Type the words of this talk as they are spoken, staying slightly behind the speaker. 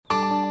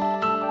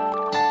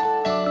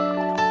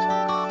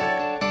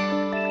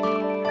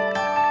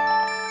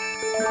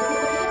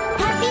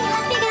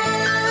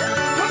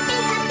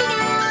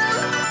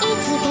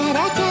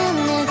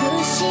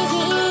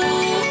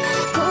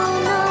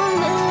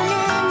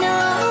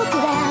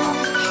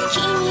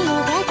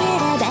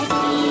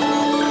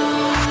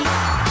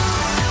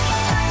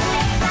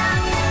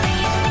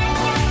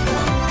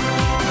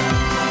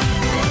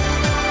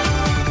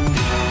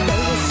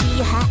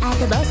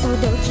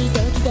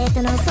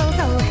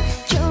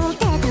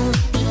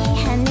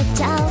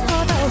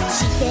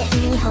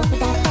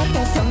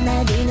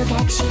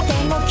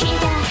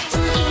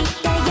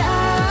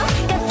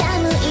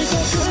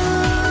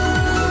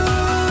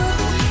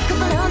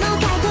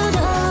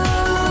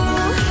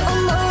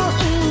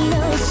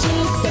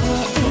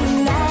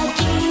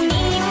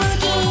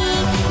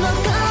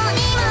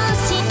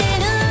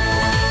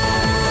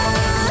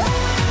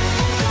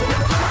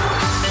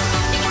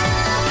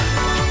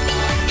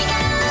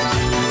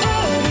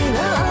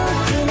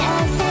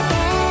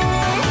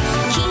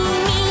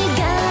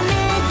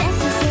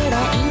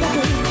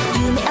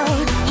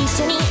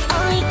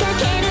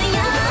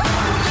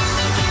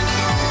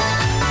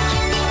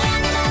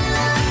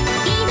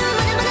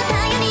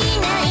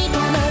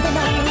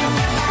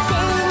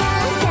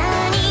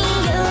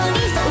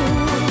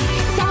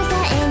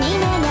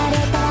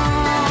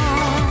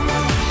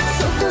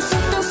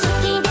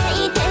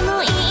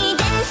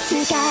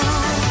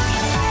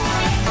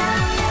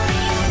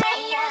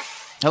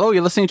Hello,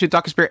 you're listening to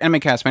Talk Spirit Anime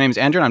Cast. My name is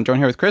Andrew, and I'm joined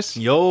here with Chris.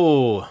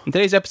 Yo! And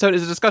today's episode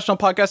is a discussional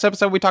podcast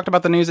episode. We talked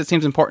about the news that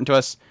seems important to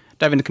us,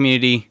 dive into the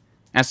community,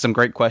 ask some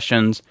great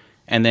questions,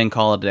 and then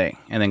call it a day,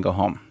 and then go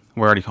home.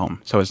 We're already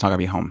home, so it's not going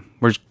to be home.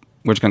 We're just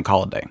going to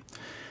call it a day.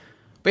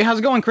 But how's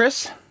it going,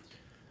 Chris?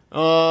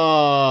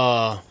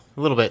 A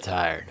little bit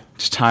tired.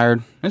 Just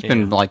tired? It's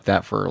been like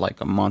that for like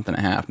a month and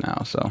a half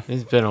now, so.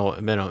 It's been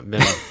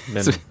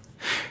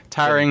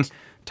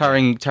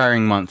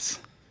tiring months.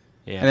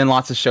 Yeah. And then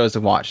lots of shows to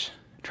watch.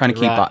 Trying to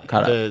keep caught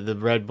up. The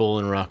Red Bull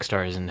and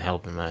Rockstar isn't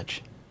helping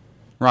much.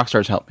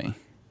 Rockstars help me.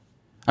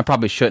 I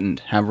probably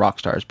shouldn't have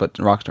Rockstars, but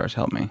Rockstars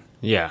help me.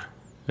 Yeah,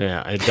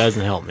 it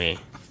doesn't help me.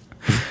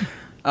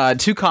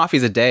 2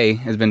 coffees a day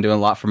has been doing a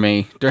lot for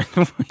me during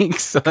the week.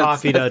 So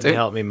Coffee doesn't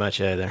help me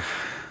much either.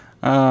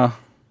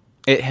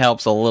 It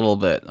helps a little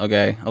bit,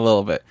 okay? A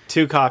little bit.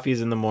 2 coffees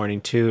in the morning,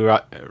 2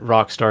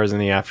 Rockstars in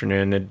the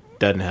afternoon. It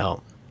doesn't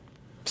help.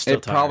 Still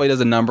It probably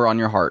does a number on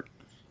your heart.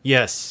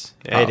 Yes,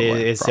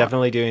 it's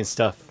definitely doing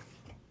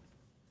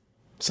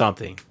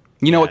something.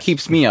 You know what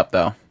keeps me up,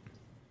 though?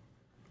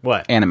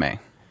 What? Anime.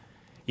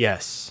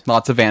 Yes.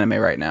 Lots of anime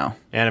right now.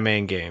 Anime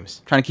and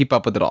games. Trying to keep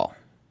up with it all.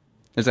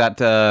 There's got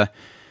the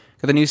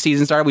new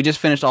season started. We just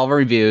finished all of our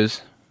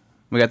reviews.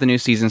 We got the new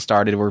season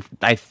started.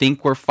 I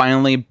think we're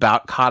finally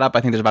about caught up.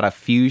 I think there's about a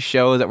few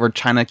shows that we're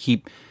trying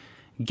to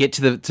get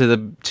to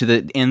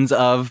the ends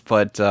of,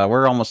 but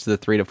we're almost to the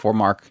 3 to 4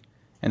 mark.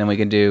 And then we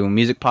can do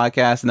music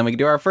podcasts, and then we can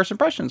do our first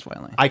impressions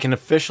finally. I can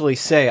officially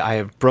say I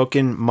have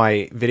broken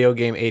my video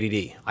game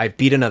ADD. I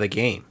beat another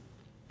game.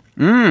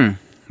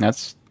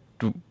 That's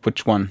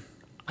which one?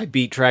 I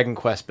beat Dragon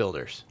Quest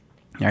Builders.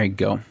 There you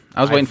go.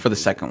 I was waiting for the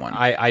second one.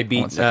 I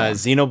beat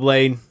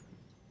Xenoblade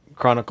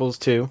Chronicles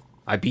 2.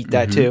 I beat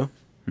that too.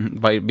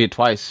 But you beat it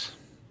twice.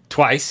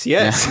 Twice,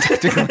 yes.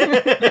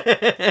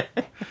 Yeah.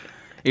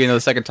 Even though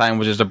the second time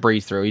was just a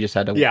breeze through. You just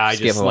had to I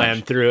just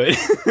slammed through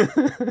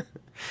it.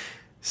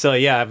 So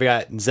yeah, I've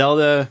got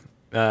Zelda,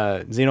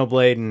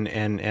 Xenoblade,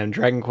 and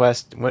Dragon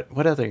Quest.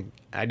 What other?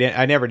 I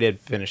never did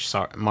finish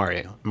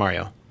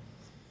Mario.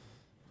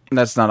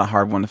 That's not a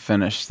hard one to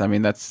finish. I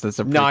mean, that's a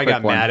pretty I got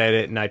quick one. mad at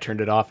it and I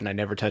turned it off and I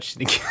never touched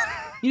it again.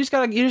 You just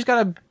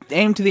gotta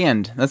aim to the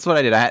end. That's what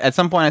I did. At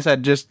some point, I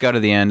said just go to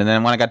the end, and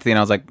then when I got to the end,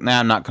 I was like, nah,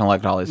 I'm not gonna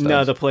collect all these stuff.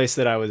 No, the place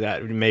that I was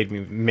at made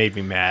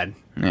me mad.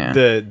 Yeah.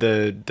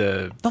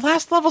 The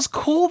last level's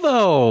cool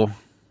though.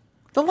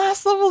 The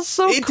last level's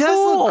so cool. It does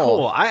look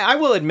cool. I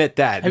will admit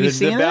that. Have you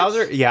seen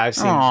Bowser? it? Yeah, I've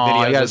seen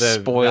videos of the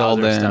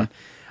spoiled Bowser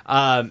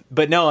stuff.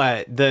 But no,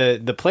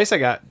 the place I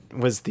got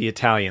was the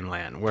Italian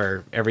land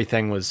where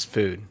everything was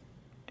food.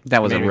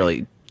 That was a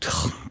really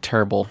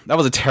terrible. That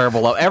was a terrible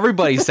level.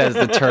 Everybody says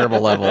the terrible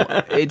level.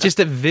 It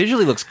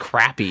visually looks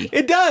crappy.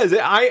 It does.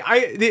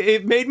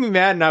 It made me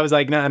mad, and I was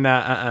like, nah.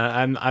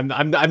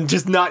 I'm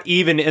just not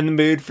even in the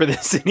mood for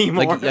this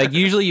anymore. Like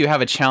usually you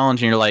have a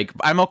challenge, and you're like,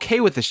 I'm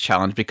okay with this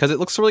challenge because it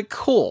looks really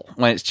cool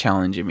when it's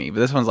challenging me. But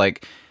this one's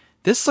like,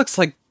 this looks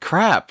like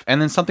crap, and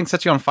then something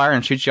sets you on fire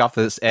and shoots you off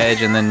this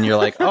edge, and then you're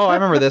like, oh, I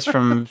remember this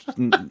from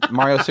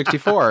Mario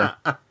 64.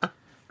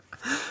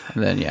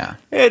 And then, yeah.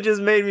 It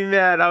just made me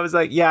mad. I was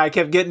like, I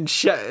kept getting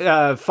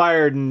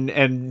fired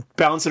and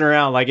bouncing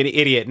around like an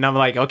idiot. And I'm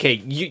like, okay,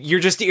 you're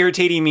just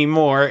irritating me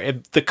more.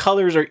 The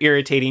colors are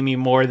irritating me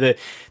more. The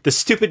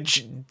stupid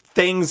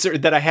things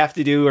that I have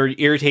to do are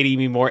irritating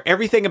me more.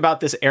 Everything about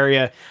this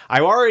area,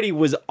 I already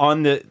was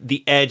on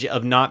the edge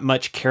of not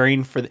much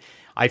caring for.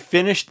 I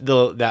finished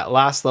that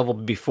last level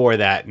before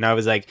that, and I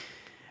was like,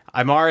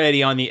 I'm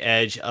already on the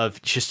edge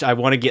of just I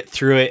want to get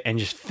through it and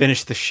just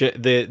finish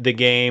the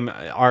game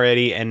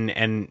already, and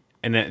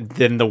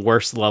then the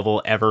worst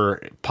level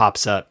ever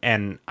pops up,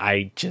 and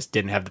I just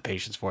didn't have the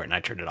patience for it, and I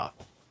turned it off.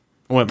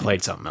 I went and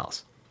played something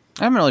else.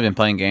 I haven't really been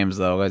playing games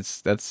though.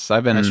 That's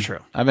true.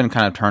 I've been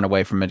kind of turned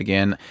away from it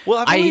again.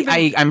 Well,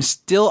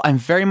 I'm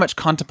very much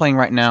contemplating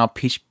right now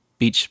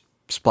Beach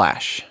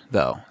Splash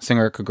though.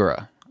 Singer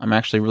Kagura. I'm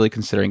actually really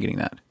considering getting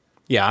that.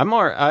 Yeah, I'm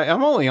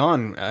only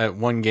on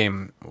one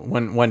game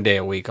one day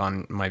a week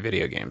on my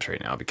video games right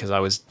now because I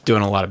was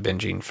doing a lot of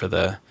binging for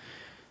the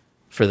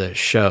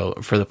show,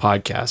 for the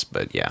podcast,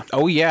 but yeah.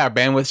 Oh yeah, our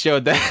bandwidth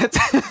showed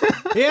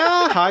that.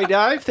 Yeah, high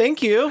dive,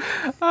 thank you.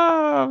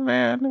 Oh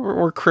man,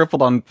 we're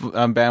crippled on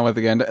bandwidth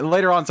again.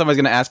 Later on somebody's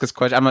going to ask us a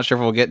question. I'm not sure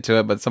if we'll get to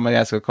it, but somebody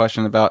asked a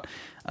question about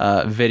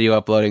video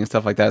uploading and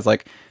stuff like that. It's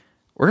like,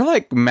 we're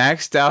like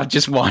maxed out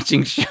just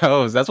watching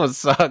shows. That's what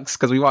sucks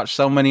because we watch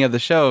so many of the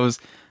shows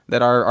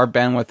that our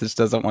bandwidth just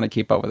doesn't want to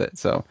keep up with it.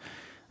 So,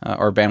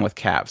 or bandwidth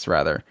caps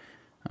rather.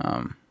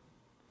 But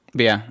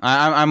yeah,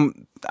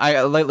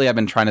 lately I've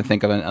been trying to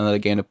think of another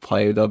game to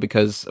play though,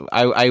 because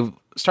I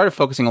started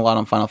focusing a lot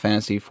on Final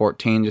Fantasy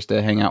 14 just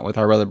to hang out with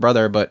our other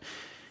brother, but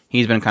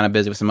he's been kind of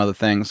busy with some other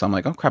things. So I'm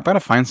like, oh crap, I gotta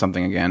find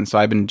something again. So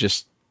I've been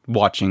just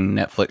watching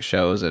Netflix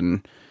shows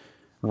and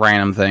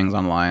random things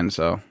online.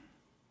 So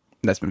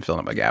that's been filling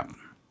up my gap.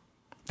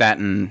 That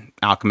and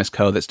Alchemist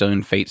Code that's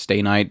doing Fate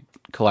Stay Night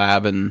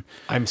collab, and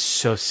I'm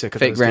so sick of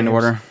Fate those Grand games.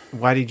 Order.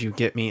 Why did you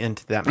get me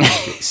into that many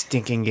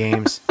stinking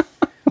games?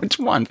 Which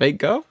one? Fate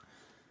Go?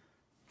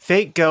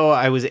 Fate Go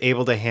I was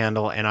able to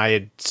handle, and I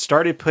had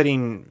started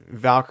putting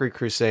Valkyrie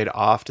Crusade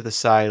off to the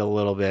side a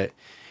little bit.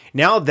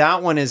 Now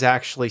that one is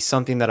actually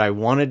something that I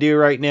want to do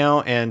right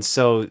now, and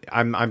so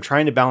I'm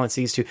trying to balance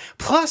these two.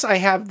 Plus, I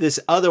have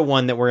this other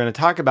one that we're going to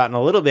talk about in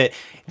a little bit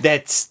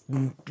that's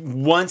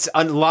wants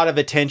a lot of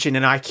attention,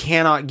 and I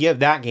cannot give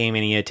that game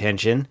any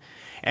attention.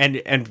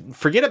 And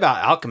forget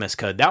about Alchemist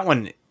Code. That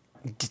one,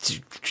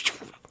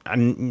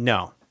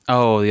 no.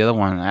 Oh, the other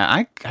one.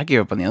 I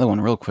gave up on the other one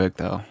real quick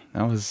though.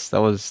 That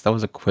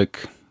was a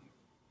quick.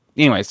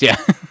 Anyways, yeah.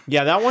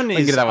 Yeah, that one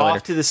is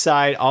off to the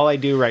side. All I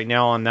do right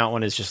now on that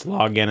one is just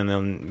log in and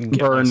then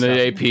burn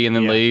the AP and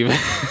then leave.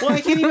 Well, I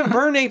can't even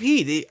burn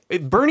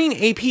AP. Burning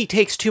AP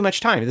takes too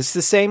much time. It's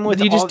the same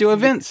with you just do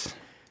events.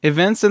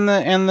 Events and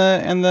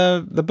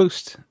the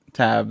boost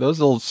tab. Those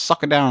will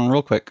suck it down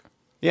real quick.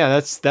 Yeah,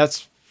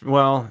 that's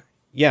well,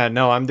 yeah,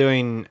 no, I'm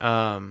doing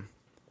I'm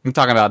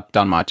talking about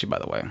Danmachi, by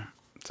the way.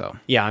 So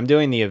yeah, I'm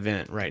doing the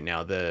event right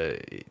now,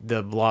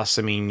 the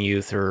Blossoming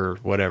Youth or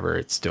whatever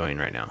it's doing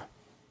right now.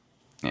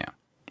 Yeah.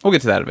 We'll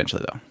get to that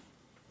eventually, though.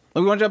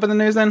 We want to jump in the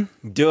news, then?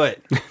 Do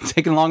it.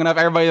 Taking long enough.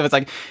 Everybody was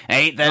like,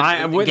 hey,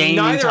 game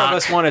neither talk. of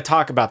us want to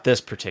talk about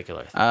this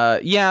particular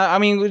thing. Yeah, I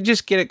mean, we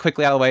just get it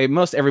quickly out of the way.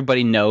 Most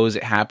everybody knows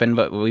it happened,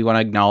 but we want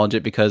to acknowledge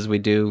it because we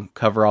do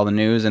cover all the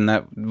news, and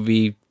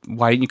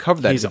why didn't you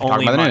cover that?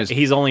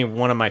 He's only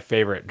one of my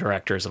favorite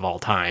directors of all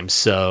time,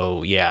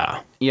 so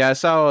yeah. Yeah, I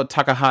saw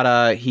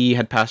Takahata. He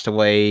had passed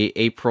away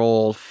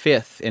April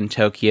 5th in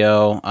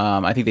Tokyo.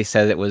 I think they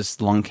said it was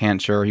lung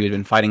cancer. He had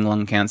been fighting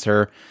lung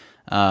cancer.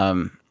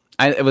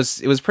 It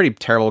was pretty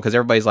terrible because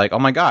everybody's like, oh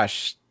my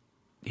gosh,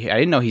 I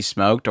didn't know he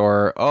smoked,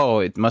 or oh,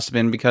 it must have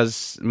been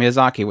because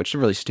Miyazaki, which are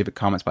really stupid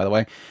comments, by the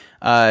way.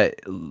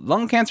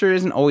 Lung cancer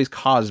isn't always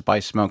caused by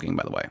smoking,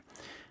 by the way.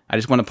 I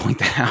just want to point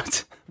that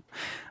out.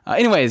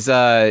 Anyways,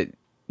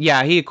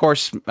 yeah, he, of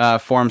course,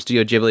 formed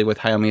Studio Ghibli with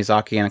Hayao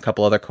Miyazaki and a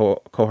couple other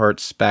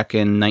cohorts back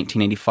in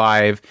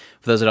 1985.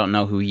 For those who don't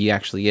know who he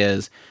actually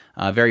is,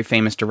 very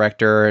famous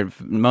director,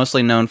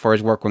 mostly known for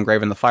his work on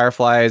Grave and the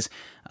Fireflies,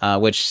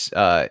 which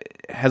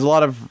has a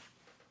lot of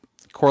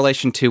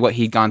correlation to what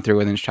he'd gone through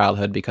in his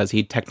childhood because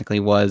he technically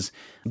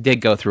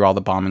did go through all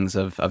the bombings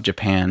of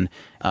Japan.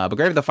 But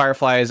Grave of the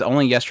Fireflies,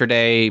 only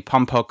yesterday,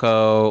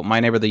 Pompoko, My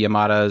Neighbor the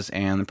Yamadas,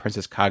 and The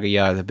Princess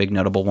Kaguya are the big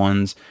notable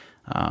ones.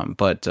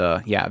 But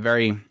yeah,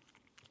 very,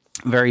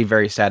 very,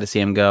 very sad to see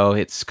him go.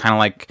 It's kind of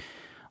like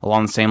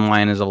along the same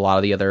line as a lot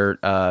of the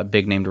other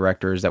big name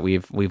directors that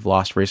we've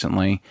lost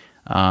recently.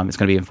 It's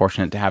going to be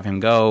unfortunate to have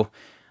him go.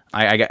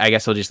 I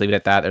guess I'll just leave it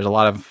at that.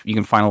 You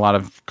can find a lot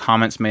of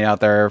comments made out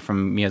there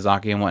from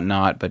Miyazaki and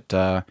whatnot, but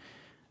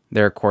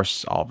they're of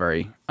course all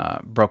very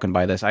broken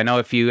by this. I know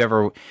if you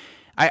ever,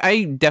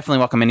 I definitely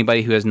welcome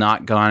anybody who has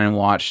not gone and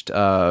watched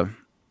what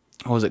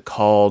was it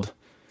called?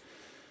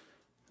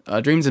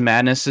 Dreams of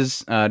Madness,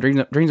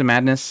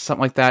 something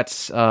like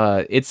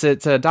that. It's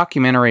a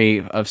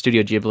documentary of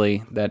Studio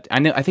Ghibli that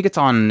I think it's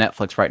on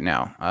Netflix right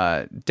now.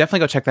 Definitely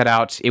go check that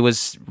out. It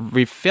was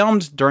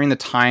refilmed during the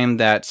time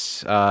that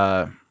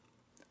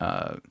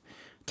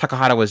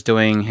Takahata was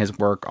doing his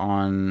work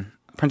on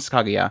Princess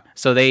Kaguya.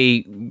 So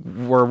they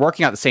were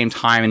working at the same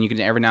time, and you can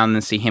every now and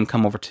then see him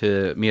come over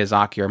to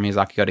Miyazaki or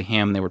Miyazaki go to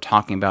him. They were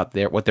talking about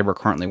what they were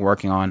currently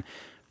working on.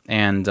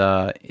 And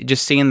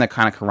just seeing the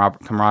kind of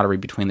camaraderie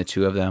between the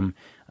two of them,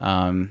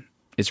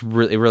 it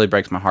really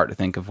breaks my heart to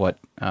think of what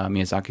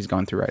Miyazaki's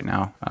going through right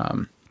now.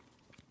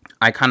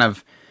 I kind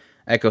of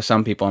echo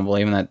some people in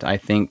believing that I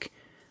think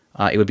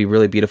it would be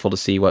really beautiful to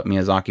see what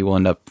Miyazaki will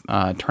end up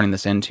turning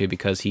this into,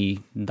 because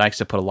he likes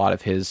to put a lot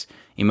of his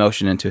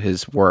emotion into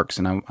his works,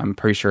 and I'm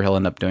pretty sure he'll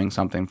end up doing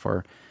something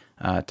for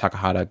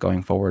Takahata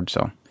going forward.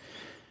 So,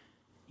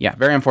 yeah,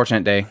 very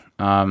unfortunate day.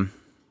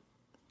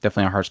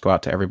 Definitely our hearts go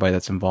out to everybody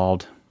that's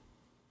involved.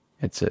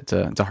 It's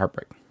a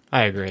heartbreak.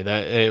 I agree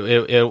that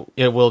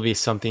it will be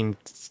something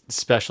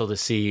special to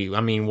see.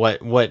 I mean,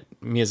 what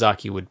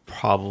Miyazaki would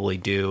probably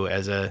do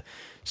as a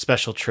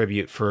special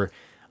tribute for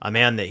a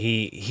man that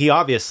he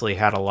obviously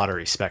had a lot of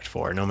respect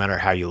for, no matter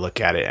how you look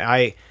at it.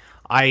 I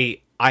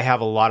have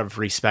a lot of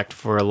respect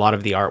for a lot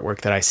of the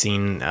artwork that I've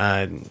seen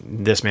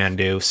this man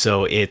do.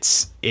 So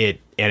it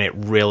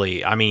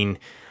really, I mean,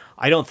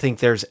 I don't think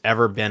there's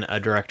ever been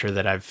a director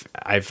that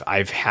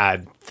I've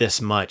had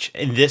this much.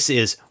 And this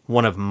is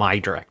one of my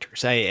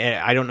directors.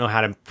 I don't know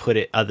how to put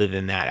it other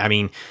than that. I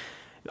mean,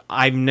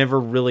 I've never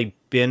really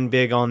been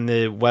big on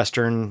the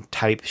Western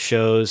type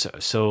shows.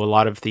 So a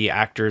lot of the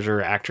actors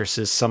or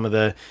actresses, some of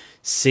the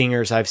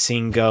singers I've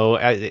seen go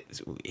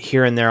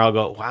here and there, I'll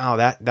go, wow,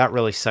 that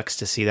really sucks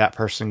to see that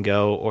person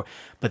go.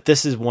 But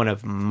this is one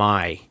of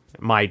my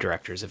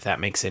directors, if that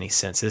makes any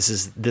sense. This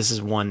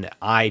is one that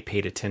I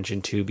paid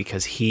attention to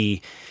because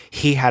he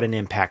had an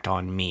impact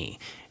on me.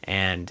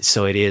 And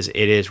so it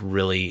is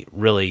really,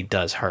 really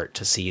does hurt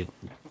to see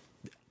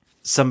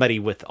somebody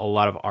with a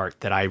lot of art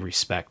that I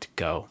respect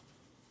go.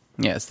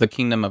 Yeah, it's The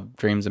Kingdom of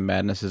Dreams and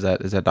Madness is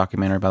that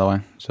documentary, by the way,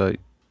 so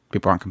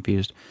people aren't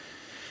confused.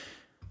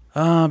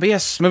 But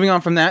yes, moving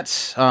on from that,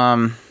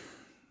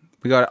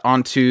 we got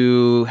on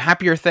to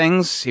happier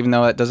things, even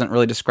though it doesn't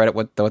really discredit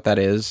what that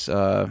is.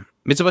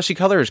 Mitsubishi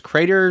Colors,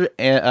 creator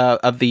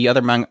of the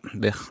other manga.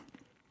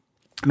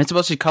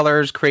 Mitsubishi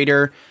Colors,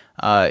 creator,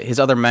 his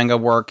other manga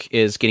work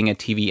is getting a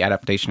TV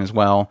adaptation as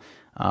well.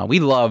 We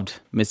loved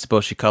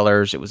Mitsubishi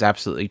Colors. It was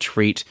absolutely a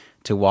treat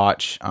to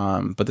watch.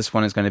 But this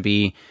one is going to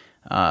be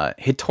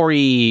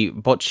Hitori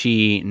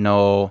Bochi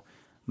no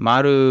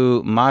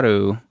Maru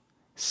Maru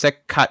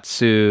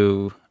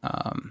Sekatsu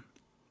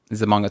is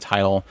the manga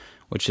title,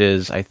 which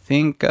is, I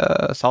think,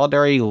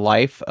 Solitary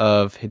Life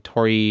of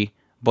Hitori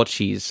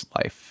Bochi's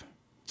life.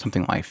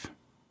 Something life.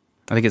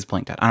 I think it's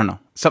blanked out. I don't know.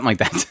 Something like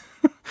that.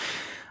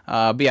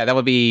 But yeah, that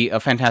would be a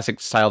fantastic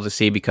style to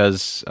see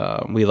because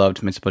we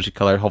loved Mitsubishi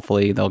Color.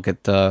 Hopefully they'll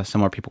get some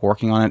more people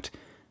working on it.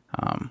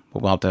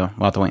 But we'll have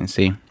to wait and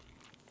see.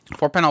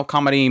 4-panel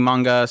comedy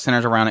manga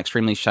centers around an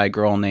extremely shy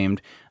girl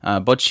named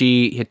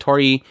Bochi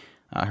Hitori.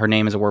 Her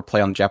name is a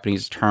wordplay on the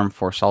Japanese term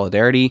for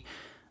solidarity,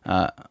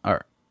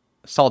 or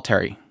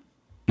solitary.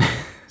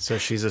 So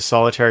she's a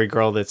solitary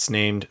girl that's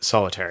named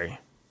Solitary.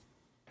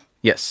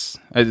 Yes,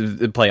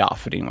 play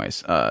off it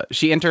anyways.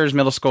 She enters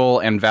middle school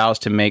and vows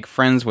to make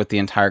friends with the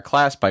entire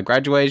class by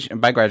graduation.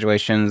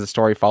 The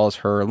story follows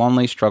her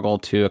lonely struggle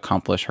to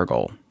accomplish her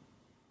goal.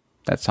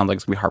 That sounds like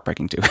it's going to be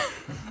heartbreaking too.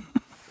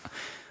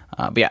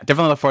 But yeah,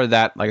 definitely look forward to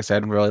that. Like I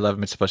said, really love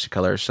Mitsubishi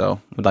Colors, so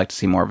we'd like to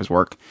see more of his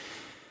work.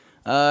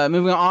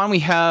 Moving on, we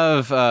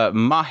have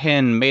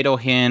Mahin,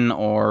 Madohin,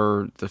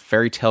 or the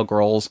Fairy Tale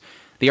Girls.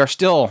 They are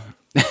still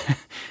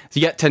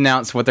yet to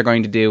announce what they're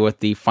going to do with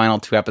the final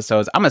 2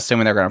 episodes. I'm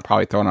assuming they're going to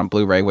probably throw it on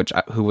Blu-ray, which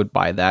who would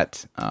buy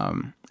that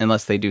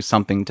unless they do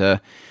something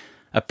to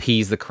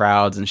appease the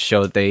crowds and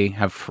show that they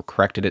have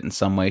corrected it in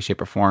some way,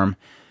 shape, or form.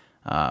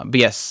 But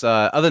yes,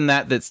 other than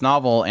that, this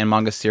novel and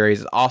manga series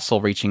is also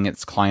reaching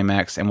its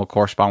climax and will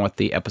correspond with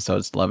the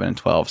episodes 11 and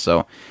 12.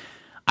 So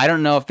I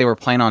don't know if they were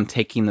planning on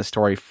taking the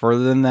story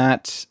further than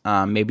that.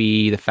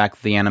 Maybe the fact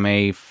that the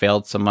anime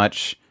failed so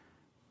much,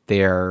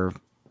 they're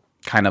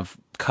kind of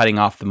cutting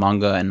off the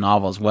manga and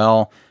novel as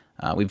well.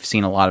 We've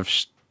seen a lot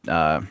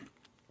of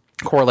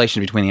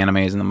correlation between the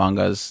animes and the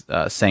mangas,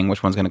 saying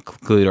which one's going to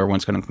conclude or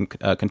one's going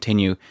to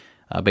continue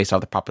based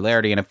off the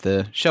popularity. And if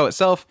the show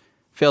itself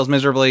fails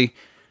miserably,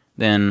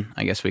 then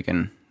I guess we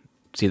can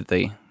see that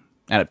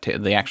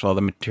the actual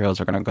other materials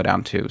are going to go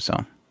down too.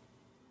 So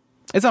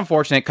it's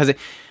unfortunate because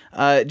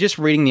just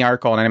reading the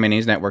article on Anime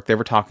News Network, they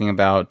were talking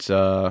about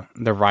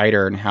the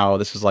writer and how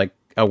this was like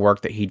a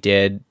work that he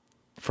did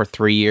for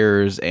 3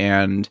 years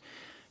and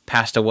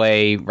passed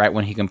away right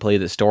when he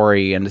completed the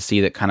story, and to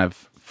see that kind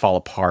of fall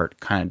apart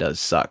kind of does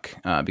suck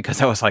because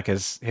that was like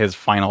his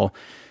final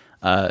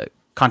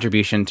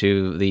contribution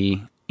to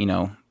the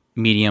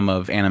medium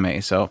of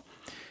anime. So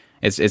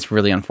it's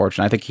really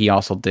unfortunate. I think he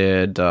also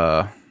did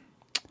what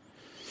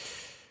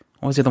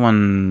was the other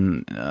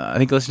one? I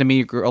think Listen to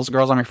Me, Girls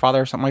I'm Your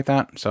Father, or something like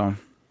that. So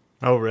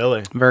oh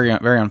really? Very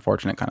very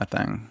unfortunate kind of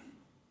thing.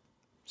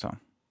 So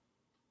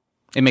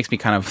it makes me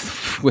kind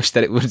of wish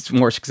that it was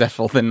more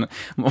successful than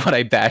what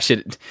I bash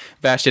it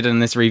in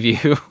this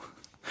review.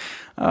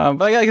 But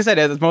like I said,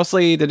 it's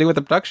mostly to do with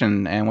the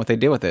production and what they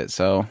did with it.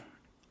 So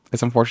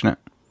it's unfortunate.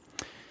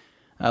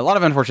 A lot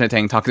of unfortunate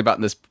things talked about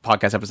in this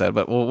podcast episode,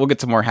 but we'll get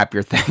to more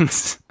happier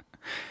things.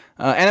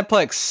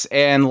 Aniplex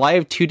and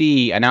Live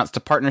 2D announced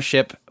a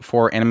partnership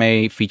for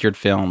anime featured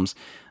films.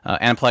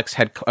 Aniplex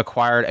had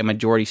acquired a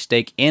majority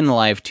stake in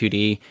Live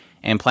 2D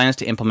and plans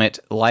to implement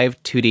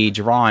Live 2D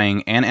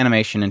drawing and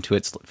animation into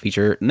its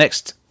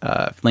next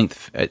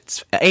length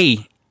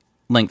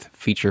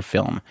feature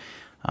film.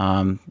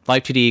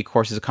 Live 2D, of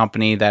course, is a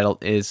company that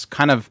is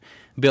kind of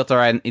built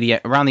around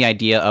the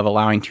idea of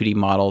allowing 2D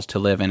models to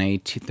live in a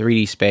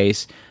 3D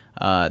space.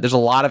 There's a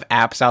lot of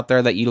apps out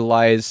there that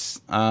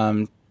utilize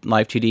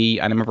Live 2D.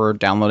 I remember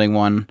downloading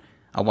one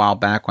a while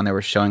back when they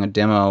were showing a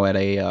demo at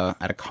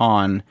a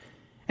con,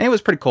 and it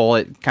was pretty cool.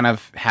 It kind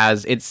of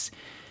has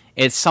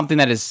it's something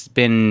that has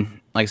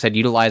been, like I said,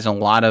 utilized in a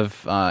lot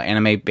of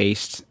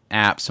anime-based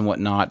apps and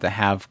whatnot that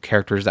have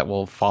characters that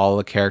will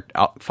follow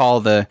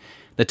the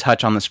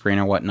touch on the screen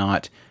or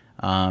whatnot.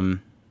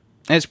 And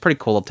it's pretty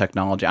cool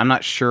technology. I'm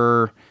not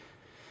sure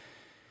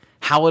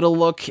how it'll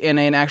look in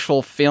an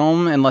actual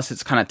film unless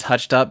it's kind of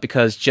touched up,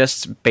 because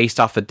just based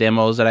off the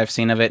demos that I've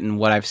seen of it and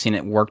what I've seen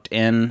it worked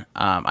in,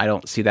 I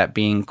don't see that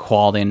being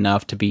quality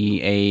enough to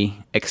be a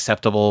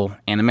acceptable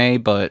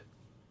anime. But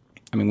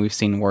I mean, we've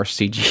seen worse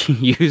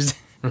CG used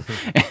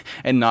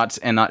and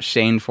not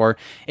shamed for.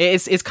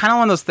 It's kind of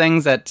one of those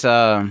things that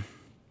I'm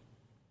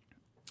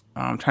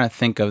trying to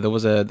think of. There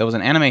was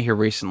an anime here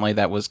recently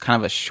that was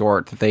kind of a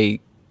short that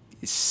they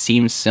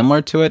seemed similar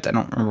to it. I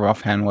don't remember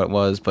offhand what it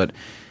was, but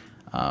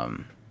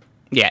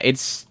yeah,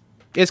 it's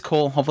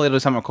cool. Hopefully they'll do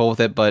something cool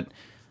with it, but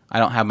I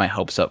don't have my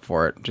hopes up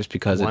for it just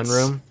because One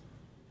Room?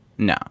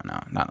 No,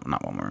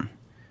 not One Room.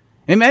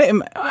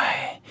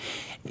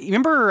 You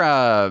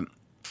remember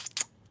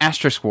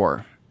Asterisk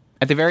War?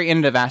 At the very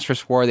end of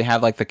Asterisk War, they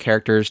have like the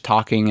characters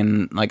talking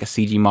in like a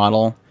CG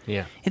model.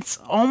 Yeah. It's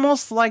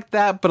almost like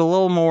that, but a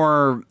little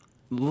more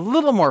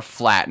little more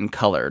flat and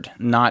colored,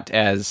 not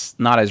as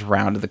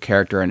round of the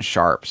character and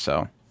sharp.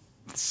 So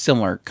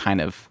similar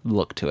kind of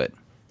look to it.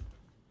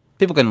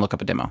 People can look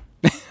up a demo.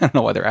 I don't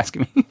know why they're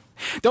asking me.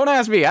 Don't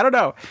ask me. I don't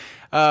know.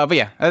 But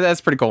yeah,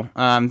 that's pretty cool.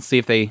 See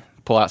if they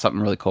pull out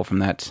something really cool from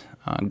that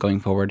going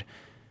forward.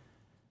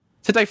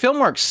 Sentai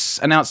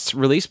Filmworks announced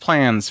release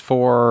plans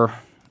for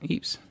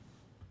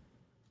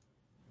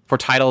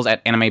titles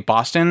at Anime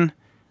Boston.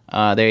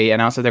 They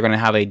announced that they're going to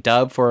have a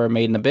dub for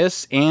Made in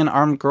Abyss and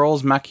Armed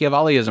Girls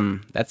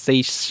Machiavellism. That's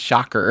a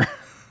shocker.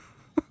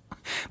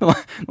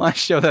 The last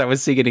show that I would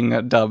see getting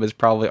a dub is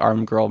probably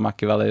Armed Girl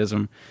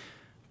Machiavellism.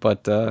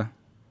 But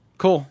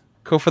cool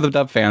for the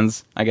dub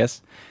fans, I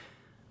guess.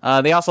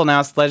 They also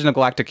announced Legend of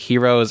Galactic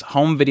Heroes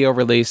home video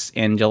release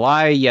in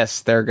July.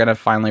 Yes, they're going to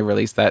finally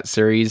release that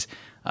series.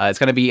 It's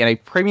going to be in a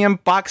premium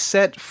box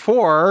set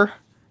for...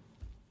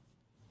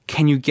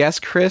 Can you guess,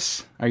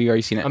 Chris? Are you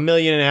already seen it? $1.5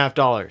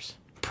 million.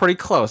 Pretty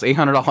close,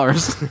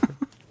 $800.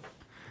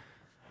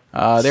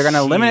 They're going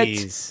to limit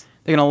it.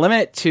 They're going to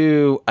limit it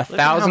to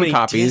 1,000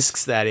 copies.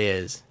 Discs that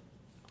is.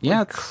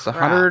 Yeah, it's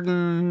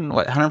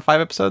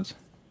 105 episodes.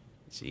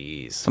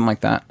 Jeez, something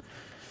like that.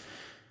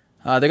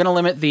 They're going to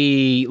limit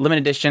the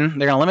limited edition.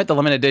 They're going to limit the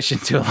limited edition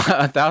to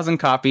 1,000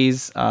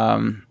 copies.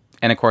 And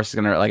of course, it's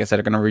going to, like I said,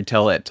 they're going to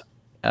retail it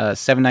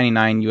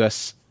 $7.99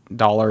 US.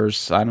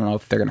 I don't know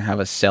if they're going to have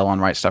a sale on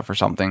Right Stuff or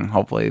something.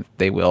 Hopefully,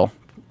 they will.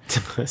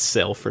 A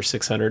sale for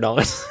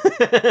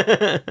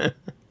 $600.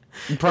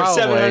 Probably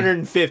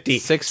 $750.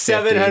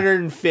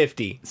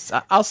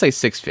 $750. I'll say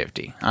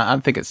 $650. I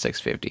think it's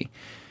 $650.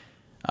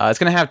 It's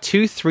going to have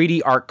 2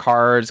 3D art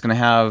cards. It's going to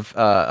have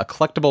a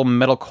collectible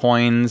metal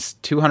coins,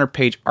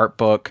 200-page art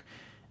book,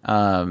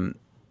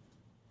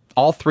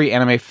 all 3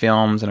 anime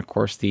films, and of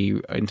course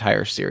the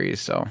entire series.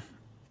 So,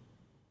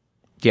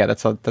 yeah,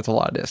 that's a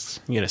lot of discs.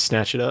 You gonna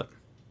snatch it up?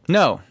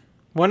 No.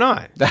 Why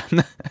not?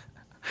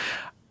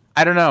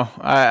 I don't know.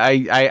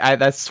 I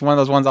that's one of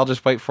those ones I'll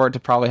just wait for it to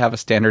probably have a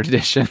standard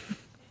edition.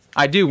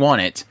 I do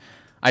want it.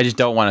 I just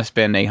don't want to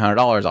spend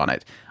 $800 on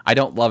it. I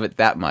don't love it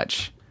that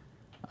much.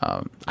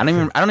 I don't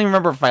even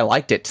remember if I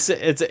liked it.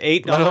 It's $8.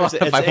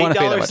 It's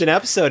 $8 an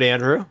episode,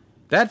 Andrew.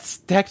 That's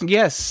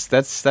yes.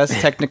 That's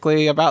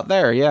technically about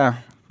there. Yeah.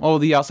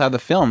 Well, you also have the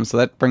film, so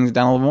that brings it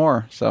down a little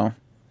more. So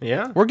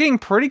yeah, we're getting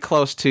pretty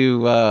close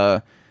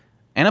to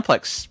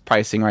Aniplex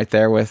pricing right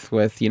there with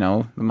the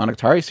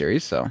Monogatari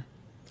series. So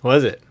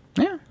was it?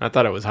 Yeah, I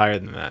thought it was higher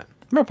than that.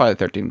 Probably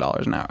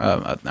 $13 now.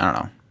 I don't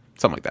know,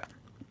 something like that.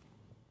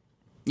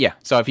 Yeah.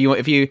 So if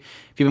you've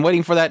been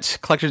waiting for that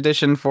collector's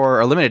edition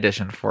or limited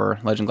edition for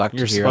Legend Galactic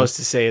Heroes, you're supposed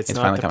to say it's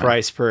not the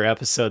price per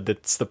episode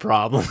that's the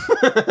problem.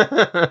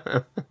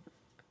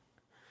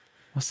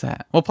 What's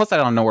that? Well, plus I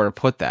don't know where to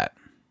put that.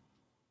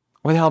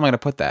 Where the hell am I going to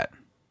put that?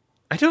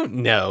 I don't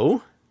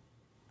know.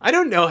 I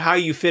don't know how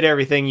you fit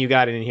everything you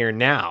got in here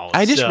now.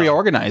 I just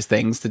reorganized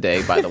things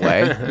today, by the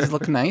way. Does it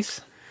look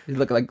nice? Does it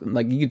look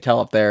like you can tell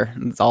up there?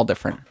 It's all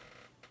different.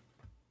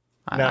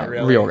 Not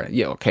really. Reorganized.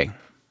 Yeah, okay.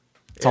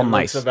 It's all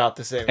nice. Looks about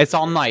the same. It's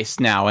all nice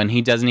now, and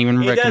he doesn't even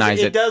recognize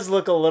it. It does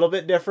look a little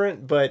bit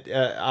different, but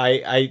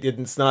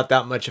it's not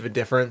that much of a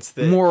difference.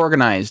 More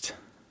organized.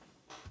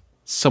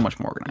 So much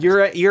more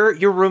organized.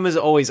 Your room is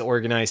always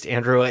organized,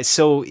 Andrew.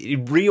 So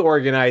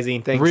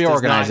reorganizing things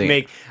does not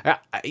make.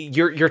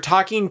 You're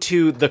talking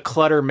to the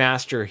clutter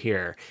master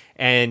here,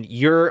 and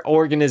your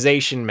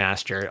organization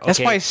master. Okay? That's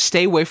why I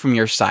stay away from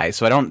your side,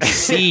 so I don't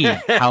see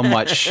how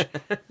much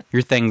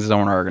your things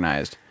aren't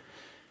organized.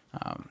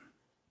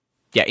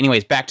 Yeah.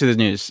 Anyways, back to the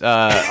news.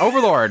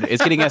 Overlord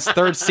is getting its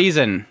 3rd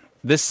season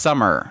this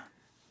summer.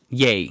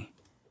 Yay.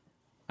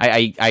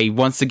 I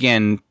once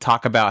again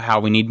talk about how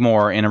we need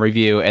more in a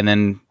review, and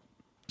then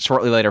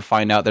shortly later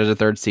find out there's a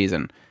 3rd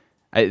season.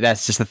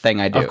 That's just the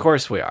thing I do. Of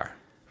course we are.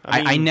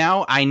 I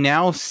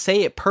now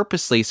say it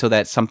purposely so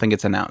that something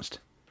gets announced.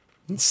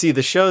 See,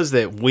 the shows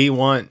that we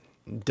want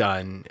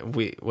done,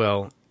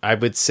 I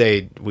would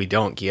say we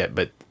don't get,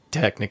 but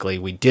technically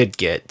we did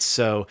get.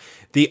 So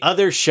the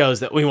other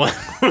shows that we want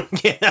to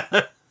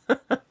get.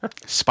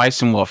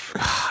 Spice and Wolf.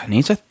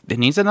 It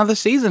needs another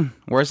season.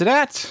 Where's it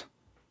at?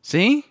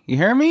 See? You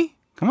hear me?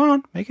 Come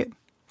on, make it.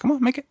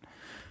 But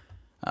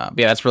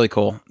yeah, that's really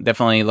cool.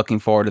 Definitely looking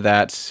forward to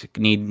that.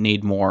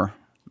 Need more.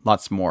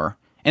 Lots more.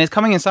 And it's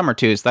coming in summer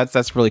too, so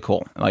that's really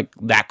cool. Like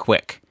that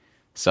quick.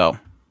 So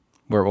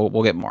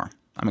we'll get more.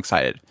 I'm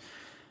excited.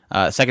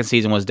 2nd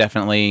season was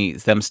definitely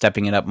them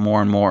stepping it up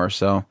more and more,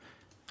 so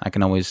I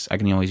can always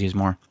use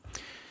more.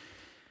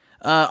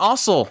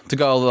 Also, to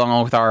go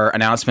along with our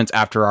announcements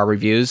after our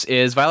reviews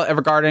is Violet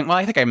Evergarden. Well,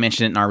 I think I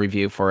mentioned it in our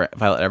review for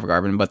Violet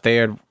Evergarden, but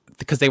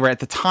because they were at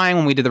the time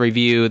when we did the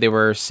review, they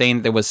were saying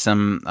that there was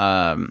some,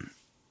 I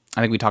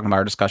think we talked about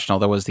our discussion,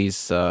 there was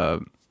these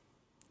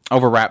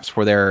overwraps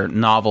for their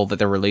novel that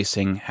they're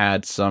releasing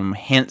had some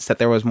hints that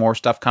there was more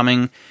stuff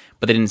coming,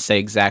 but they didn't say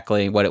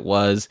exactly what it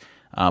was.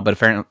 But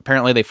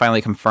apparently they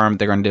finally confirmed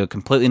they're going to do a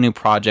completely new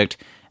project,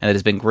 and it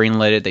has been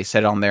greenlit. They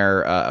said it on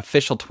their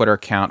official Twitter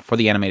account for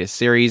the animated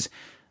series.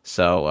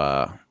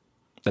 So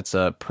that's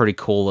a pretty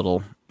cool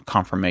little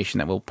confirmation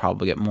that we'll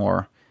probably get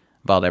more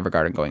Violet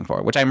Evergarden going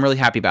forward, which I'm really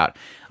happy about.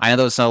 I know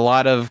there's a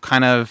lot of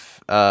kind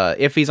of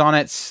iffies on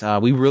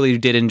it. We really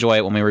did enjoy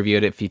it when we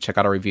reviewed it. If you check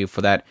out our review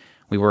for that,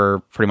 we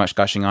were pretty much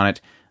gushing on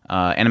it.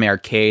 Anime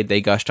Arcade,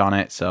 they gushed on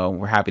it, so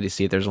we're happy to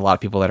see it. There's a lot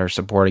of people that are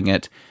supporting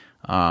it.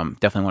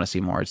 Definitely want to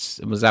see more.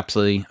 It was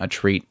absolutely a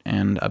treat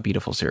and a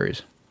beautiful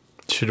series.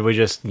 Should we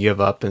just give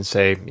up and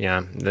say,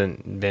 yeah,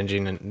 then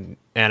binging and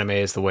anime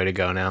is the way to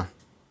go now?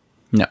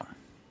 No.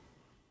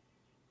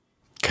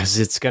 Because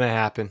it's going to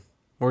happen.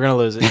 We're going to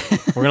lose it.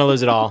 We're going to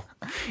lose it all.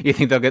 You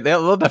think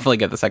they'll definitely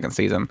get the second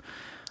season.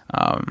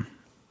 I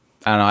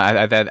don't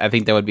know. I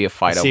think there would be a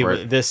fight over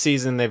it. This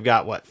season, they've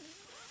got, what,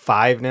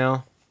 5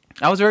 now?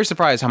 I was very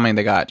surprised how many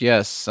they got.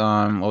 Yes.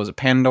 What was it?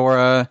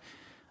 Pandora,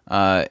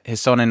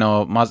 Hisone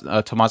no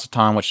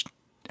Tomazutan, which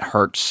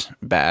hurts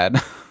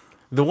bad.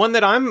 The one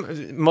that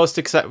I'm most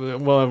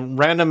excited, well,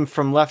 random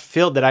from left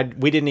field that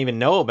we didn't even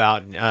know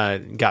about,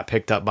 got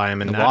picked up by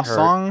him, and that Lost hurt.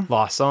 Song.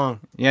 Lost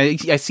Song. Yeah,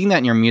 I seen that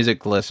in your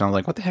music list, and I was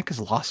like, "What the heck is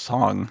Lost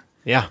Song?"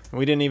 Yeah,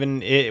 we didn't even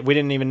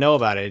know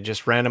about it. It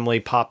just randomly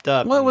popped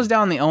up. Well, it was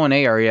down in the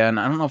O&A area, and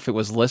I don't know if it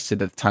was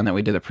listed at the time that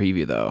we did the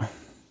preview, though.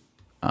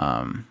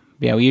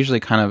 Yeah, we usually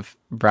kind of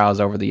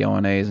browse over the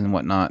O&As and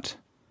whatnot.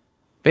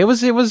 But it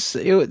was.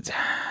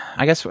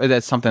 I guess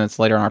that's something that's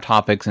later on our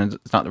topics, and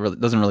it's not really,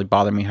 doesn't really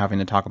bother me having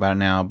to talk about it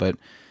now. But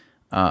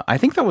I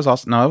think that was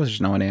also it was just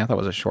an O&A. I thought it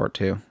was a short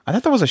too. I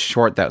thought there was a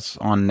short that's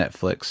on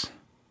Netflix,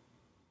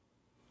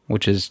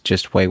 which is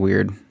just way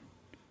weird.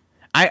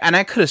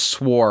 I could have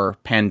swore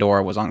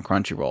Pandora was on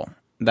Crunchyroll.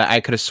 That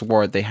I could have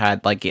swore they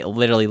had like it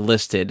literally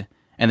listed,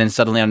 and then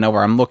suddenly out of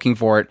nowhere I'm looking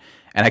for it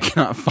and I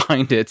cannot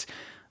find it.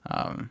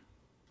 But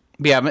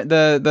yeah,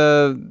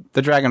 the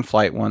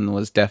Dragonflight one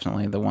was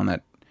definitely the one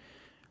that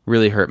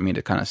really hurt me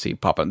to kind of see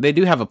pop up. They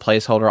do have a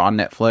placeholder on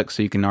Netflix,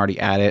 so you can already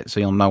add it, so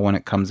you'll know when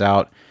it comes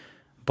out.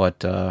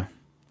 But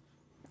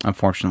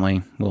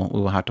unfortunately, we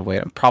will have to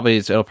wait.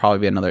 It'll probably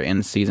be another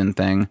in-season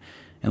thing,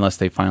 unless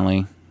they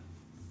finally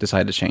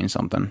decide to change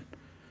something.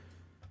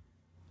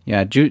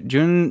 Yeah,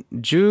 Jushinki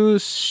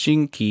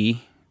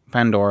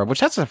Pandora, which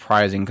that's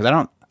surprising because I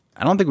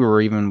don't think we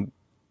were even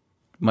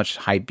much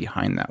hype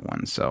behind that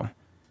one, so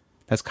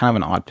that's kind of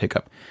an odd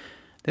pickup.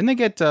 Didn't they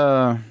get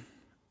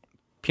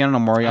Piano no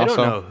Mori also? I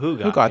don't know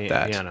who got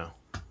that. Piano.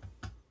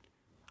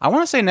 I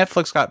want to say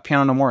Netflix got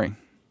Piano no Mori.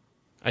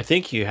 I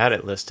think you had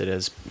it listed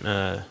as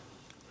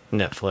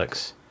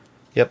Netflix.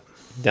 Yep,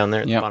 down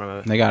there at the bottom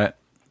of it. They got it.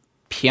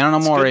 Piano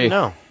no Mori.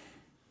 No.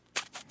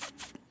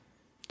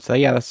 So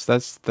yeah,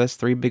 that's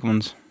 3 big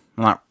ones.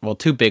 Well,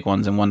 2 big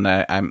ones and one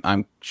that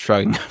I'm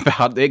shrugging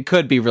about. It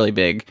could be really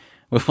big.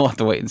 We'll have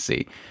to wait and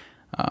see.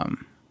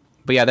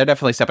 But yeah, they're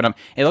definitely stepping up.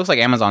 It looks like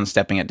Amazon's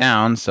stepping it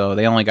down, so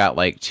they only got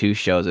like 2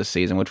 shows this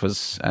season, which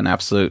was an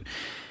absolute.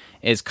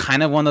 It's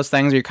kind of one of those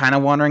things where you're kind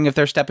of wondering if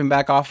they're stepping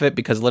back off it,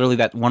 because literally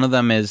that one of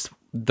them is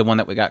the one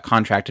that we got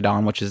contracted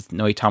on, which is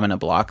Noitama no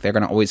Block. They're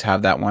going to always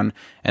have that one,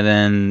 and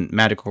then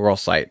Magical Girl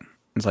Site.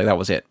 It's like that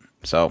was it.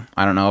 So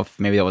I don't know if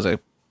maybe that was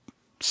a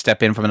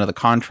step in from another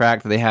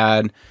contract that they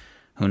had.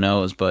 Who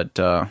knows? But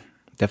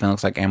definitely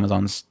looks like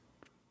Amazon's.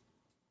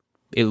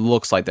 It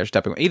looks like they're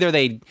stepping. Either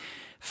they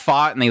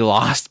fought and they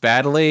lost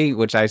badly,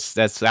 which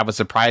that would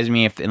surprise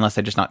me unless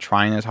they're just not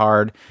trying as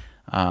hard.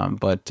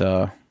 But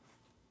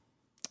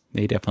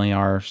they definitely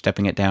are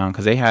stepping it down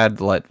because they had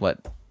what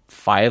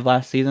 5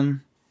 last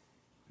season.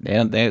 They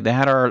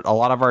had a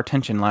lot of our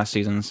attention last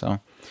season, so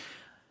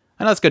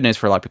I know that's good news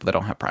for a lot of people that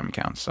don't have Prime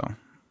accounts. So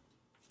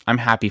I'm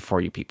happy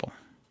for you people.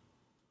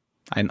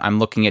 I'm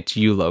looking at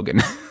you,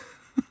 Logan.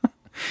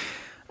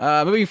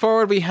 Moving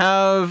forward, we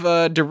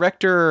have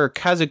director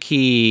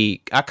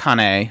Kazuki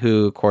Akane,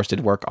 who, of course, did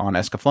work on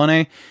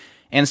Escaflowne,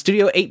 and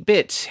Studio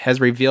 8-Bit has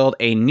revealed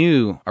a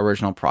new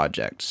original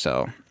project.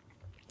 So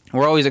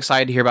we're always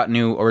excited to hear about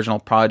new original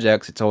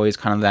projects. It's always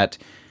kind of that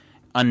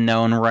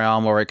unknown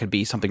realm, or it could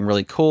be something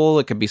really cool.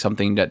 It could be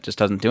something that just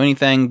doesn't do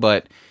anything,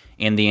 but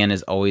in the end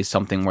is always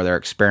something where they're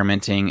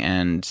experimenting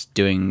and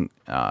doing,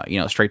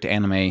 straight to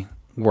anime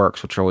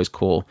works, which are always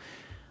cool.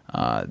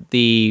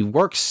 The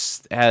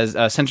works has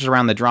centers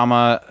around the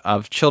drama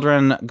of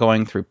children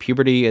going through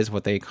puberty is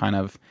what they kind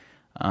of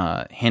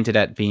hinted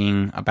at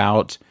being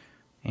about.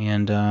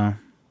 And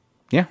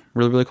really,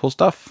 really cool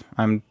stuff.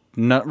 I'm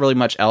not really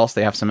much else.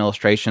 They have some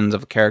illustrations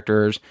of the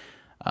characters,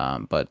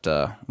 but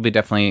we'll be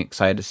definitely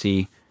excited to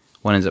see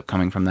what ends up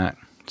coming from that.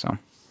 So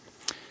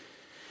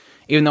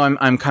even though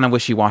I'm kind of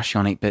wishy-washy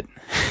on 8-Bit,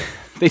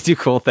 they do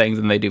cool things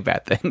and they do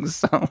bad things.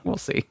 So we'll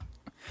see.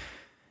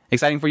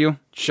 Exciting for you?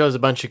 Shows a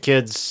bunch of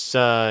kids.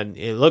 I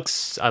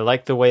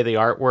like the way the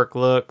artwork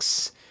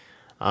looks.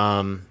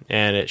 And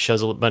it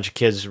shows a bunch of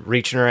kids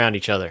reaching around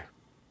each other.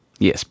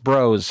 Yes,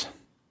 broing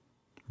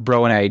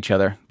at each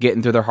other,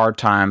 getting through their hard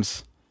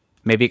times,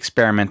 maybe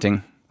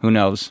experimenting. Who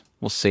knows?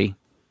 We'll see.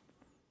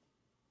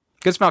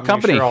 Good smell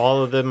company. Sure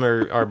all of them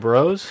are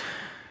bros?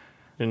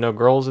 There's no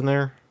girls in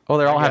there? Oh,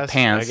 they all have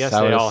pants. I guess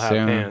they all have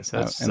pants.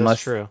 That's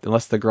true.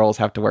 Unless the girls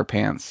have to wear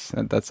pants.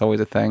 That's always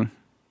a thing.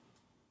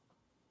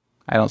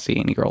 I don't see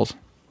any girls.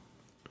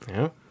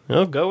 Yeah,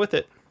 well, go with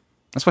it.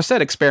 That's what I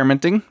said,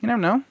 experimenting. You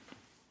never know.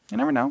 You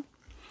never know.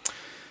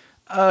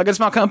 Good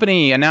Smile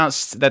Company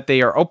announced that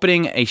they are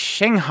opening a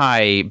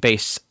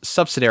Shanghai-based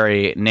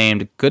subsidiary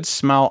named Good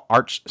Smile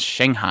Arts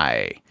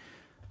Shanghai.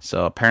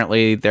 So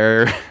apparently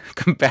they're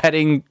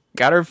combating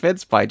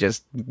counterfeits by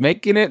just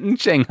making it in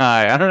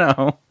Shanghai. I don't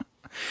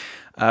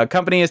know.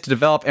 Company is to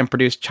develop and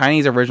produce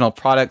Chinese original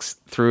products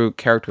through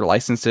character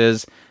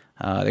licenses.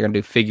 They're going to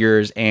do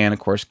figures and, of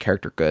course,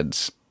 character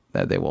goods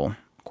that they will,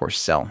 of course,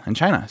 sell in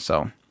China.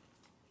 So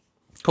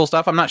cool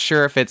stuff. I'm not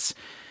sure if it's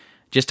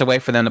just a way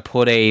for them to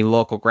put a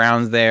local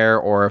grounds there,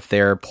 or if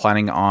they're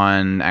planning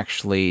on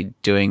actually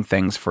doing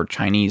things for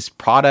Chinese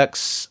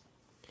products.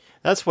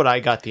 That's what I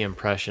got the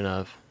impression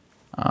of.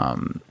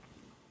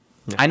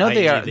 I know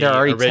they're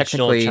already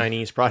original technically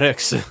Chinese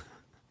products.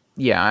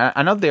 Yeah,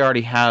 I know they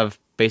already have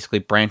basically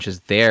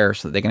branches there,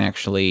 so that they can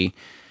actually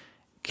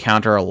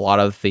counter a lot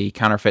of the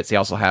counterfeits. They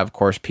also have, of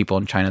course, people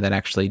in China that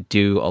actually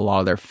do a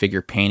lot of their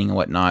figure painting and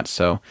whatnot.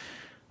 So,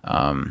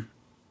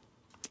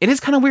 it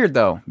is kind of weird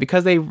though,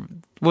 because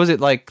was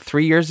it like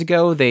 3 years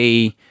ago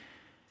they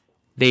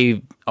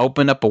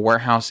opened up a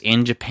warehouse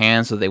in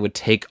Japan so they would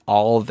take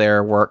all of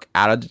their work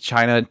out of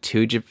China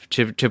to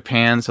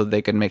Japan so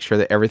they could make sure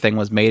that everything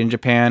was made in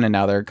Japan, and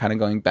now they're kind of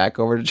going back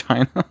over to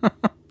China.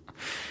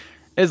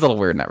 It's a little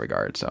weird in that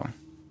regard. So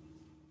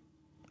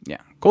yeah,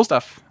 cool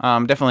stuff.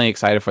 Definitely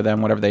excited for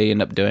them, whatever they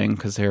end up doing,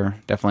 because they're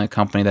definitely a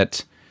company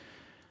that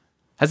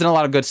has done a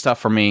lot of good stuff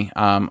for me.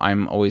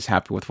 I'm always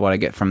happy with what I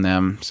get from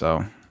them.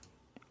 So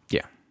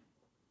yeah,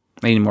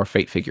 I need more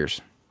Fate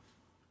figures.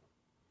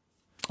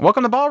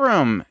 Welcome to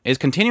Ballroom is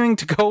continuing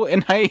to go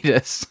in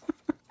hiatus.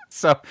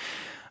 So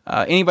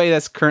anybody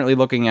that's currently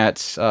looking at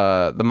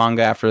the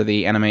manga after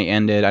the anime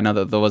ended, I know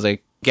that there was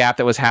a gap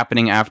that was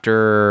happening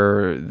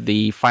after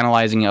the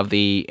finalizing of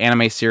the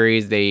anime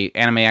series. The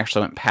anime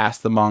actually went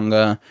past the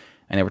manga,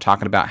 and they were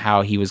talking about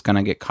how he was going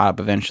to get caught up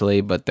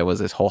eventually, but there was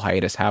this whole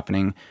hiatus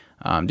happening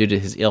due to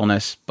his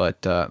illness.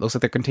 But looks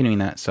like they're continuing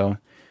that. So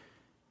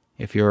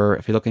if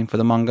you're looking for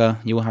the manga,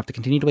 you will have to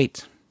continue to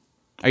wait.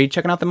 Are you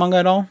checking out the manga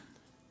at all?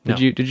 No.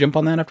 Did you jump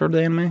on that after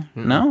the anime?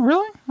 Mm-hmm. No,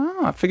 really?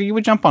 Oh, I figured you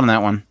would jump on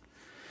that one.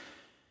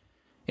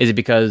 Is it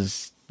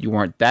because you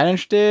weren't that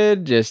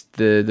interested? Just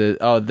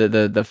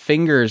the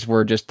fingers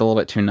were just a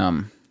little bit too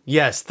numb.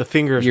 Yes, the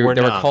fingers were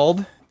numb. They were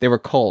cold? They were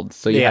cold,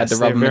 so you had to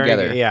rub them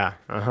together. Yeah.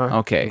 Uh-huh.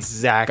 Okay.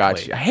 Exactly.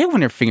 Gotcha. I hate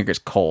when your finger gets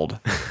cold.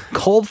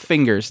 Cold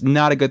fingers,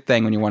 not a good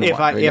thing when you want to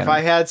watch it. If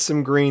I had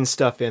some green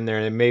stuff in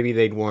there, then maybe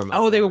they'd warm up.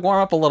 Oh, they would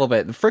warm up a little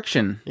bit. The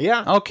friction.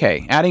 Yeah.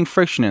 Okay. Adding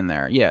friction in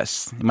there.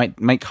 Yes.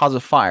 It might cause a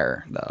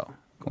fire, though,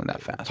 going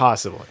that fast.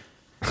 Possibly.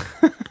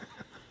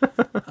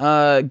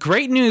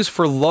 Great news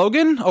for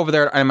Logan over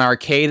there at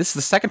MRK. This is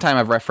the second time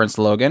I've referenced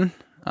Logan.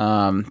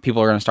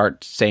 People are going to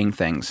start saying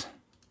things.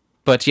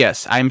 But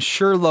yes, I'm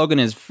sure Logan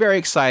is very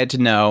excited to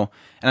know,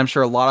 and I'm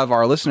sure a lot of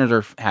our listeners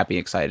are happy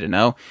and excited to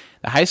know,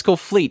 the High School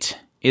Fleet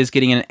is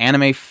getting an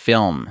anime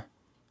film.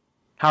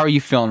 How are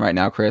you feeling right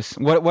now, Chris?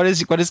 What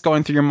is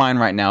going through your mind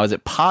right now? Is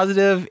it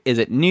positive? Is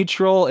it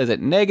neutral? Is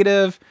it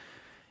negative?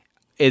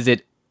 Is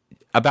it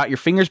about your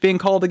fingers being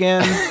cold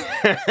again?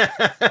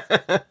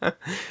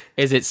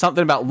 Is it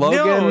something about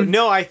Logan?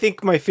 No, I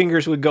think my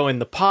fingers would go in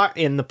the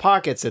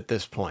pockets at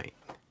this point.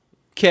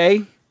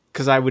 Okay.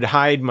 Because I would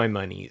hide my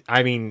money.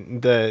 I mean,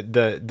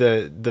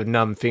 the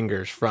numb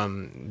fingers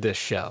from this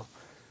show.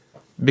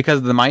 Because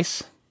of the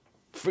mice?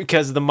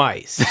 Because of the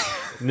mice.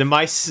 The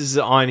mice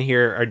on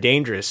here are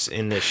dangerous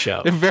in this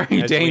show. They're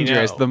very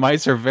dangerous. The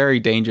mice are very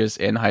dangerous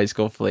in High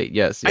School Fleet.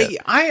 Yes.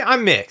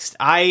 I'm mixed.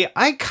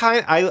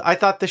 I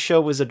thought the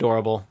show was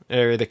adorable.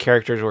 Or the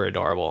characters were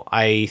adorable.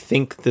 I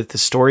think that the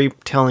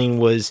storytelling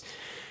was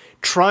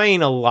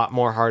trying a lot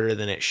more harder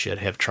than it should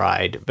have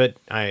tried, but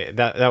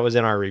that was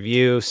in our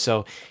review.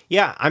 So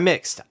yeah, I'm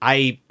mixed.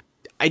 I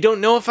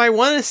don't know if I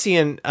want to see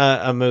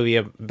a movie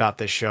about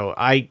this show.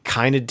 I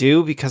kind of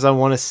do, because I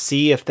want to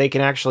see if they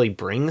can actually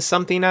bring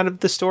something out of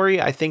the story.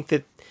 I think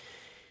that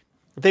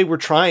they were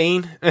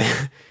trying.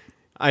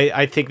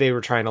 I think they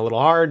were trying a little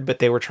hard, but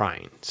they were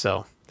trying.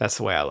 So that's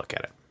the way I look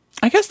at it.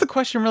 I guess the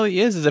question really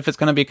is if it's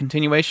going to be a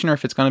continuation, or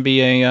if it's going to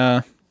be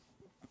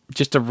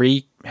just a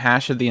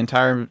rehash of the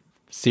entire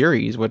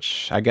series,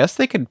 which I guess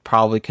they could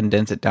probably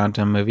condense it down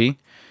to a movie.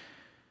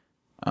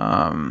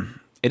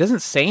 It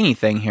doesn't say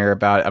anything here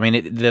about it. I mean,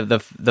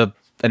 the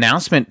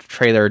announcement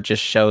trailer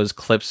just shows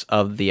clips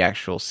of the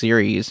actual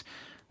series,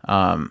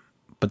 but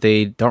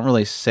they don't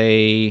really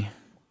say.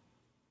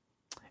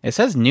 It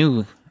says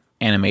new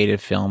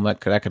animated film. That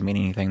could mean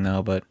anything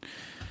though. But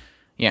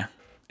yeah,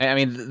 I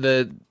mean,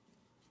 the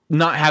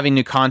not having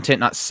new content,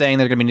 not saying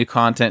there's gonna be new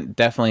content,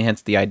 definitely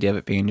hints the idea of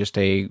it being just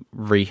a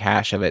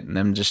rehash of it, and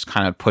them just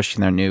kind of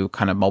pushing their new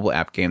kind of mobile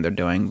app game they're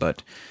doing.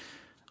 But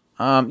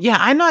yeah,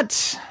 I'm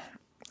not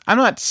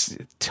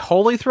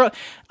totally thrilled.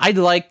 I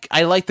like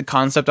the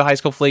concept of High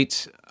School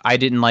Fleet. I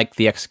didn't like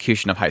the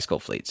execution of High School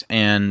Fleet,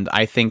 and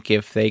I think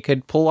if they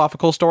could pull off a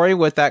cool story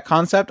with that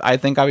concept, I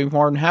think I'd be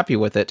more than happy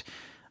with it.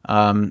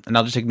 And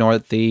I'll just ignore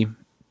that the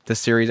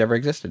series ever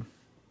existed.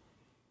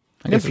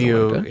 If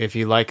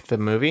you like the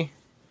movie,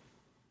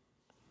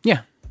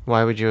 Yeah.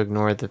 Why would you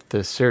ignore that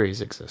the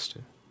series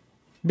existed?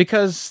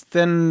 Because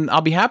then I'll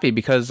be happy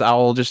because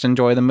I'll just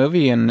enjoy the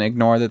movie and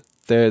ignore that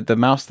the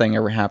mouse thing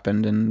ever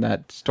happened and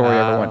that story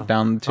ever went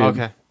down the tube.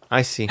 Okay,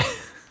 I see.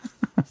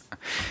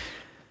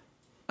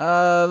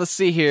 Let's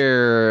see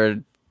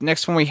here.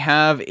 Next one we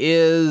have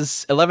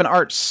is 11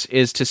 Arts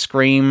is to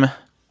scream.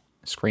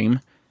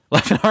 11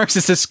 Arts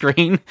is to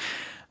screen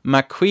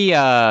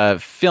Maquia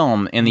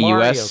film in the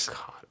Mario US,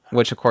 Kart.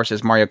 which of course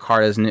is Mario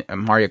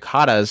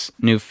Kata's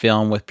new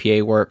film with PA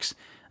Works.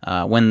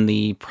 When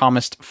the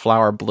Promised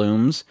Flower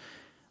Blooms.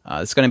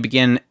 It's going to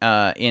begin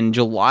in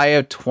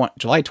July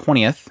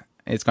 20th.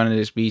 It's going to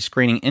just be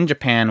screening in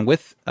Japan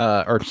with,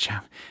 it's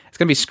going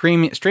to be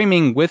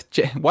streaming with.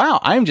 Wow,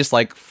 I'm just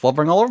like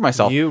flubbering all over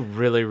myself. You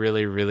really,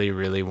 really, really,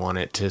 really want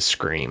it to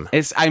scream.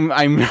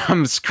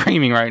 I'm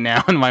screaming right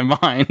now in my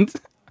mind.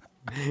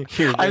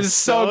 I'm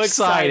so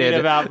excited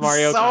about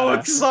Mario Kart. So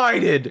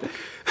excited.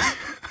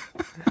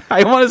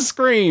 I want to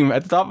scream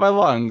at the top of my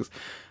lungs.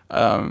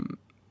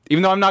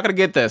 Even though I'm not going to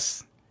get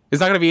this. It's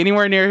not going to be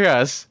anywhere near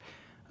us.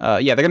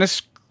 Yeah, they're going to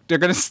show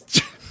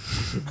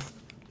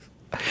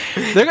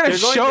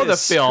the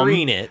film.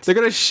 Screen it. They're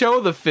going to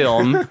show the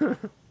film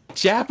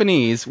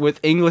Japanese with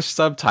English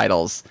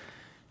subtitles.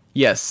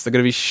 Yes, they're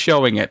going to be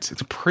showing it.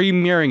 It's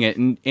premiering it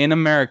in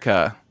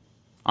America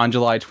on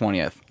July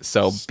 20th.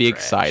 So be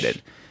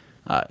excited.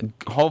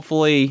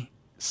 Hopefully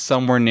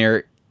somewhere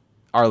near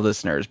our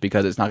listeners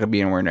because it's not going to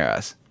be anywhere near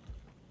us.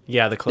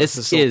 Yeah, the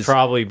closest will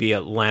probably be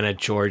Atlanta,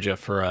 Georgia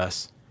for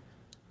us.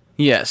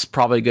 Yes,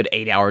 probably a good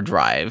 8-hour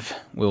drive.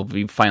 We'll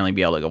finally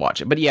be able to go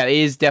watch it. But yeah, it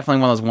is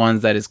definitely one of those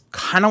ones that is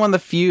kind of one of the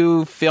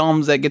few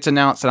films that gets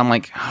announced that I'm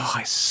like, oh,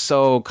 I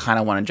so kind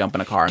of want to jump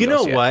in a car and you go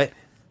know see what? it.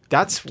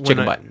 That's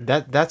when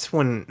that's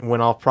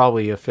when I'll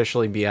probably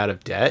officially be out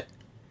of debt.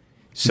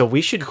 So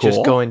we should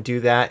just go and do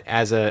that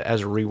as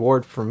a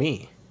reward for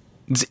me.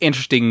 It's an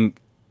interesting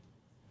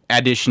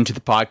addition to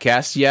the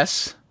podcast.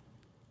 Yes,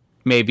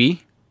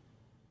 maybe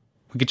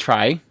we could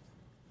try.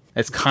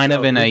 It's kind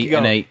of in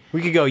a.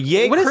 We could go.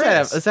 Yay! What Chris.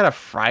 is that? Is that a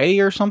Friday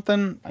or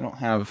something? I don't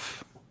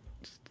have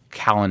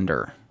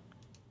calendar.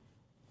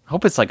 I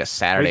hope it's like a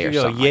Saturday or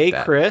something. Yay, like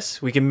that.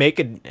 Chris! We can make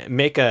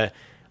a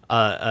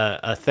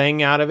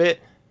thing out of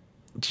it.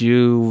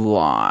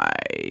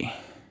 July.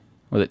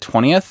 Was it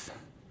 20th?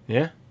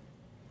 Yeah.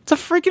 It's a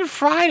freaking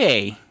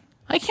Friday.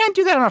 I can't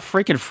do that on a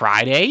freaking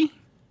Friday.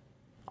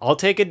 I'll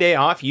take a day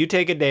off. You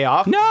take a day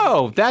off.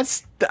 No,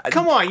 that's...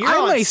 Come on, you're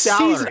on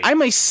salary.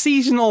 I'm a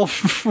seasonal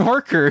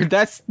worker.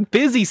 That's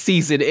busy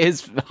season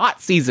is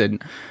hot season.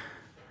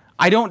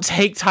 I don't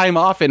take time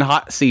off in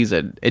hot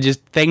season. It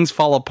just, things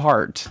fall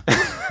apart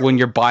when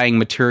you're buying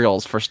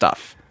materials for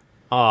stuff.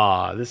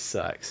 Aw, this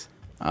sucks.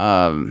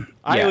 I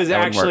was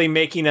actually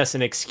making us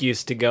an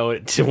excuse to go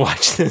to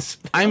watch this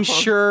film. I'm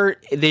sure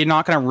they're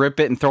not going to rip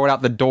it and throw it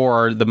out the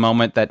door the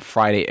moment that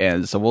Friday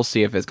ends. So we'll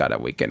see if it's got a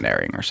weekend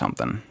airing or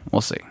something.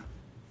 We'll see.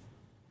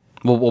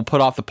 We'll put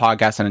off the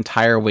podcast an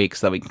entire week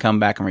so that we can come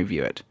back and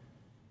review it.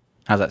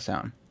 How's that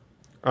sound?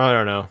 I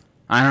don't know.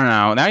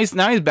 Now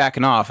he's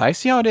backing off. I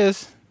see how it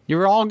is. You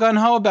were all gung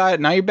ho about it.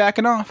 Now you're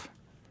backing off.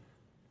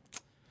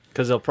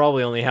 Because they'll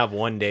probably only have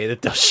one day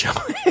that they'll show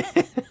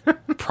it.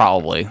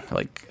 Probably.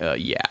 Like,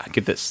 yeah,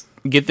 get this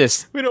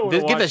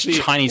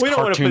Chinese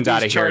cartoons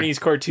out of here. Chinese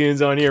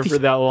cartoons on here for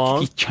that long.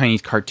 These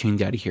Chinese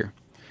cartoons out of here.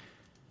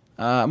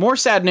 More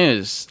sad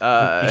news.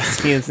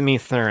 Excuse me,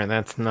 sir.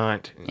 That's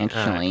not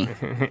actually.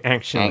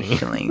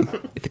 Actually,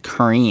 it's a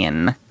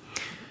Korean.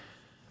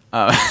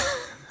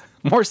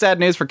 More sad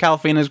news for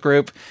Calafina's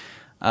group.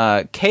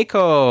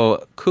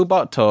 Keiko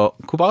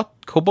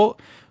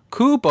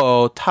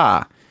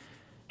Kubota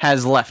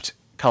has left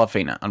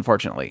Calafina,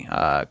 unfortunately.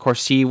 Of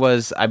course, she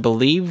was, I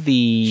believe,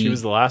 She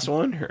was the last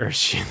one, or is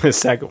she the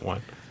second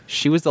one?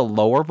 She was the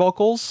lower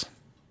vocals.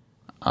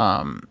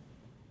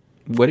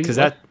 Because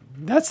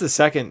that's the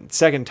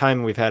second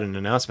time we've had an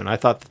announcement. I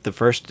thought that the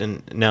first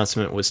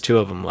announcement was two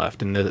of them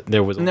left, and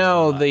there was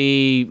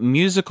the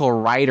musical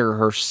writer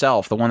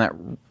herself, the one that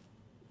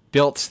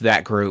built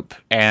that group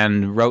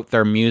and wrote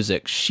their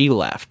music, she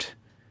left.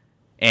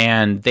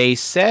 And they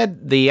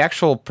said the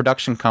actual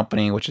production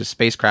company, which is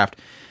Spacecraft,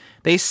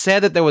 they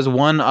said that there was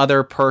one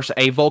other person,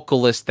 a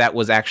vocalist that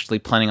was actually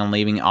planning on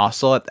leaving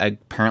also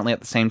apparently at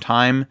the same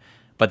time,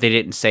 but they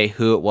didn't say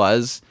who it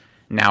was.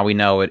 Now we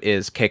know it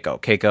is Keiko.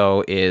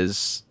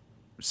 Keiko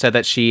said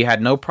that she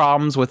had no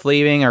problems with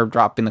leaving or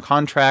dropping the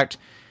contract,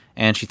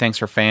 and she thanks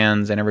her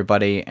fans and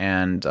everybody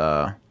and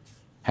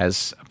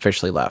has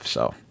officially left.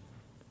 So,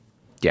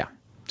 yeah.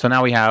 So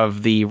now we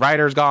have the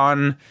writer's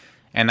gone,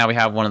 and now we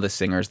have one of the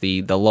singers,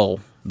 the low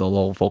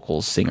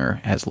vocals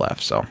singer has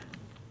left. So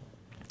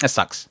that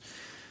sucks.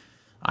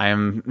 I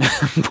am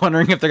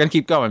wondering if they're going to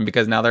keep going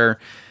because now they're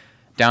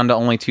down to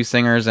only two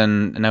singers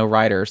and no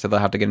writer, so they'll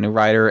have to get a new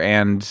writer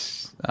and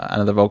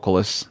another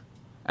vocalist.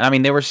 And I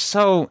mean, they were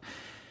so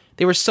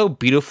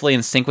beautifully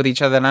in sync with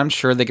each other, and I'm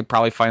sure they could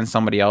probably find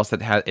somebody else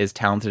that is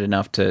talented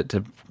enough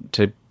to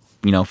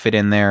fit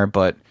in there.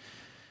 But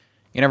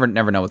you never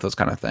know with those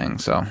kind of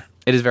things. So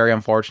it is very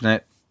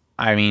unfortunate.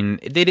 I mean,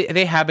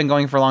 they have been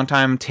going for a long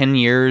time, 10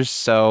 years.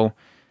 So,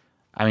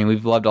 I mean,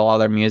 we've loved all of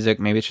their music.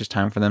 Maybe it's just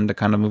time for them to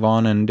kind of move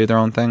on and do their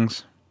own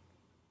things.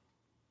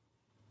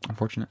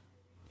 Unfortunate.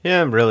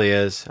 Yeah, it really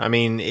is. I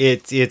mean,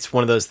 it's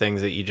one of those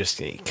things that you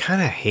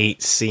kind of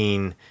hate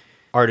seeing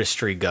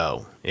artistry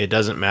go. It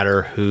doesn't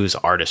matter whose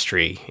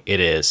artistry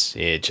it is.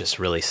 It just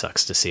really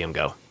sucks to see them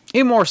go.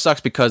 It more sucks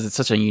because it's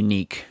such a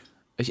unique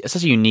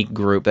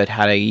group that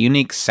had a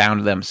unique sound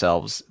to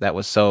themselves that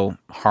was so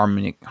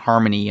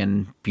harmony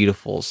and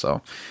beautiful.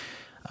 So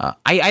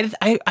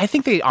I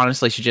think they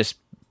honestly should just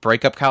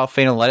break up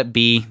Califania, let it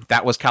be.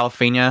 That was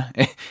Califania.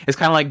 It's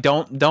kind of like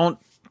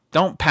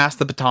don't pass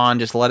the baton,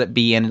 just let it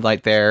be ended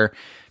like there.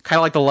 Kind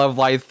of like the Love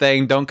Life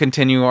thing. Don't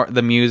continue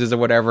the muses or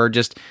whatever.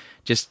 Just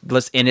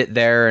let's end it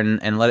there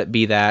and let it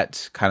be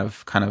that kind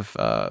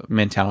of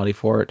mentality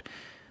for it.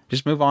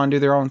 Just move on, do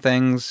their own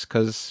things,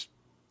 because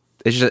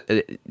it's just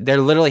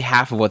they're literally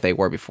half of what they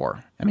were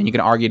before. I mean, you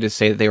can argue to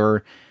say that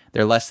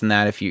they're less than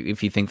that if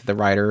you think that the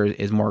writer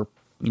is more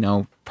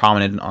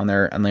prominent on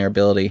their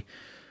ability.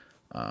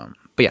 But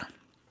yeah,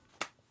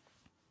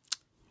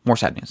 more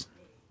sad news.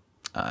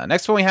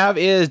 Next one we have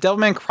is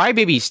Devilman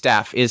Crybaby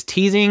staff is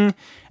teasing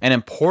an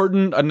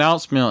important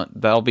announcement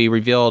that'll be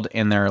revealed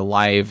in their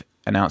live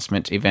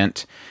announcement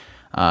event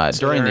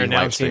during the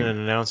live stream. An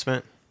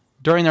announcement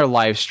during their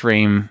live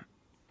stream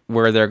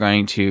where they're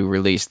going to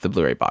release the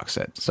Blu-ray box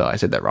set. So I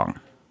said that wrong.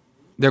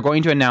 They're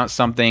going to announce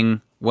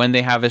something when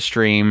they have a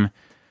stream.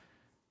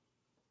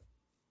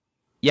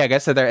 Yeah, I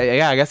guess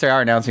they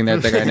are announcing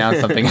that they're going to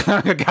announce something.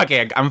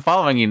 Okay, I'm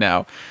following you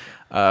now.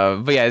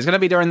 But yeah, it's going to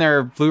be during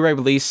their Blu-ray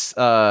release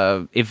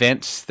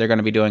event. They're going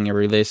to be doing a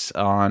release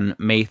on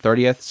May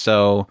 30th.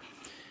 So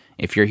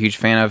if you're a huge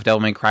fan of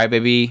Devilman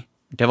Crybaby,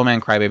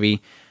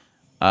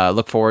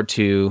 look forward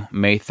to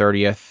May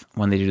 30th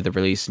when they do the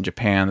release in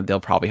Japan. They'll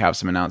probably have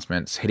some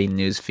announcements hitting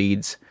news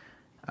feeds.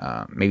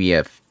 Maybe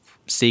a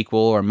sequel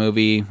or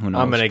movie. Who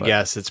knows? I'm going to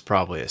guess it's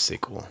probably a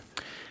sequel.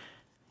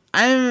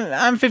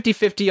 I'm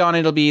 50-50 on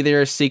it'll be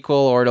either a sequel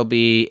or it'll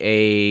be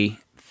a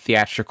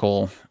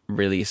theatrical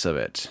release of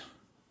it.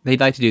 They'd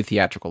like to do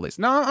theatrical release.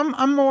 No,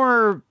 I'm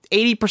more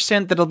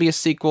 80% that it'll be a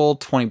sequel,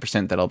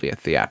 20% that it'll be a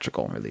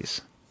theatrical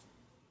release.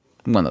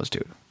 One of those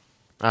two.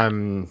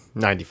 I'm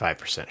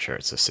 95% sure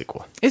it's a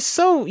sequel. It's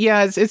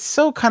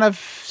so kind of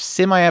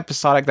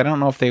semi-episodic that I don't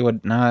know if they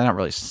would. No, not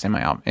really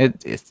semi.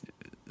 It's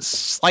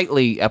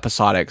slightly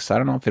episodic, so I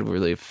don't know if it would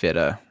really fit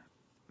a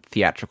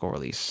theatrical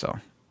release. So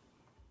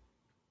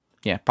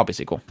yeah, probably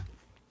sequel.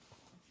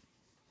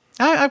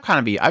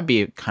 I'd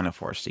be kind of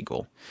for a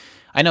sequel.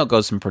 I know it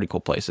goes some pretty cool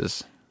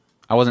places.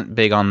 I wasn't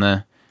big on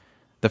the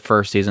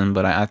first season,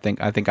 but I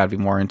think I'd be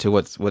more into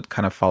what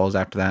kind of follows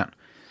after that.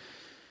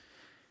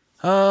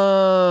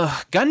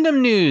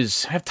 Gundam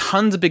news. I have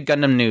tons of big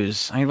Gundam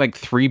news. I have like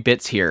 3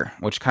 bits here,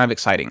 which is kind of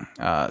exciting.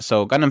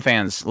 So Gundam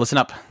fans, listen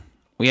up.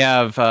 We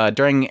have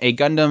during a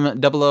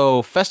Gundam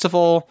 00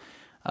 festival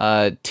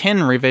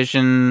 10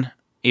 revision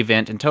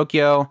event in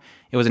Tokyo,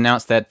 it was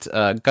announced that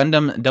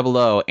Gundam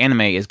 00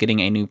 anime is getting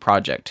a new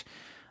project.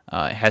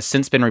 It has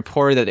since been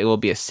reported that it will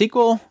be a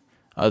sequel,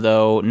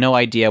 although no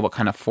idea what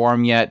kind of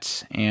form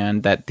yet,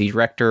 and that the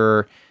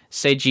director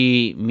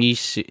Seiji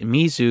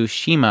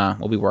Mizushima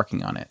will be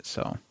working on it.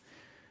 So,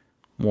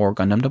 more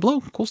Gundam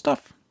 00, cool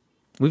stuff.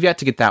 We've yet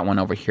to get that one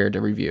over here to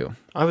review.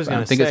 I was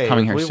going to say, it's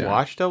coming here have soon. we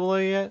watched 00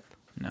 yet?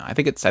 No, I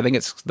think it's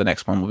the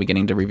next one we'll be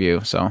getting to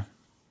review. So,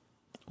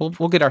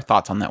 we'll get our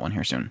thoughts on that one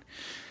here soon.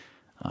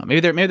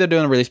 Maybe they're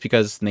doing a release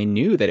because they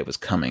knew that it was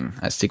coming.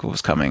 A sequel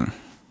was coming.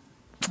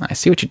 I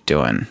see what you're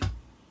doing.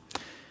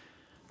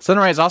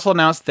 Sunrise also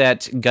announced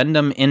that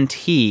Gundam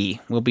NT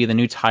will be the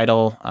new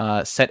title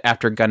set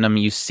after Gundam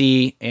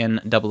UC in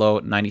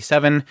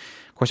 0097. Of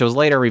course, it was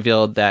later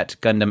revealed that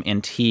Gundam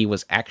NT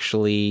was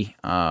actually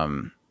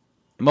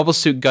Mobile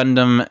Suit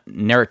Gundam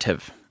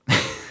Narrative.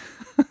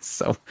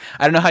 So,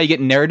 I don't know how you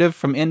get narrative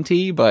from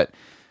NT, but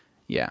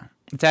yeah.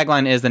 The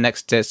tagline is the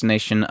next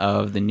destination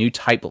of the new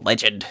type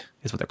legend,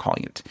 is what they're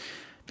calling it.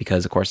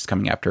 Because, of course, it's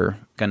coming after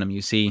Gundam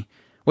UC.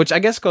 Which I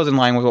guess goes in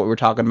line with what we were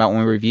talking about when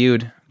we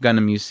reviewed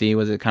Gundam UC.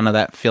 Was it kind of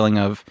that feeling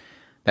of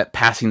that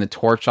passing the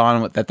torch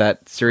on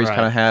that series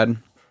kind of had?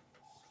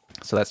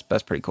 So that's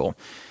pretty cool.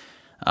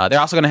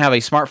 They're also going to have a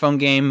smartphone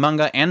game,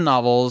 manga, and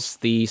novels.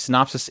 The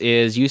synopsis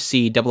is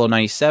UC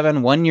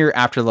 0097, 1 year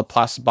after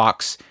Laplace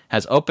Box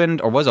was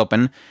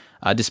open,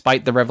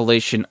 despite the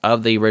revelation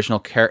of the original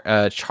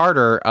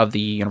charter of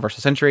the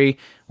Universal Century,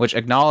 which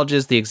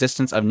acknowledges the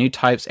existence of new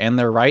types and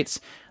their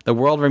rights. The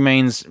world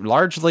remains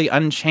largely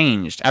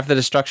unchanged. After the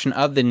destruction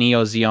of the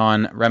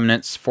Neo-Zeon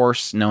remnants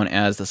force known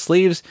as the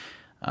Sleeves,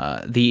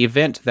 the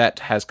event that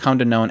has come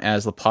to known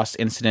as Laplace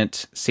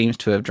Incident seems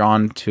to have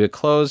drawn to a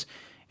close.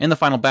 In the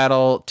final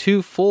battle,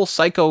 2 full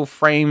Psycho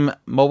Frame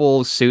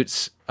mobile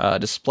suits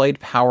displayed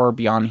power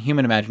beyond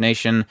human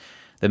imagination.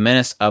 The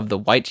menace of the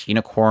White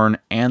Unicorn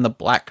and the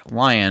Black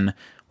Lion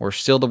were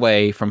sealed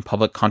away from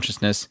public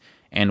consciousness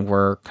and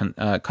were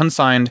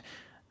consigned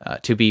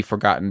to be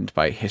forgotten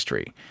by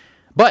history.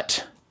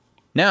 But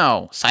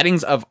Now,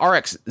 sightings of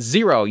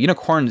RX-0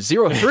 Unicorn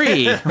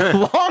 03,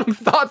 long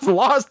thoughts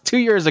lost 2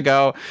 years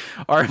ago,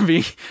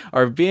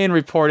 are being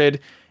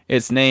reported.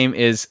 Its name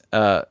is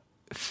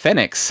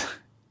Phoenix.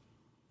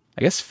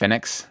 I guess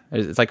Phoenix.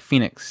 It's like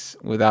Phoenix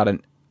without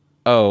an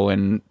O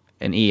and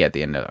an E at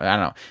the end of it. I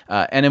don't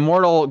know. An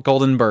immortal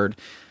golden bird.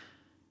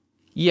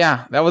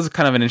 Yeah, that was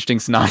kind of an interesting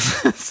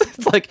synopsis.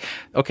 It's like,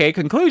 okay,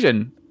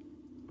 conclusion.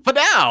 But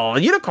now,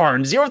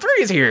 Unicorn 03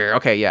 is here.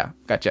 Okay, yeah,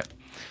 gotcha.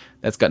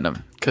 That's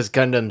Gundam. Because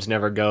Gundams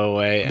never go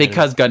away.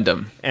 Because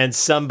Gundam. And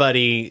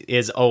somebody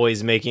is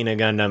always making a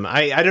Gundam.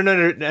 I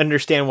don't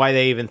understand why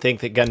they even think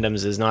that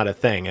Gundams is not a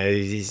thing.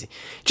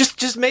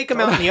 Just make them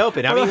out in the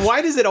open. I mean,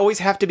 why does it always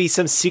have to be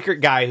some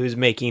secret guy who's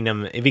making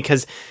them?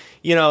 Because,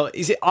 you know,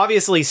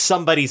 obviously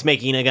somebody's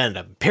making a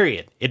Gundam,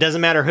 period. It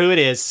doesn't matter who it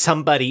is.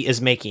 Somebody is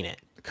making it.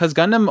 Because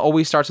Gundam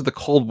always starts with the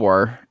Cold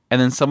War,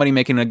 and then somebody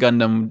making a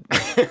Gundam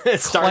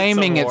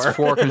claiming it's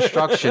for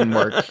construction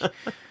work.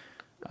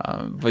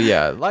 But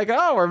yeah, like,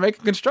 oh, we're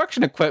making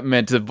construction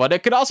equipment, but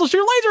it could also shoot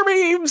laser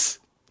beams.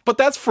 But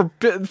that's for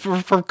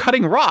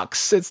cutting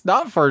rocks. It's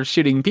not for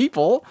shooting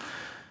people.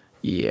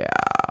 Yeah,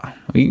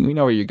 we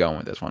know where you're going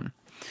with this one.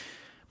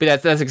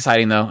 But that's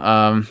exciting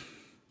though.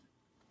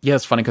 Yeah,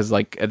 it's funny because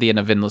like at the end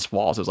of Endless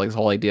Walls, it was like this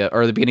whole idea,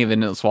 or the beginning of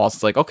Endless Walls,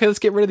 it's like, okay, let's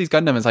get rid of these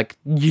Gundam. It's like,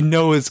 you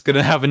know, it's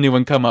gonna have a new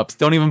one come up. So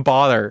don't even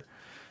bother.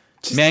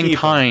 Just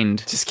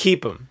Mankind. Just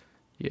keep them.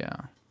 Yeah.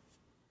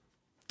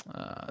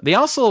 They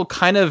also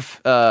kind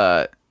of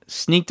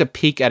sneaked a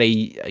peek at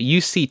a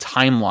UC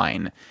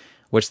timeline,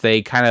 which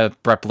they kind of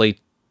abruptly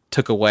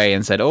took away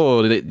and said,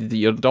 "Oh,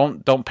 you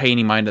don't pay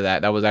any mind to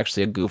that. That was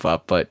actually a goof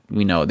up." But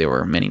we know they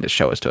were meaning to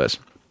show us to us.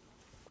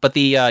 But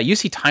the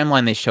UC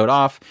timeline they showed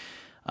off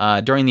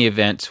during the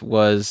event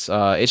was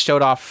it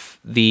showed off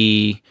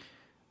the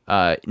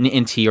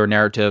NT or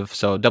narrative,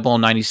 so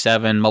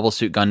 0097 Mobile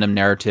Suit Gundam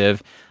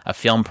narrative, a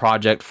film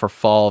project for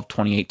fall of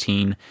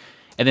 2018.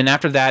 And then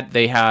after that,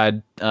 they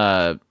had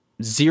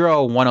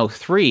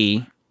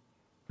 0103.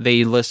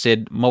 They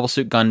listed Mobile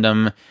Suit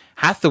Gundam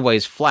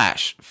Hathaway's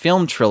Flash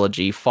film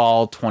trilogy,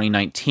 fall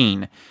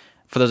 2019.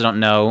 For those who don't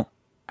know,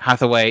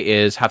 Hathaway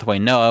is Hathaway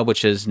Noah,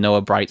 which is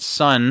Noah Bright's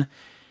son.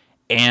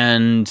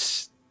 And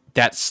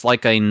that's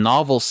like a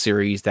novel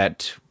series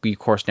that we, of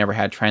course, never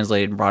had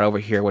translated and brought over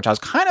here, which I was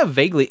kind of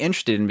vaguely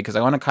interested in because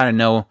I want to kind of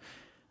know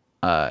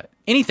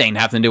anything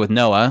having to do with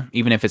Noah,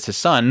 even if it's his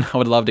son. I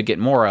would love to get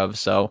more of.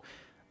 So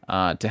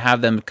to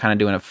have them kind of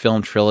doing a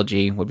film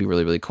trilogy would be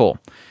really, really cool.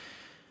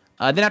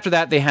 Then after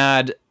that, they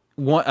had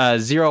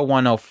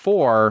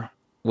 0104,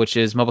 which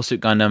is Mobile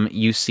Suit Gundam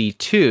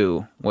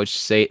UC2,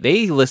 which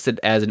they listed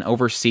as an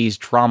overseas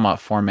drama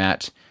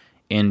format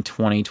in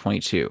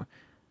 2022.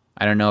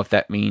 I don't know if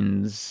that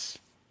means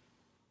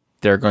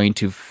they're going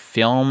to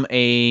film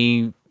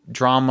a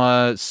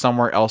drama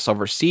somewhere else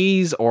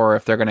overseas, or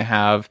if they're going to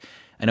have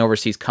an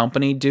overseas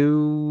company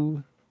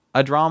do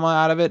a drama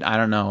out of it. I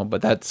don't know,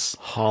 but that's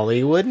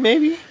Hollywood,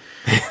 maybe.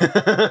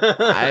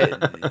 I'm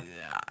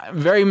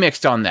very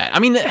mixed on that. I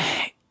mean,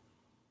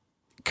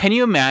 can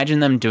you imagine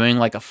them doing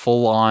like a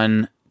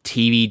full-on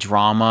TV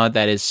drama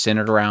that is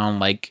centered around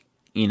like,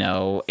 you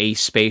know, a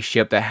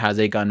spaceship that has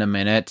a Gundam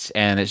in it,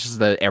 and it's just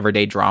the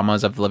everyday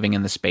dramas of living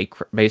in the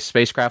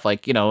spacecraft,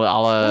 like, you know, a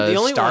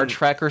la Star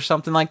Trek or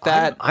something like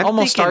that. I'm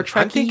almost thinking, Star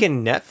Trek. I'm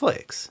thinking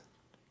Netflix.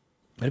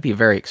 It'd be a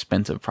very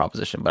expensive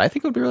proposition, but I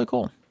think it would be really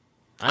cool.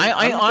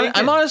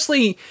 I'm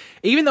honestly,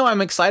 even though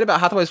I'm excited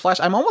about Hathaway's Flash,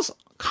 I'm almost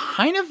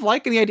kind of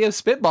liking the idea of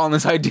spitballing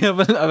this idea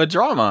of a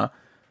drama.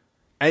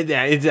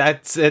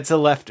 It's a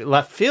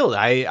left field.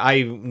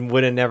 I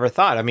would have never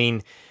thought. I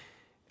mean,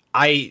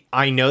 I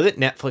know that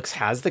Netflix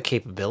has the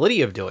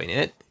capability of doing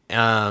it,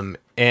 and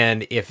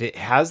if it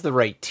has the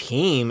right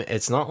team,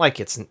 it's not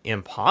like it's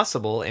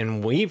impossible.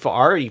 And we've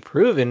already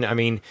proven. I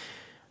mean,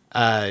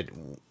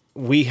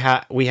 we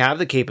have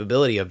the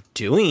capability of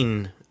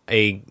doing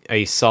a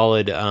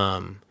solid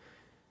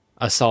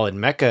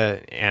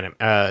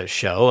mecha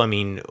show. I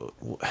mean,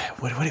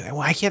 what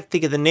I can't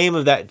think of the name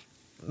of that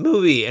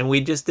movie, and we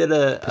just did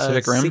a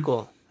Pacific Rim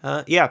sequel.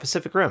 Yeah,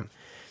 Pacific Rim.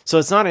 So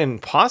it's not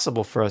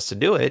impossible for us to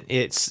do it.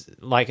 It's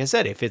like I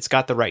said, if it's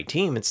got the right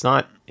team, it's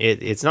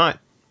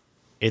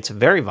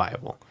very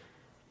viable.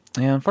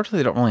 Yeah, unfortunately,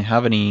 they don't really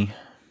have any.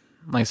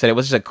 Like I said, it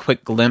was just a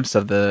quick glimpse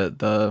of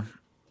the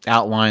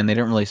outline. They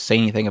didn't really say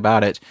anything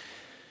about it.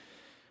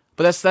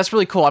 But that's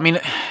really cool. I mean,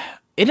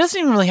 it doesn't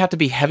even really have to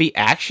be heavy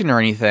action or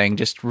anything.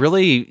 Just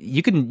really,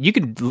 you can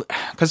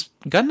because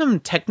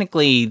Gundam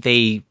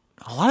technically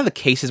a lot of the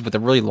cases with the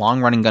really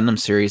long running Gundam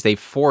series, they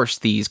force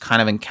these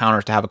kind of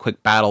encounters to have a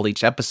quick battle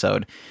each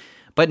episode.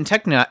 But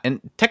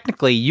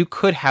technically, you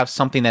could have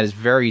something that is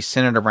very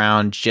centered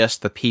around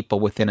just the people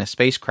within a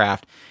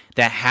spacecraft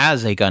that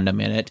has a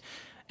Gundam in it,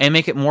 and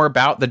make it more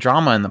about the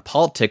drama and the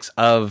politics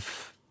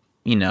of,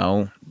 you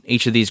know,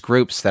 each of these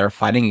groups that are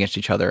fighting against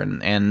each other,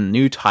 and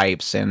new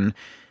types and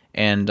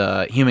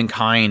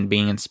humankind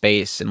being in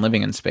space and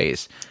living in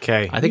space.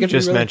 Okay, I think you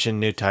just mentioned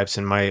new types,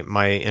 and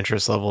my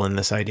interest level in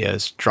this idea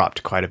has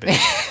dropped quite a bit.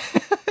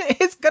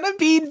 It's gonna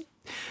be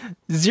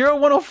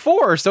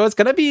 0104, so it's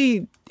gonna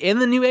be in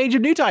the new age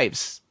of new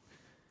types.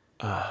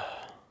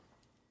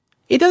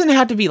 It doesn't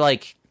have to be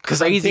like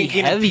crazy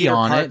heavy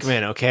on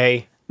Parkman,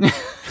 okay? it.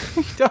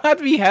 You don't have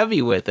to be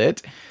heavy with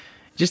it.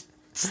 Just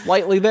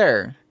slightly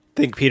there.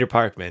 Think Peter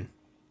Parkman.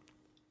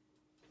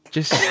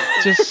 Just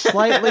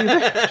slightly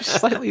there. Just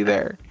slightly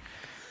there.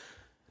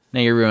 Now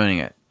you're ruining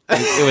it.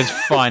 It was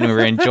fun. We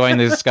were enjoying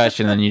the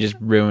discussion, and you just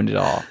ruined it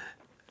all.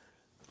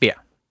 But yeah,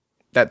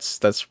 that's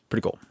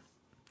pretty cool.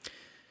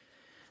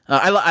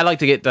 I like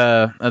to get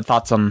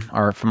thoughts from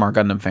our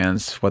Gundam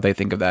fans, what they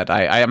think of that.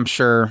 I am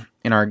sure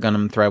in our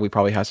Gundam thread we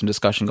probably have some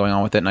discussion going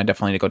on with it, and I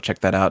definitely need to go check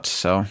that out.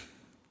 So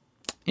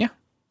yeah.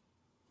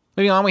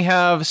 Moving on, we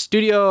have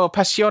Studio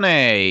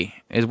Passione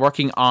is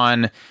working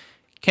on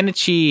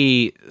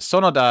Kenichi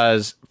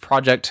Sonoda's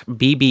Project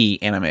BB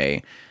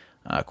anime.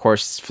 Of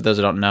course, for those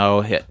who don't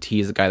know,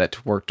 he's the guy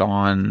that worked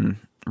on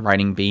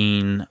Riding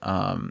Bean,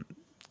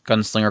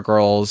 Gunslinger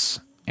Girls,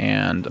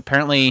 and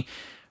apparently,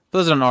 for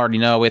those who don't already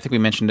know, I think we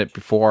mentioned it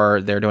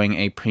before, they're doing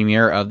a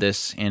premiere of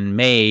this in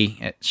May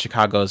at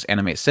Chicago's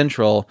Anime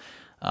Central,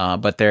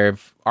 but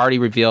they've already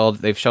revealed,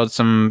 they've showed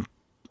some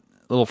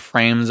little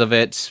frames of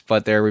it,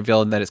 but they're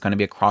revealing that it's going to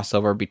be a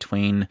crossover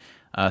between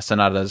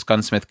Sonoda's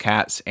Gunsmith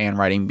Cats and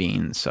Riding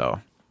Bean,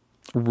 so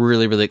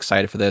really, really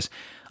excited for this.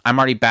 I'm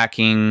already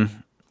backing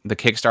the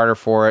Kickstarter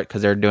for it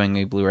because they're doing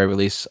a Blu-ray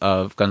release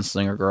of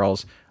Gunslinger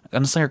Girls.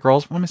 Gunslinger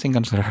Girls? What am I saying?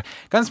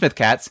 Gunsmith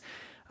Cats.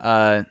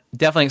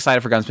 Definitely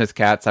excited for Gunsmith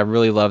Cats. I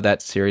really loved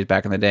that series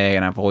back in the day,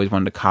 and I've always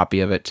wanted a copy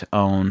of it to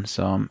own,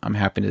 so I'm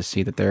happy to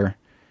see that they're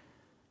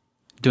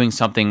doing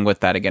something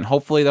with that again.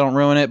 Hopefully they don't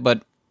ruin it,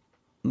 but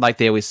like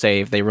they always say,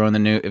 if they ruin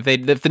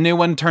if the new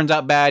one turns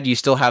out bad, you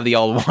still have the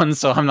old one,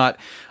 so I'm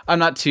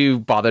not too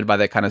bothered by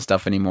that kind of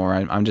stuff anymore.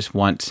 I just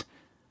want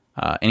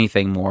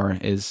anything more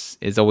is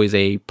always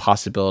a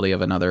possibility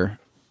of another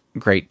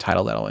great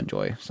title that I'll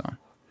enjoy. So,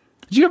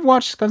 did you ever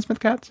watch Gunsmith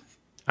Cats?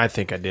 I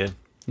think I did.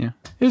 Yeah,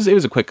 it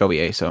was a quick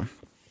OVA, so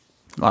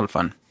a lot of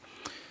fun.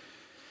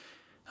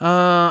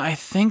 I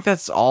think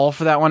that's all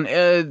for that one.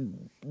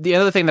 The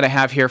other thing that I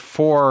have here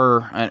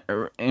for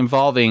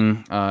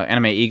involving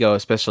Anime Ego,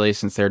 especially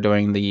since they're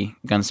doing the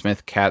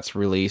Gunsmith Cats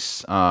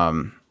release,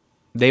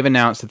 they've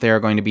announced that they are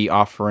going to be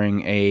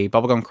offering a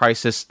Bubblegum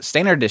Crisis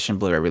Standard Edition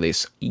Blu-ray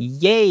release.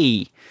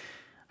 Yay!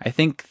 I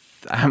think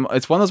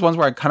it's one of those ones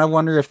where I kind of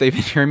wonder if they've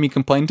been hearing me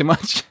complain too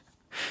much.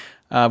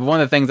 But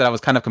one of the things that I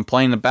was kind of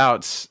complaining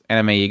about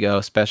Anime Ego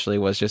especially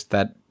was just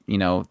that,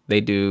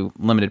 they do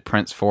limited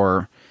prints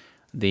for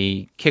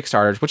the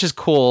Kickstarters, which is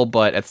cool,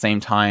 but at the same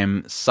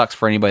time sucks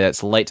for anybody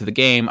that's late to the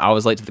game. I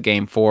was late to the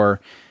game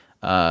for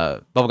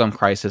Bubblegum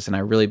Crisis, and I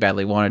really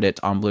badly wanted it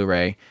on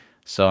Blu-ray.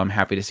 So I'm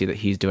happy to see that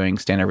he's doing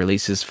standard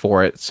releases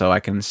for it, so I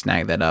can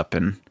snag that up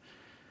and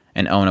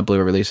own a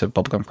Blu-ray release of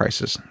Bubblegum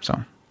Crisis.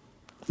 So,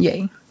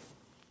 yay!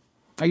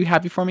 Are you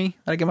happy for me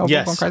that I get my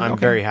Bubblegum Crisis? I'm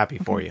very happy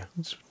for you.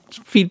 It's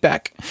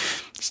feedback.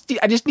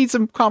 I just need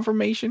some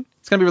confirmation.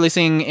 It's gonna be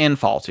releasing in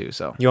fall too.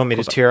 So you want me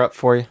to tear up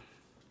for you?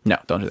 No,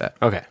 don't do that.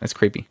 Okay, that's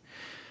creepy.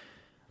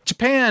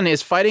 Japan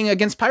is fighting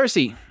against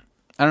piracy.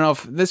 I don't know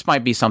if this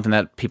might be something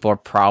that people are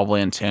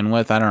probably in tune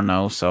with. I don't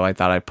know, so I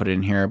thought I'd put it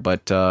in here.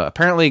 But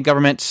apparently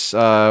governments,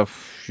 quite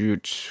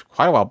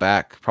a while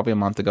back, probably a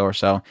month ago or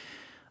so,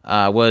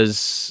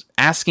 was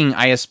asking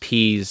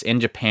ISPs in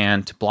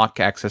Japan to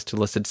block access to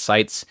listed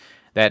sites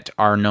that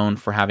are known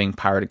for having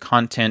pirated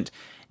content,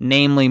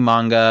 namely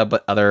manga,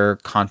 but other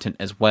content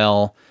as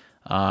well.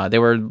 They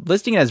were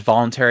listing it as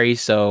voluntary,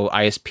 so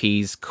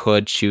ISPs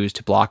could choose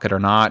to block it or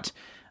not.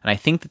 And I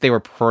think that they were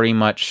pretty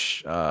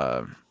much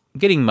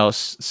getting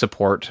most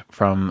support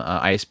from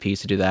ISPs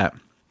to do that.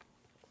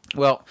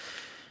 Well,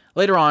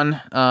 later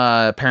on,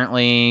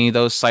 apparently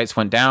those sites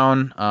went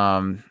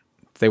down.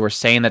 They were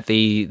saying that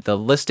the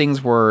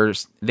listings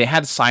they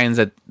had signs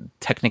that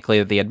technically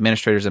that the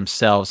administrators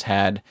themselves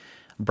had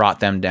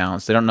brought them down.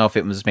 So they don't know if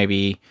it was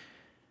maybe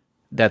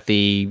that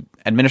the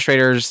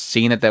administrators,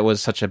 seeing that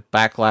was such a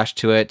backlash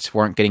to it,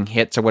 weren't getting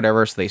hits or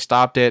whatever, so they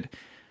stopped it.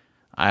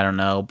 I don't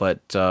know,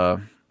 but I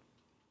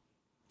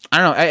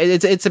don't know.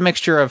 It's a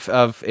mixture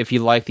of if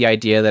you like the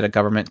idea that a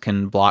government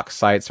can block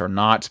sites or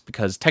not,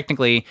 because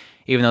technically,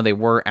 even though they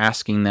were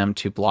asking them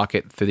to block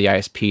it through the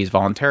ISPs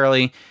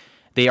voluntarily,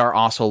 they are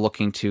also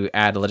looking to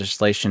add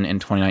legislation in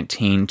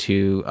 2019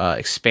 to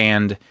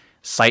expand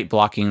site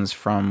blockings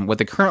from what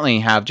they currently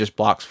have just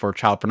blocks for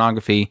child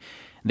pornography.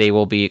 They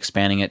will be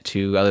expanding it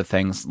to other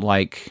things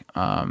like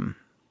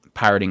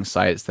pirating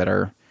sites that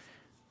are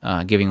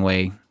giving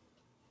away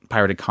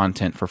pirated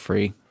content for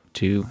free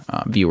to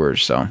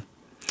viewers. So,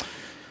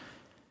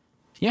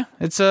 yeah,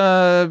 it's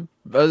a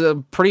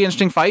pretty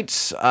interesting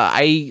fight.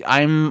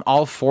 I'm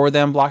all for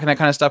them blocking that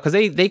kind of stuff because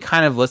they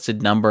kind of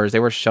listed numbers. They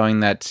were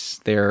showing that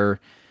their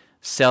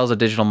sales of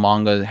digital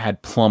manga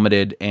had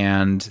plummeted,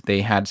 and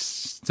they had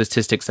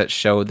statistics that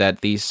showed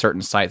that these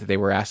certain sites that they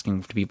were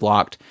asking to be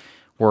blocked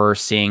were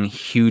seeing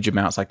huge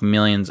amounts, like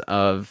millions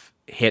of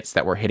hits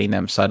that were hitting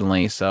them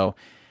suddenly. So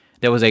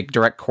there was a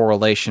direct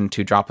correlation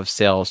to drop of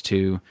sales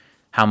to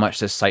how much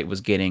this site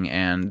was getting,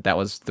 and that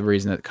was the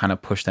reason that kind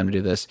of pushed them to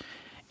do this.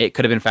 It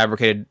could have been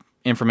fabricated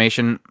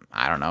information.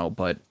 I don't know,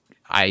 but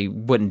I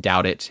wouldn't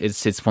doubt it.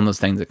 It's one of those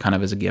things that kind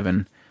of is a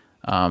given.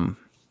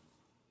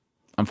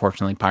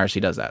 Unfortunately, piracy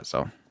does that.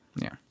 So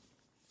yeah,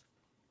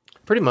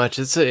 pretty much.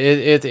 It's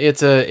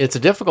a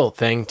difficult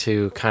thing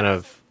to kind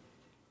of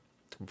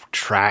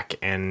track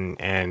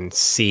and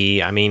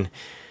see. I mean,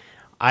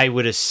 I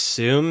would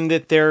assume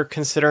that they're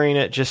considering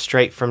it just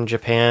straight from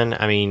Japan.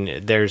 I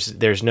mean,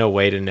 there's no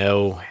way to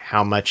know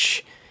how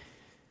much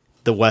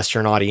the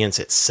Western audience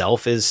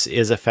itself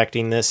is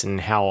affecting this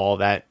and how all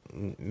that.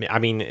 I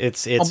mean,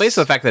 it's well, based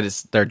on the fact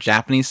that they're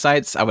Japanese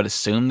sites, I would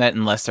assume that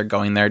unless they're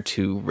going there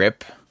to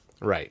rip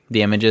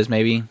the images,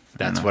 maybe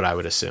that's what I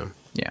would assume.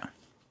 Yeah,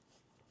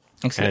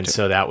 and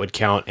so that would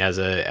count as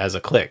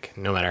a click,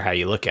 no matter how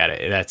you look at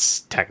it.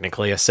 That's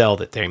technically a sell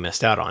that they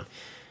missed out on.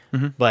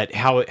 Mm-hmm. But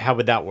how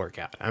would that work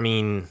out? I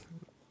mean,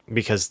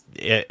 because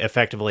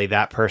effectively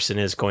that person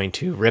is going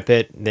to rip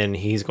it, then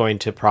he's going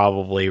to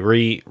probably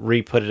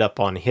re-put it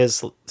up on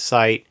his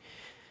site.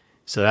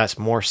 So that's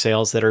more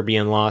sales that are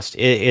being lost.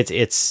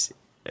 It's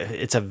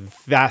a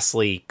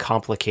vastly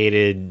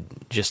complicated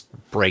just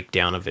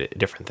breakdown of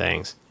different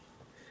things.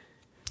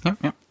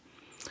 Yep.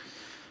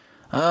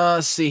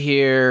 Let's see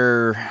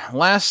here.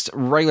 Last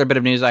regular bit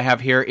of news I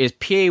have here is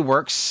PA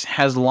Works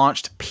has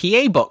launched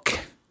PA Book,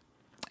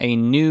 a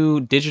new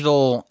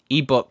digital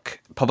ebook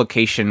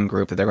publication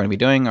group that they're going to be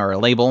doing, or a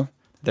label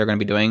they're going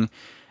to be doing,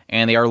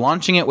 and they are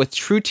launching it with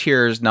True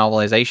Tears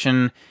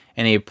novelization,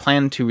 and they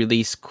plan to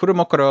release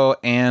Kuromokuro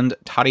and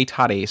Tari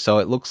Tari. So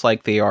it looks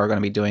like they are going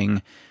to be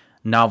doing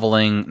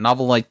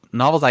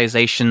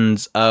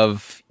novelizations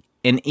of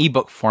an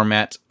ebook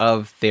format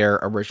of their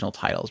original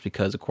titles,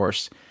 because of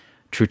course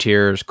True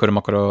Tears,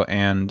 Kuromokuro,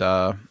 and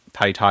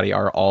Tari Tari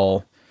are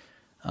all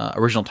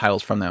original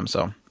titles from them.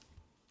 So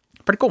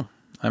pretty cool.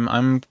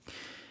 I'm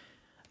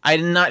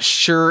not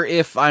sure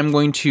if I'm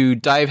going to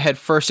dive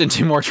headfirst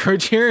into more True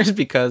Tears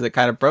because it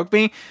kind of broke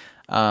me.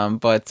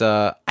 But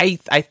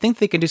I think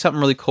they can do something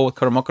really cool with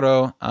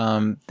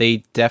Kuromokuro.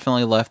 They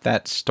definitely left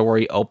that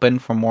story open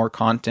for more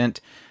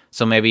content.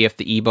 So maybe if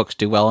the ebooks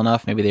do well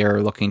enough, maybe they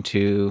are looking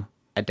to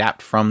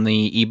adapt from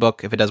the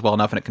ebook if it does well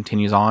enough and it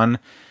continues on.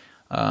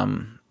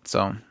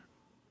 So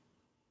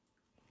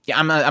yeah,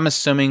 I'm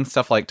assuming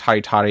stuff like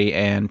Tari Tari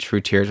and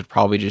True Tears would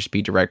probably just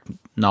be direct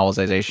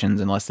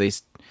novelizations unless they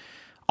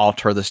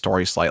alter the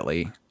story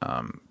slightly,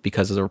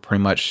 because those are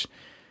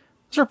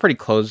pretty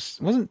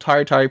close. Wasn't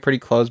Tari Tari pretty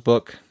closed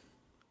book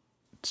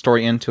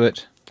story into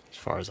it? As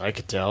far as I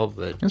could tell,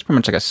 but it was pretty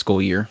much like a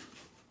school year.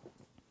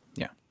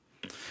 Yeah,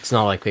 it's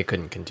not like they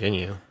couldn't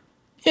continue.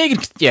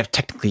 Yeah,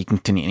 technically you can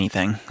continue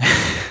anything.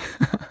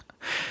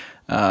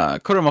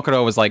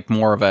 Kuromokuro was like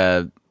more of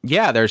a,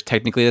 there's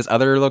technically this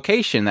other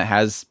location that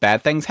has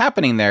bad things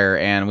happening there,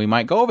 and we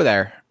might go over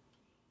there.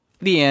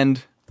 The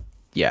end.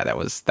 Yeah, that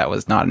was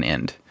not an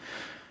end.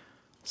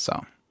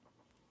 So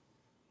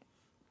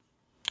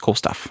cool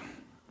stuff.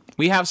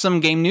 We have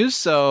some game news,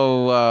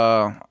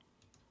 so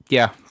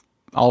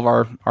all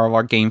of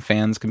our game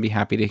fans can be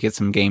happy to get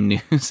some game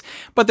news.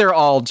 But they're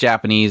all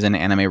Japanese and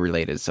anime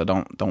related, so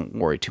don't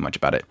worry too much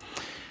about it.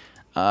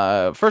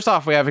 First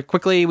off, we have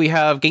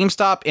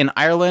GameStop in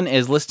Ireland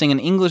is listing an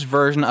English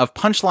version of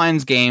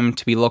Punchline's game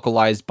to be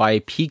localized by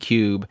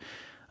P-Cube.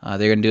 They're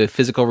going to do a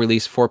physical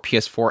release for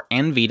PS4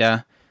 and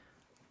Vita.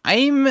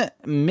 I'm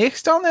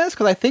mixed on this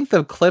because I think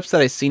the clips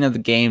that I've seen of the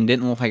game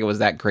didn't look like it was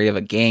that great of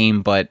a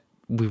game, but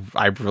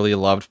I really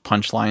loved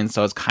Punchline,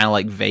 so I was kind of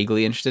like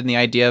vaguely interested in the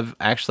idea of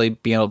actually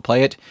being able to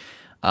play it.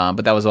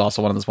 But that was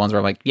also one of those ones where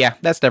I'm like, yeah,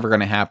 that's never going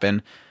to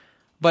happen.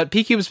 But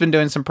P-Cube's been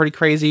doing some pretty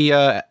crazy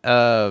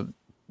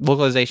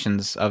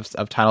localizations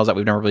of titles that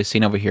we've never really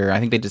seen over here.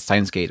 I think they did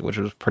Steins Gate, which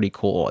was pretty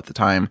cool at the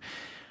time.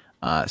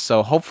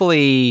 So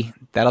hopefully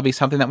that'll be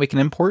something that we can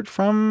import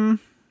from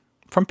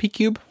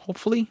P-Cube.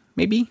 Hopefully,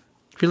 maybe.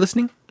 If you're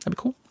listening, that'd be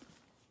cool.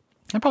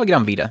 I'd probably get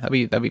on Vita.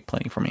 That'd be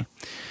plenty for me.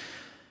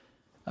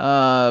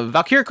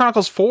 Valkyria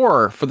Chronicles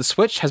 4 for the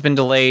Switch has been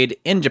delayed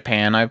in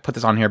Japan. I put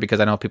this on here because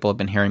I know people have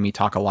been hearing me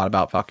talk a lot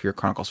about Valkyria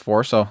Chronicles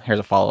 4, so here's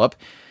a follow-up.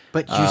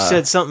 But you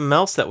said something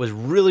else that was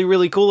really,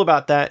 really cool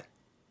about that.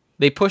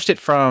 They pushed it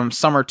from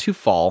summer to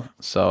fall,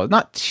 so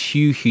not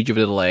too huge of a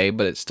delay,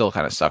 but it still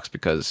kind of sucks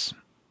because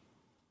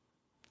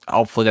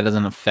hopefully that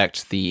doesn't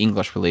affect the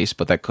English release,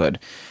 but that could.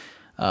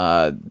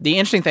 The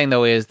interesting thing,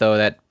 though, is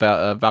that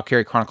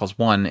Valkyria Chronicles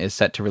 1 is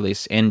set to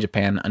release in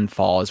Japan in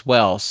fall as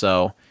well,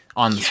 so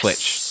on the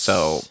Switch.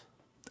 So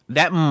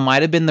that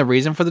might have been the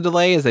reason for the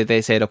delay, is that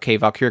they said, okay,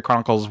 Valkyria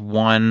Chronicles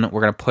 1,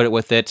 we're going to put it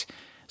with it,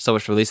 so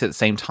it's released at the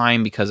same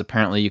time, because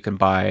apparently you can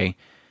buy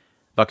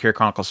Valkyria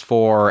Chronicles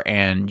 4,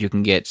 and you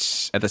can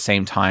get, at the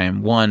same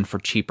time, 1 for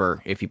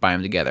cheaper if you buy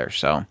them together.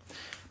 So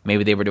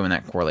maybe they were doing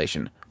that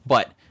correlation.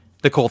 But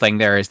the cool thing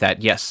there is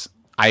that, yes,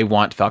 I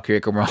want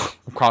Valkyria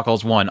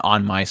Chronicles 1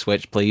 on my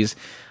Switch, please.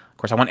 Of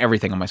course, I want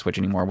everything on my Switch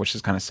anymore, which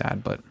is kind of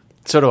sad, but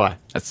so do I.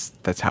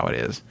 That's how it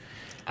is.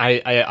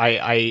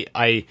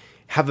 I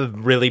have a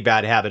really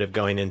bad habit of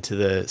going into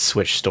the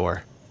Switch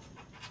store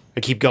I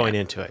keep going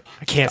into it.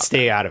 I can't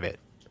stay out of it.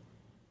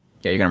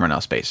 Yeah, you're gonna run out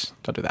of space.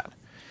 Don't do that.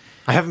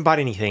 I haven't bought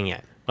anything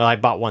yet. Well, I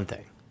bought one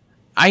thing.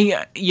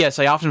 I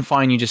often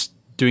find you just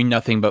doing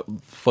nothing but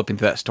flipping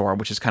through that store,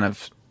 which is kind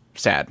of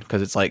sad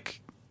because it's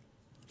like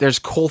there's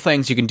cool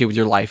things you can do with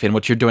your life, and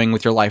what you're doing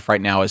with your life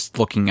right now is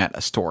looking at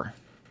a store.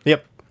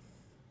 Yep.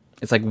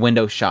 It's like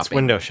window shopping. It's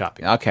window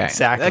shopping. Okay.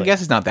 Exactly. I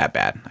guess it's not that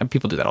bad.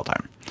 People do that all the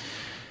time.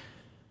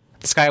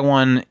 The Sky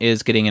One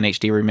is getting an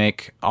HD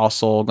remake,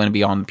 also going to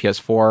be on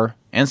PS4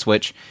 and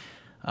Switch,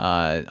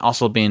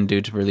 also being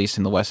due to release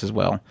in the West as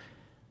well.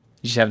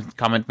 You just have a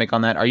comment to make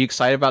on that. Are you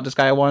excited about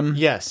Disgaea 1?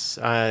 Yes.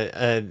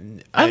 I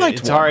liked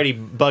it's 1. already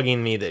bugging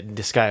me that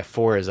Disgaea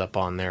 4 is up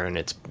on there,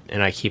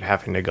 and I keep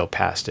having to go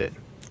past it.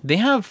 They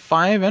have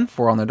 5 and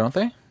 4 on there, don't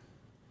they?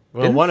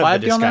 Well, Didn't one of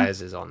 5 the be on there?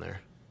 Disgaeas is on there.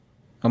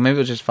 Oh, maybe it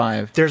was just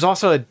 5. There's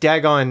also a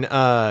Dagon...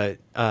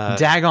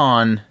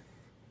 Dagon.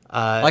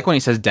 I like when he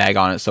says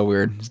Dagon, it's so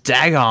weird. It's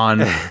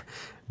Dagon.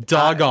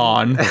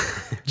 Doggone.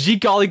 Gee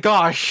golly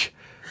gosh.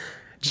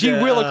 Gee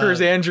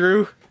willikers,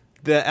 Andrew.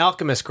 The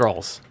Alchemist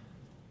Girls.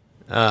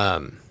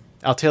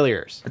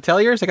 Ateliers.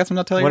 Ateliers? I got some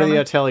Ateliers. One of on the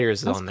there? Ateliers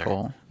is That's on there.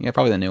 cool. Yeah,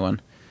 probably the new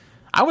one.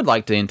 I would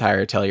like the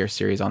entire Atelier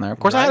series on there. Of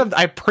course, Right?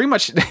 I pretty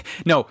much...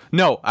 No.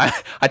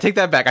 I take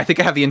that back. I think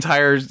I have the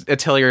entire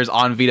Ateliers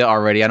on Vita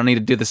already. I don't need to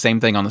do the same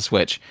thing on the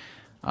Switch.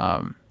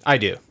 I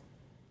do.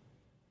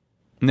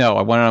 No,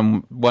 I went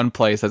on one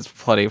place. That's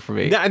plenty for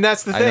me. And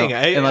that's the thing. know,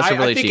 unless they're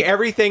really I think cheap.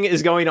 everything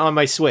is going on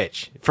my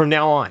Switch from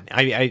now on.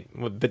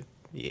 But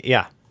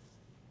yeah.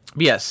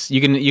 Yes, you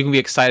can be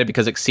excited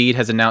because Exceed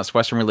has announced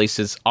Western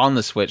releases on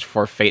the Switch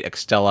for Fate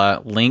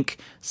Extella, Link,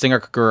 Senran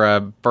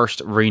Kagura,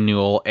 Burst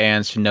Renewal,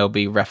 and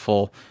Shinobi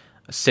Refel,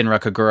 Senran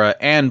Kagura,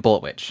 and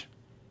Bullet Witch.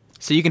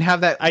 So you can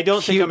have that. I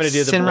don't think I'm gonna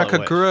do the Senran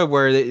Bullet Kagura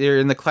where they're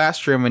in the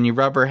classroom and you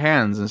rub her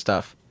hands and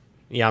stuff.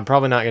 Yeah, I'm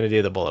probably not going to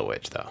do the Bullet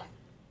Witch, though.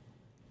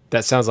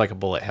 That sounds like a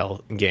bullet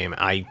hell game.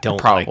 I don't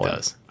Probably. like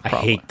those. I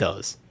hate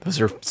those. Those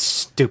are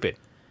stupid.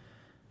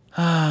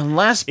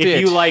 Last bit.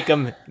 If you like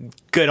them,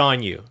 good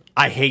on you.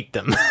 I hate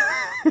them.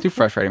 Too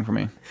frustrating for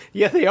me.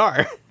 Yeah, they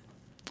are.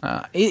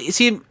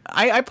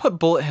 I put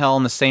Bullet Hell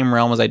in the same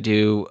realm as I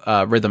do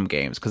rhythm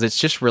games because it's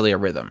just really a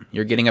rhythm.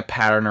 You're getting a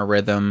pattern or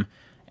rhythm,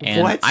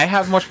 and What? I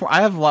have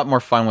a lot more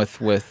fun with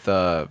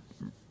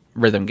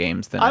rhythm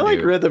games than I I like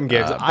do, rhythm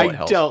games. Bullet I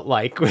Hells. don't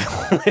like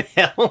bullet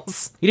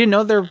hells. You didn't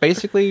know they're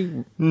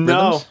basically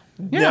No, rhythms?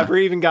 Yeah, never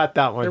even got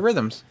that they're one.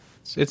 rhythms.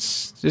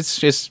 It's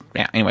just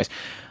yeah. Anyways,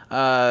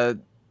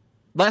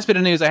 last bit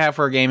of news I have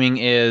for gaming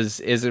is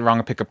it wrong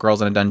to pick up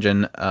girls in a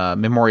dungeon?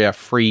 Memoria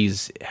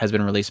Freeze has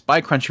been released by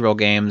Crunchyroll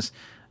Games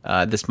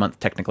this month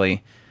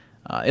technically.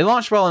 It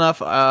launched well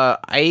enough. I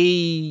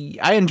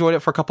enjoyed it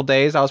for a couple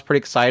days. I was pretty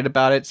excited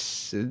about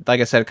it. Like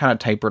I said, it kind of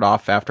tapered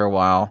off after a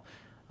while.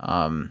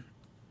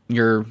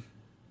 You're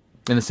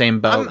in the same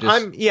boat.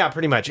 Yeah,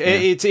 pretty much. Yeah.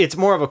 It's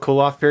more of a cool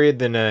off period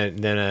than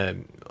a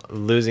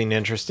losing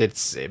interest.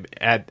 It's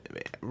at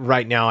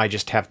right now. I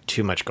just have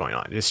too much going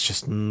on. It's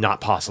just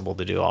not possible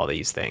to do all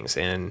these things,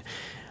 and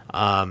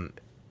I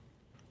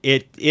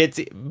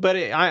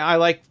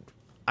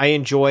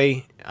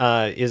enjoy.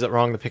 Is it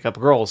wrong to pick up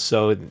girls?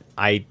 So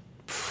I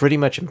pretty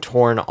much am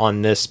torn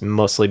on this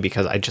mostly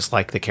because I just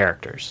like the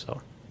characters.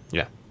 So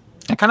yeah.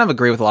 I kind of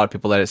agree with a lot of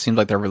people that it seems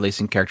like they're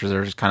releasing characters that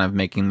are just kind of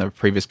making the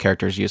previous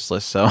characters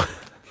useless. So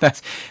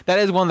that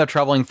is one of the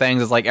troubling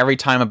things. Is like every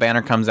time a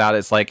banner comes out,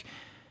 it's like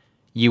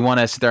you want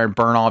to sit there and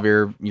burn all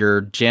of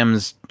your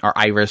gems or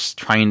iris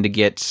trying to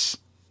get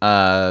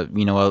a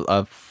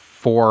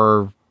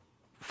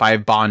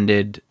 5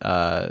 bonded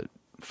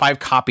 5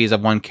 copies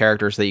of one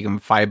character so that you can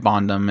 5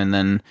 bond them, and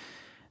then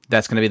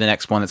that's going to be the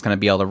next one that's going to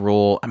be able to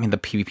rule. I mean, the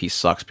PvP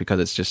sucks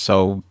because it's just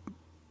so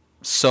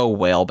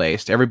whale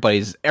based.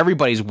 Everybody's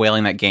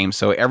whaling that game.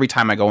 So every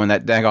time I go in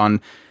that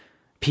daggone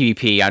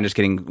PvP, I'm just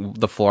getting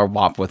the floor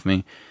whopped with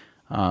me.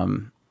 I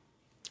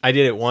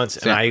did it once,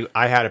 and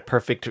I had a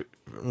perfect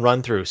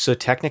run through. So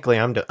technically,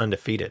 I'm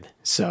undefeated.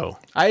 So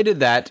I did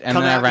that, and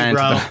then I ran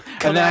into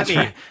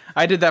the.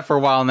 I did that for a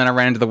while, and then I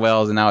ran into the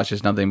whales, and now it's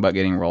just nothing but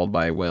getting rolled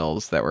by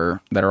whales that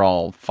are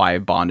all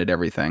 5 bonded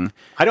everything.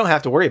 I don't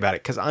have to worry about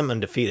it because I'm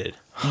undefeated.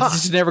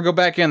 Just never go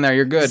back in there.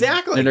 You're good.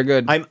 Exactly. They're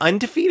good. I'm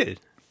undefeated.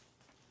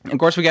 Of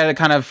course, we got to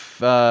kind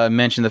of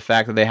mention the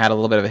fact that they had a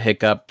little bit of a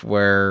hiccup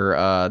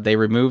where they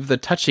removed the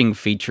touching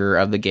feature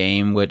of the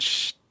game,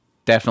 which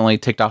definitely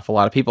ticked off a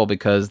lot of people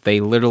because they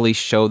literally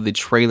showed the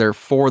trailer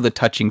for the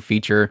touching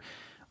feature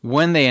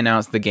when they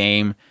announced the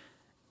game,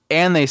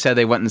 and they said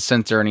they wouldn't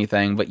censor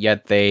anything, but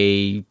yet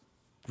they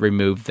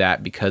removed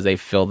that because they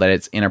feel that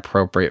it's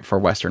inappropriate for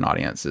Western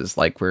audiences.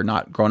 Like, we're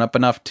not grown up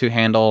enough to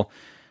handle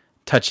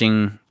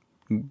touching,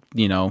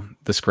 the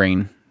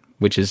screen,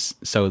 which is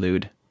so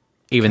lewd.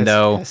 Even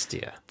though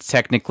Hestia.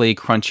 Technically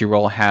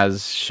Crunchyroll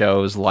has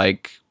shows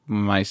like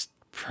my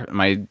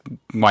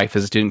wife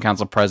is a student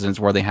council president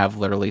where they have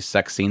literally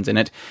sex scenes in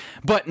it.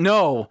 But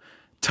no,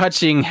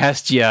 touching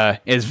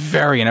Hestia is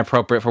very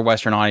inappropriate for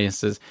Western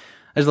audiences.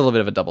 There's a little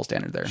bit of a double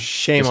standard there.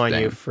 Shame on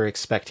you for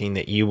expecting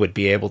that you would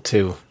be able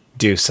to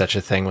do such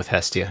a thing with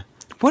Hestia.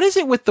 What is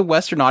it with the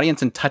Western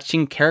audience and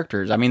touching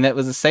characters? I mean, that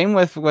was the same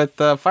with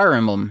Fire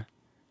Emblem.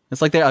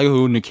 It's like they're like,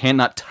 oh, you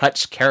cannot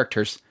touch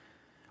characters.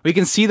 We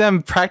can see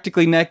them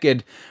practically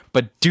naked,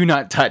 but do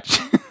not touch.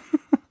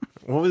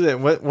 What was it?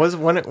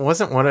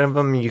 Wasn't one of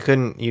them you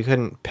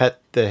couldn't pet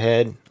the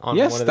head on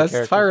one of the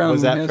characters? Fire Emblem.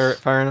 Was that yes.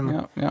 Fire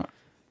Emblem? Yeah.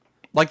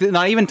 Like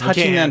not even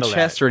touching their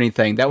chest or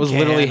anything. That was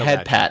literally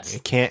head pats. You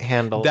can't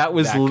handle that.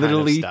 Was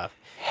literally kind of stuff.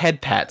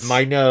 Head pats.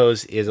 My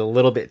nose is a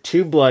little bit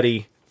too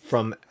bloody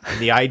from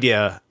the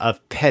idea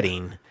of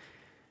petting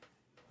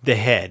the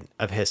head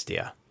of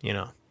Hestia, you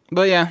know.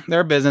 But yeah, they're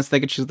a business. They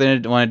could choose what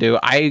they want to do.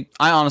 I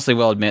honestly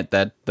will admit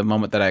that the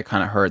moment that I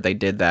kind of heard they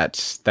did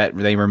that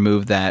they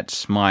removed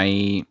that,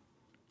 my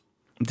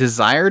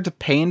desire to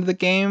pay into the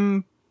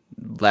game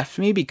left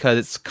me, because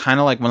it's kind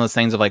of like one of those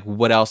things of like,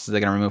 what else are they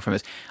going to remove from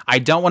this? I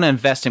don't want to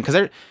invest in,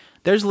 because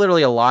there's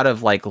literally a lot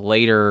of like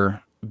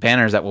later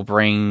banners that will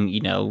bring,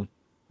 you know,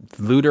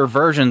 looter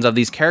versions of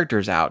these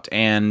characters out.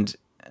 And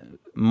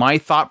my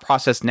thought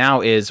process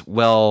now is,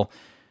 well,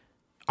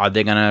 are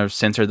they going to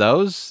censor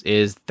those?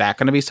 Is that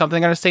going to be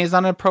something going to say is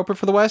not appropriate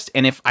for the West?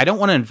 And if I don't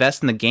want to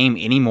invest in the game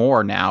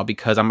anymore now,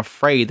 because I'm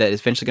afraid that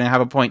it's eventually going to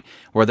have a point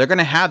where they're going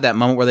to have that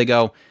moment where they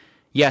go,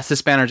 yes,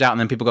 this banner's out, and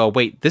then people go,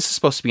 wait, this is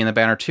supposed to be in the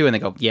banner too, and they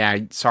go, yeah,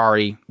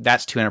 sorry,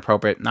 that's too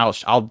inappropriate, and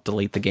I'll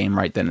delete the game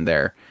right then and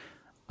there.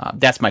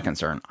 That's my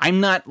concern. I'm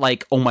not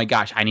like, oh my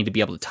gosh, I need to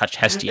be able to touch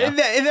Hestia.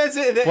 That's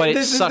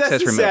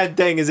the sad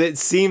thing, is it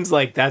seems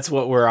like that's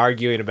what we're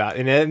arguing about,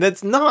 and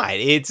that's not.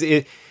 It's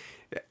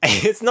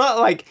not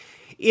like,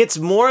 it's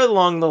more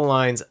along the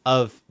lines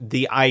of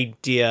the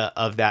idea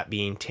of that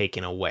being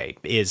taken away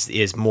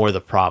is more the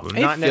problem.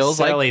 It not feels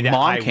necessarily like that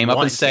mom I came up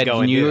want and said, to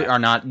go you are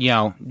not, you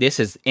know, this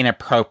is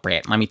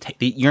inappropriate. Let me take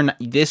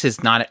this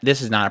is not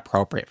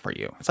appropriate for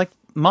you. It's like,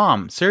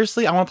 Mom,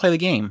 seriously, I want to play the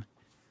game.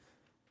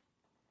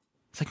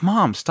 It's like,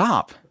 Mom,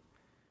 stop.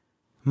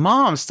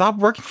 Mom, stop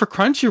working for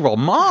Crunchyroll.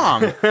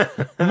 Mom,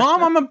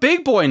 I'm a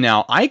big boy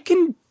now. I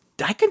can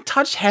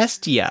touch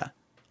Hestia.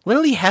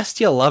 Literally,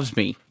 Hestia loves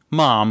me.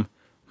 Mom,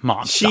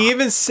 stop. She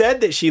even said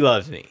that she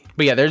loves me.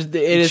 But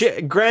yeah,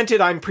 granted,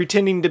 I'm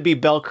pretending to be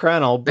Belle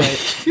Crannel,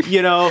 but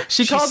you know,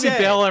 she calls me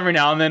Belle every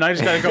now and then. I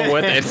just gotta go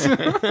with it.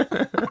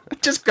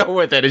 Just go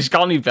with it. If she's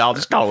calling me Belle,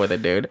 just go with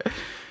it, dude.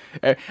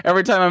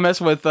 Every time I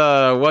mess with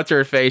what's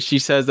her face, she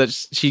says that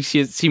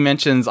she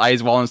mentions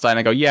Eyes Wallenstein.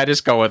 I go, yeah,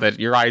 just go with it.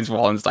 You're Eyes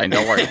Wallenstein.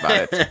 Don't worry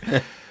about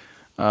it.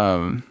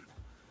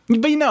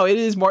 But you know, it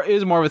is more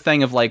of a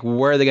thing of like,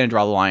 where are they going to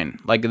draw the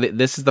line? Like,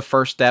 this is the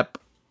first step.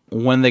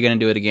 When are they going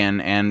to do it again?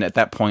 And at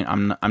that point,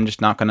 I'm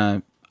just not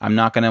gonna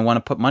want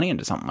to put money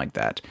into something like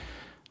that.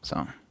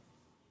 So,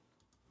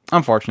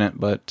 unfortunate,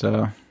 but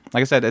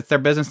like I said, it's their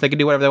business. They can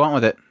do whatever they want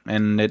with it,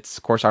 and it's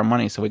of course our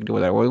money, so we can do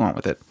whatever we want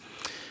with it.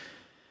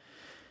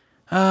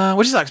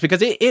 Which sucks,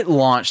 because it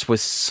launched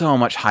with so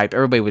much hype.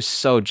 Everybody was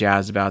so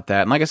jazzed about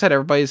that, and like I said,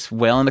 everybody's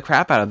whaling the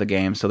crap out of the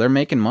game, so they're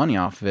making money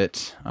off of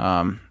it.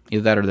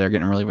 Either that or they're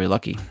getting really, really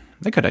lucky.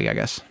 They could, I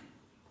guess.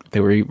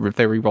 If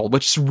they re-rolled,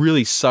 which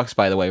really sucks,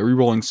 by the way.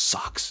 Re-rolling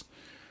sucks.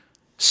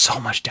 So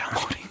much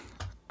downloading.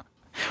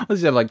 What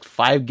does it have, like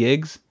 5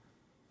 gigs?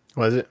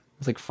 Was it? It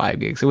was like 5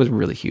 gigs. It was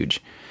really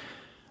huge.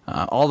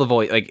 All the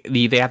voice, like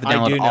they have to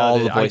download all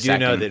the voice acting.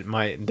 I do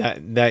know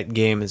that that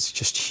game is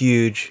just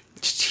huge.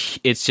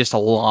 It's just a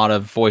lot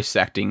of voice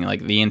acting.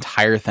 Like the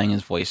entire thing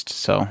is voiced,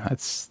 so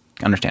that's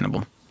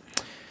understandable.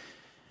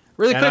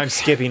 Really quick. I'm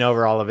skipping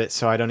over all of it,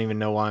 so I don't even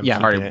know why I'm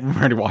keeping it. I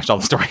already watched all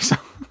the stories. So.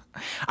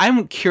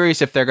 I'm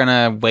curious if they're going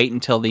to wait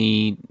until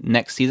the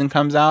next season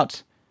comes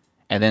out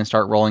and then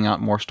start rolling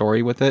out more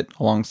story with it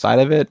alongside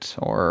of it,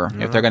 or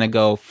if they're going to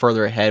go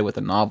further ahead with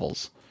the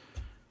novels.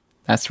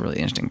 That's the really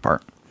interesting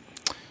part.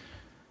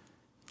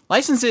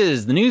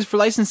 Licenses. The news for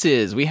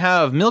licenses. We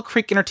have Mill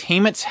Creek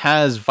Entertainment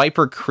has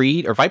Viper's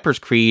Creed,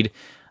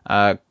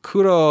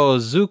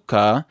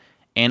 Kurozuka,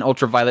 and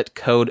Ultraviolet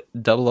Code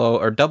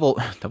 004,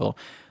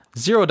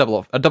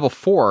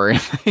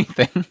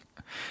 anything.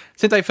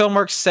 Sentai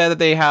Filmworks said that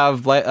they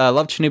have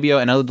Love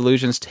Chunibyo and Other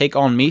Delusions Take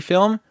On Me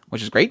film,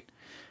 which is great.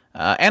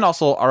 And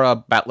also Aura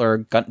Battler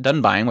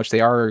Dunbine, which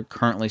they are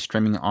currently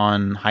streaming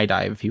on High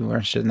Dive, if you are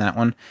interested in that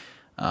one.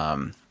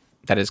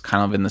 That is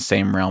kind of in the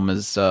same realm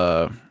as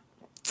Record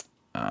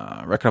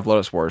of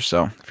Lotus Wars,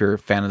 so if you're a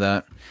fan of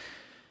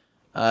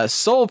that.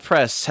 Soul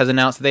Press has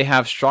announced that they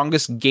have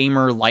Strongest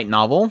Gamer light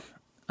novel,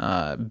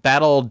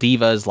 Battle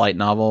Divas light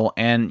novel,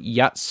 and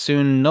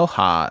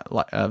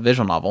Yatsunoha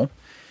visual novel.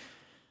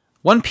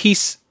 One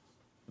Piece,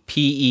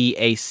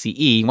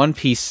 PEACE, One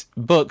Piece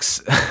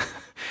Books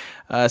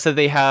said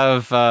they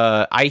have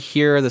I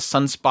Hear the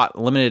Sunspot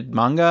limited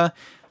manga,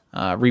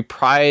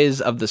 reprise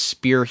of the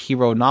Spear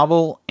Hero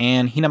novel,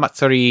 and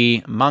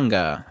Hinamatsuri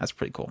manga. That's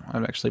pretty cool.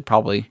 I'd actually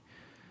probably,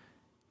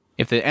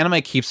 if the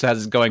anime keeps as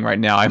it's going right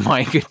now, I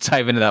might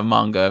dive into that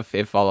manga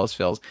if all else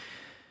fails.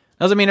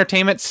 Nozomi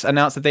Entertainment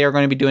announced that they are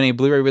going to be doing a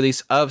Blu-ray release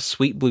of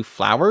Sweet Blue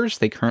Flowers.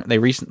 They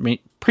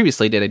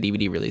previously did a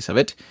DVD release of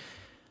it.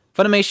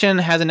 Funimation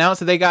has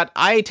announced that they got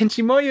Ai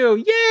Tenchi Moyo.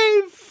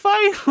 Yay!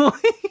 Finally!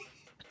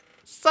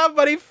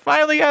 Somebody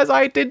finally has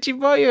Aitenchi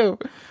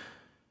Boyu.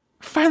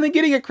 Finally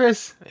getting it,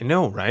 Chris. I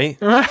know, right?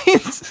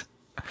 Right?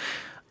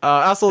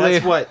 Also,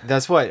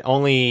 that's what,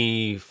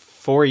 only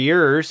 4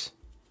 years?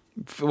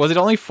 Was it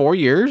only 4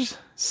 years?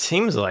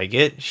 Seems like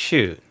it.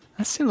 Shoot.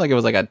 That seemed like it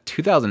was like a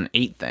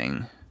 2008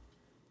 thing.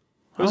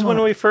 It was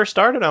when we first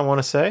started, I want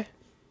to say.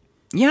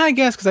 Yeah, I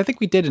guess, because I think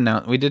we did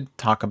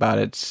talk about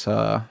it.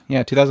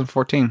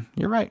 2014.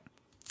 You're right.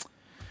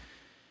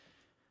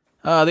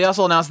 They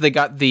also announced they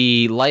got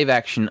the live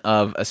action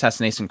of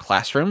Assassination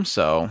Classroom,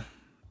 so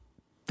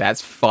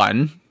that's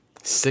fun.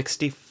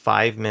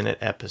 65-minute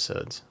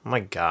episodes. Oh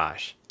my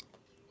gosh.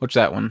 What's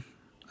that one?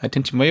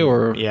 Aitenchi Boyu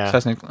or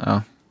Assassination?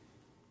 Oh.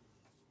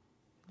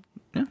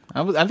 Yeah,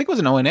 I think it was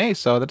an ONA,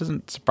 so that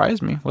doesn't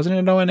surprise me. Wasn't it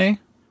an ONA?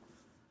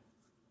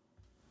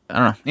 I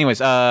don't know.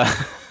 Anyways,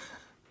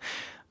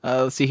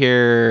 let's see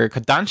here.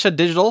 Kodansha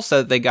Digital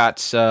said they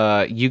got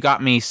You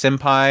Got Me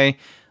Senpai,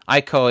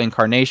 Aiko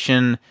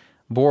Incarnation,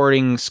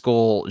 Boarding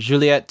School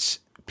Juliet,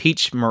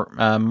 Peach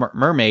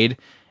Mermaid,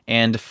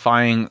 and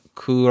Defying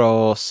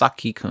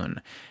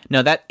Kurosaki-kun.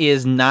 No, that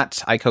is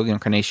not Aiko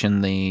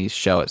Incarnation, the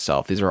show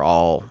itself. These are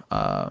all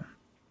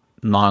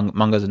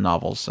mangas and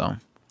novels, so...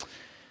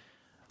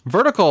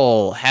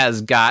 Vertical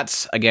has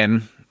got,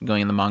 again,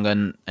 going in the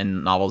manga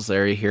and novels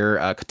area here,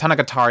 Katana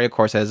Gatari, of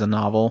course, has a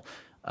novel,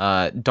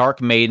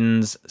 Dark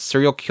Maidens,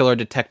 Serial Killer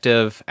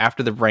Detective,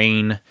 After the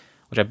Rain,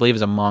 which I believe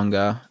is a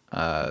manga,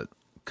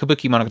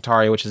 Kabuki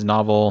Monogatari, which is a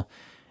novel,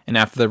 and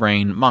After the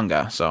Rain,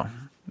 manga. So,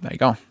 there you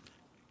go.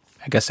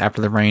 I guess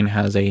After the Rain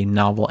has a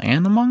novel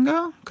and a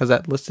manga, because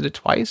that listed it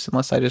twice,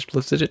 unless I just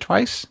listed it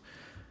twice.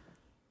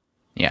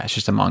 Yeah, it's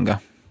just a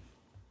manga.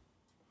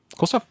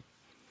 Cool stuff.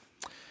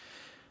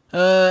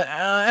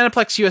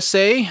 Aniplex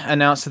USA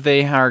announced that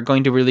they are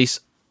going to release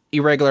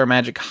Irregular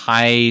Magic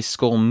High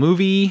School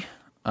movie,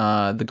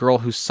 The Girl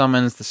Who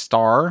Summons the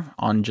Star,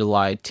 on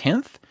July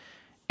 10th,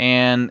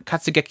 and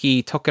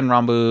Katsugeki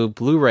Tokenrambu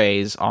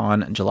Blu-rays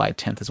on July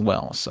 10th as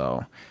well.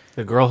 So,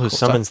 The Girl Who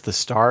Summons the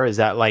Star, is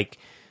that like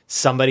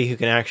somebody who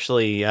can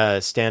actually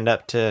stand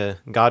up to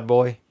God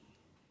Boy?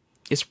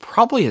 It's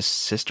probably his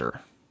sister,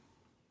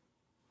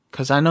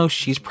 because I know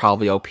she's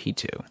probably OP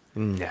too.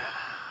 Nah,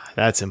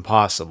 that's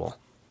impossible.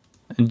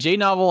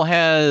 J-Novel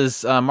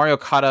has Mario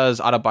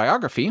Kata's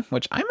autobiography,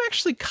 which I'm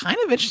actually kind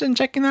of interested in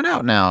checking that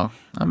out now.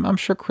 I'm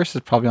sure Chris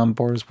is probably on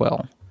board as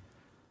well.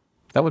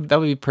 That would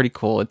be pretty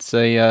cool. It's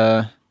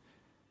in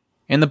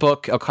the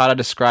book, Okada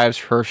describes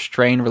her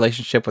strained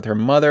relationship with her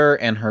mother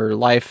and her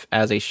life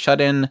as a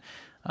shut-in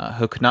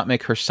who could not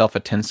make herself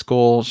attend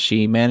school.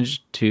 She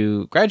managed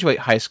to graduate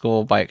high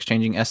school by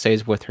exchanging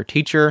essays with her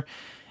teacher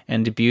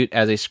and debut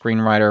as a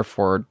screenwriter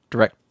for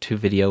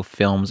direct-to-video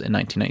films in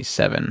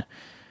 1997.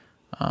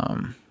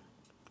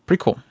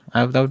 Pretty cool.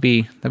 That'd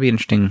be an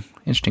interesting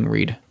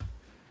read.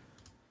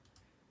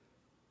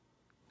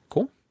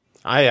 Cool.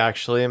 I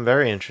actually am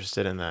very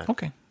interested in that.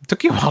 Okay. It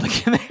took you a while to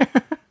get there.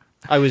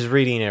 I was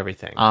reading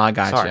everything. I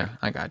gotcha.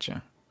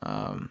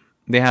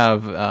 They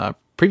have a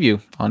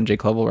preview on J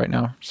Global right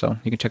now, so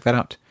you can check that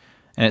out.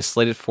 And it's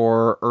slated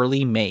for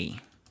early May.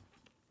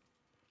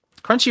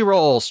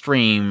 Crunchyroll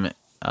stream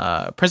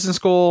Prison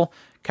School,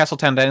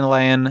 Castletown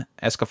Dandelion,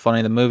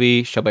 Escaflowne the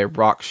movie, Shobai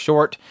Rock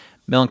short,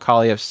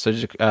 Melancholy of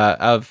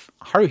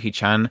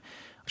Haruhi-chan,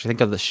 which I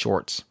think of the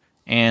shorts,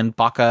 and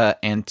Baka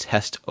and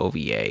Test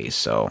OVA.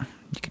 So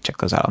you can check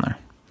those out on there.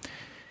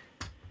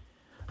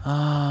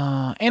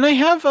 And I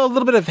have a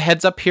little bit of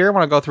heads up here. I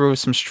want to go through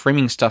some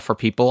streaming stuff for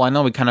people. I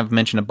know we kind of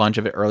mentioned a bunch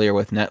of it earlier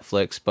with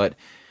Netflix, but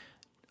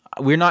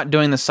we're not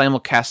doing the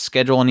simulcast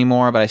schedule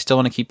anymore, but I still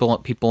want to keep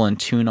people in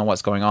tune on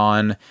what's going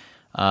on.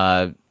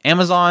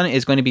 Amazon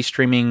is going to be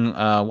streaming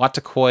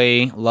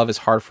Watakoi, Love is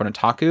Hard for an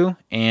Otaku,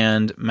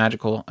 and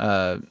Magical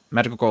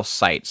Girl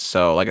Sights.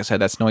 So, like I said,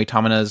 that's Noi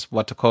Tamina's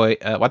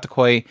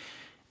Watakoi,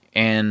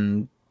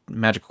 and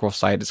Magical Girl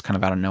Sight is kind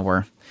of out of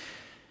nowhere.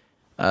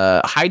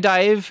 High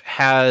Dive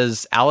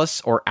has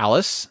Alice,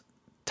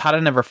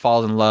 Tada Never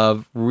Falls in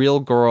Love, Real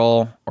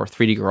Girl or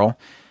 3D Girl,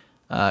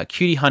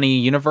 Cutie Honey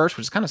Universe,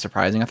 which is kind of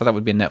surprising. I thought that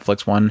would be a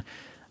Netflix one.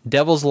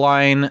 Devil's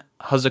Line,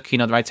 Hozuki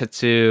no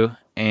Raitetsu,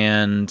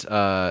 and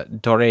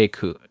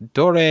Doreiku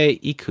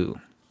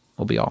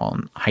will be all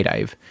on High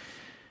Dive.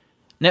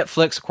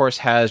 Netflix, of course,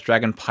 has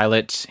Dragon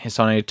Pilot,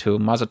 Hisone to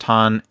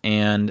Mazatan,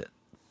 and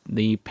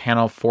the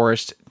Panel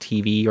Forest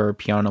TV or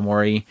Piano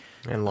Mori.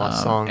 And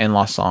Lost Song. And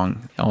Lost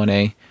Song,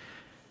 ONA.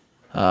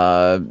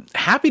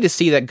 Happy to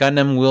see that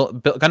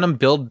Gundam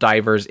Build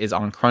Divers is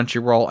on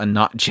Crunchyroll and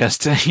not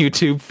just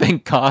YouTube,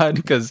 thank God,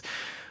 because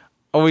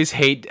always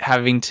hate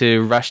having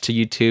to rush to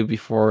YouTube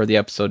before the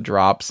episode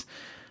drops.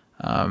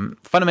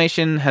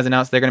 Funimation has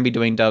announced they're going to be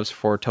doing dubs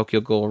for Tokyo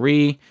Ghoul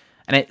Re,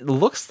 and it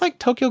looks like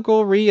Tokyo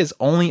Ghoul Re is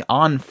only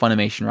on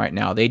Funimation right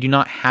now. They do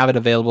not have it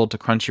available to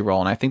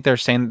Crunchyroll, and I think they're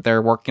saying that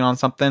they're working on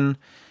something,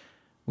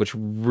 which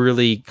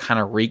really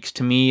kind of reeks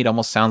to me. It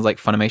almost sounds like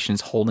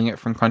Funimation's holding it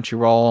from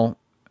Crunchyroll,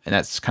 and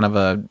that's kind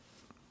of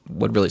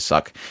would really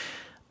suck.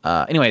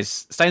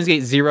 Anyways, Steins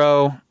Gate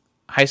Zero,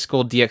 High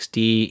School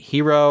DxD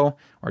Hero,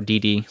 or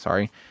DD,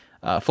 sorry,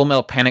 Full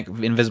Metal Panic: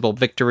 Invisible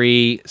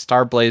Victory,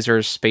 Star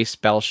Blazers, Space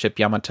Battleship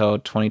Yamato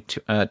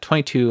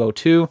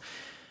 2202,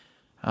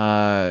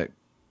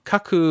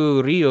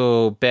 Kaku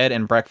Ryo Bed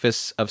and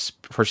Breakfast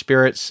for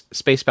Spirits,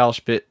 Space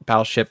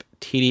Battleship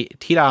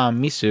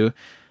Tiramisu,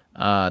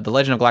 The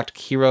Legend of Galactic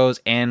Heroes,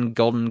 and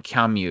Golden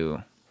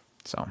Kamuy.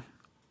 So,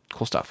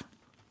 cool stuff.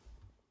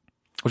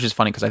 Which is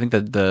funny because I think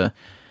that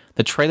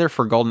the trailer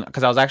for Golden,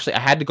 because I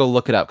had to go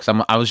look it up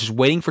because I was just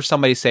waiting for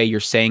somebody to say you're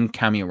saying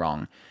Kamuy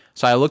wrong.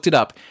 So I looked it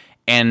up,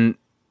 and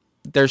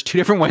there's two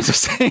different ways of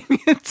saying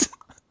it.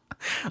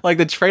 Like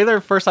the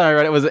trailer, first time I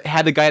read it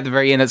had the guy at the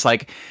very end. It's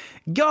like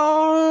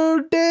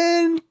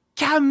Golden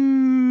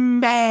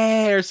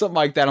Kamuy or something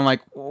like that. I'm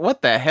like,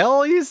 what the hell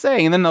are you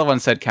saying? And then another one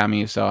said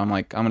Kamuy, so I'm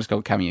like, I'm gonna just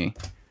go Kamuy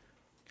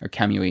or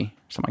Kamuy,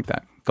 something like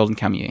that. Golden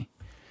Kamuy.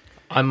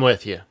 I'm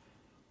with you.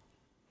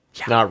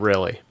 Yeah. Not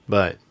really,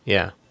 but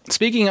yeah.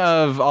 Speaking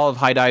of all of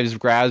High Dive's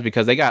grabs,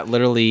 because they got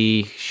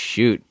literally,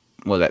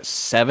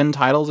 7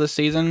 titles this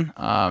season.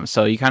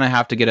 So you kind of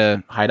have to get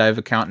a High Dive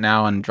account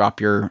now and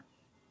drop you're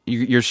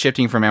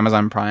shifting from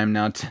Amazon Prime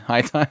now to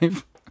High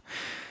Dive.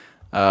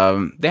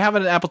 They have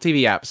an Apple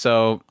TV app.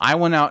 So I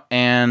went out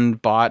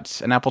and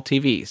bought an Apple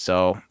TV.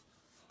 So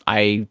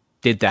I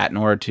did that in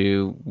order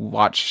to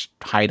watch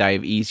High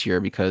Dive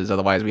easier, because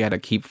otherwise we had to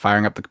keep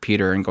firing up the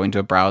computer and going to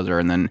a browser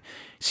and then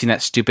seeing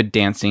that stupid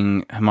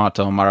dancing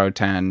Hamato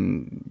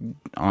Marutan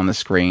on the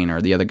screen,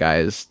 or the other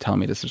guys telling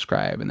me to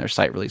subscribe, and their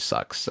site really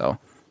sucks. So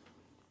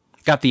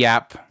got the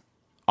app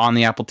on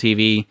the Apple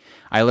TV.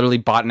 I literally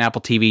bought an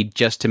Apple TV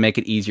just to make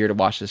it easier to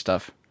watch this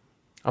stuff.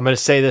 I'm going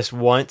to say this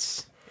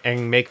once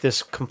and make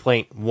this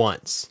complaint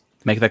once.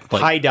 Make that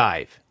complaint. High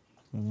Dive.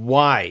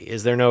 Why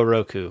is there no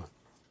Roku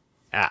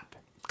app?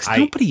 Because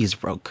nobody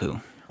uses Roku.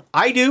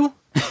 I do.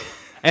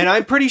 And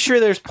I'm pretty sure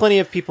there's plenty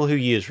of people who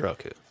use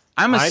Roku.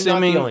 I'm not the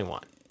only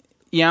one.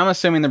 Yeah, I'm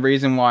assuming the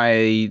reason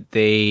why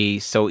they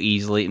so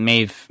easily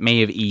may have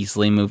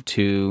easily moved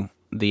to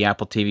the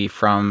Apple TV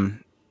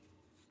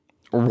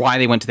or why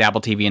they went to the Apple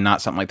TV and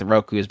not something like the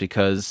Roku is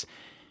because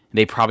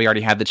they probably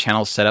already had the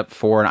channel set up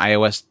for an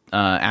iOS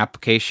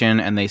application,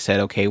 and they said,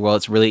 okay, well,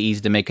 it's really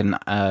easy to make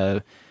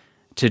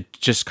to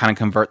just kind of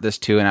convert this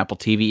to an Apple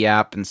TV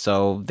app, and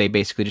so they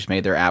basically just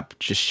made their app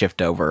just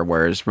shift over,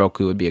 whereas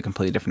Roku would be a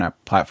completely different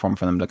platform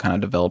for them to kind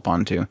of develop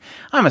onto.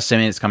 I'm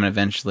assuming it's coming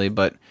eventually,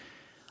 but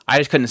I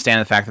just couldn't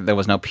stand the fact that there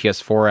was no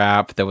PS4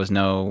 app, there was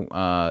no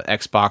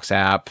Xbox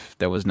app,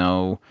 there was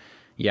no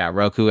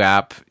Roku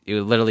app.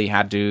 You literally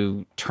had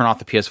to turn off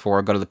the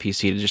PS4, go to the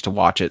PC just to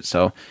watch it.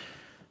 So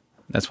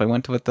that's why I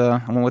went with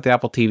the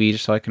Apple TV,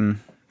 just so I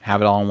can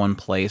have it all in one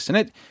place.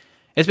 And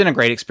it's been a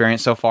great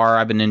experience so far.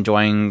 I've been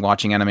enjoying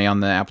watching anime on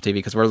the Apple TV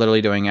because we're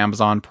literally doing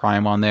Amazon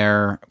Prime on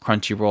there,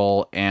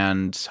 Crunchyroll,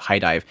 and High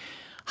Dive.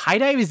 High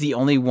Dive is the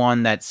only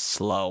one that's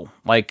slow.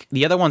 Like,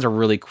 the other ones are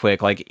really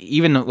quick. Like,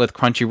 even with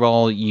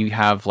Crunchyroll, you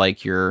have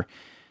like your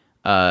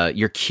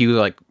queue,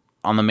 like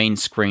on the main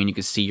screen, you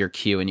can see your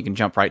queue and you can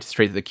jump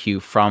straight to the queue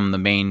from the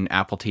main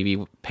Apple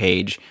TV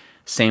page.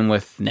 Same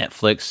with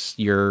Netflix.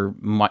 Your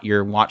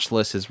watch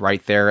list is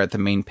right there at the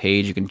main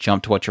page. You can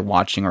jump to what you're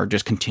watching or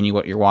just continue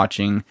what you're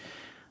watching.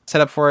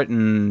 Set up for it,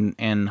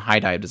 and High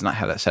Dive does not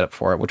have that set up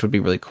for it, which would be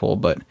really cool,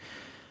 but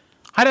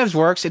High Dive's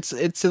works. It's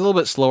a little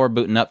bit slower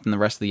booting up than the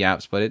rest of the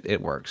apps, but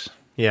it works.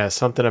 Yeah,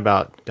 something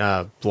about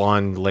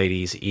blonde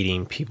ladies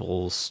eating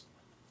people's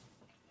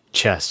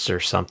chests or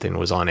something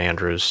was on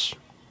Andrew's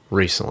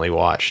recently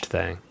watched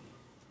thing.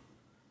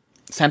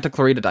 Santa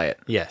Clarita Diet.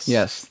 Yes.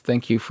 Yes,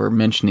 thank you for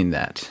mentioning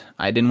that.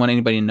 I didn't want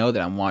anybody to know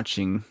that I'm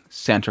watching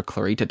Santa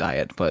Clarita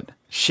Diet, but...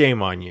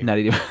 Shame on you. Not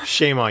even...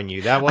 Shame on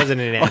you. That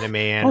wasn't an anime,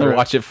 Andrew. I'm going to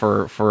watch it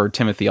for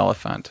Timothy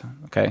Oliphant,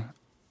 okay?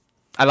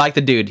 I like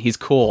the dude. He's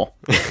cool.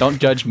 Don't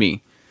judge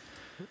me.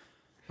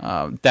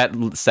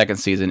 That second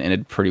season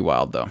ended pretty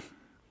wild, though.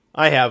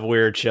 I have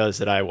weird shows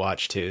that I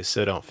watch, too,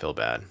 so don't feel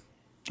bad.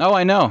 Oh,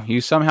 I know.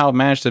 You somehow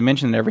managed to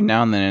mention it every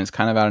now and then, and it's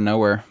kind of out of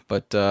nowhere,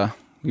 but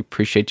we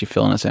appreciate you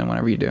filling us in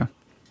whenever you do.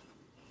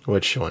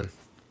 Which one?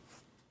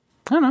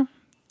 I don't know.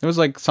 It was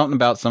like something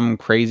about some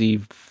crazy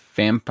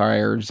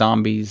vampire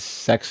zombies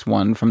sex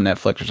one from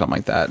Netflix or something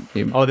like that.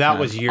 That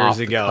was years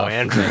ago,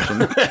 Andrew.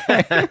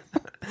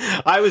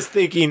 I was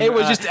thinking it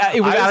was just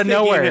it was out of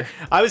nowhere.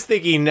 I was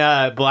thinking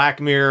Black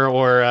Mirror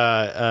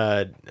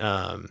or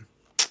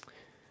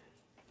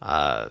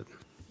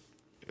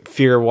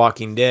Fear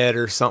Walking Dead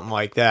or something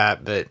like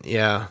that. But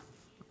yeah,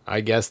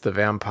 I guess the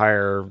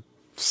vampire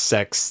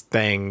sex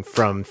thing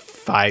from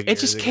 5 years ago. It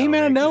just came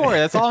out of nowhere.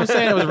 That's all I'm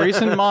saying. It was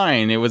recent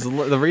mine. It was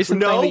the recent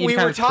thing that you we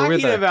were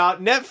talking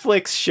about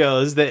Netflix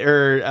shows that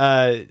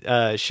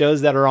are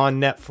shows that are on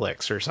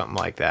Netflix or something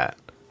like that.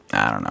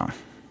 I don't know.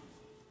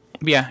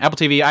 But yeah, Apple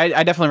TV.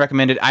 I definitely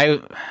recommend it.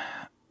 I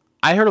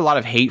heard a lot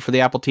of hate for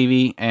the Apple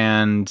TV,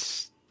 and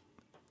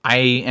I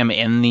am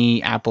in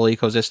the Apple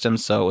ecosystem,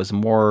 so it was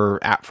more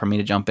apt for me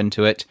to jump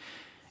into it,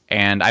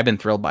 and I've been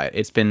thrilled by it.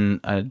 It's been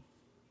a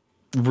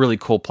really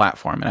cool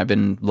platform, and I've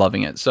been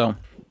loving it. So,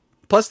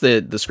 plus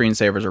the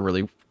screensavers are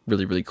really,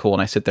 really, really cool,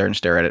 and I sit there and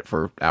stare at it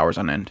for hours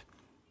on end,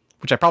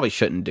 which I probably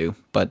shouldn't do,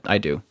 but I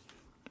do.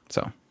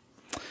 So,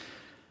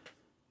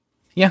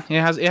 yeah, it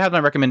has my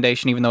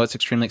recommendation, even though it's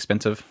extremely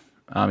expensive.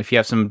 If you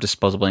have some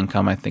disposable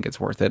income, I think it's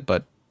worth it.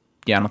 But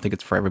yeah, I don't think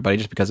it's for everybody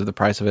just because of the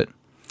price of it.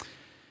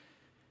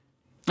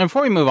 And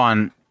before we move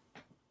on,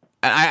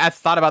 I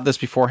thought about this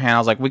beforehand. I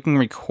was like, we can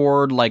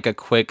record like a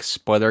quick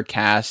spoiler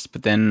cast,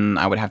 but then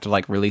I would have to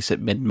like release it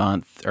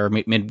mid-month or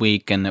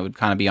midweek, and it would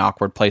kind of be an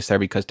awkward place there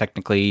because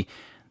technically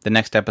the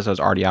next episode is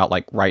already out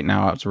like right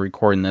now as we're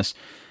recording this.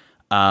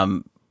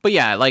 But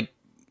yeah, like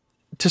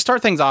to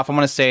start things off, I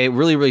want to say it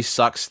really, really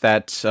sucks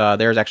that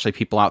there's actually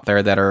people out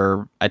there that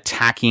are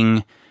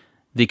attacking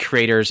the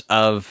creators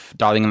of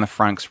Darling in the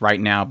Franxx right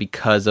now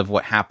because of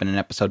what happened in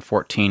episode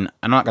 14.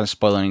 I'm not going to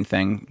spoil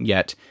anything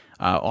yet.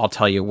 I'll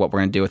tell you what we're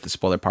going to do with the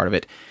spoiler part of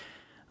it.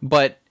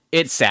 But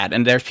it's sad,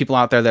 and there's people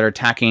out there that are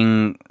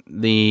attacking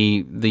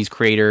these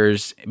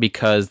creators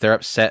because they're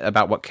upset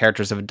about what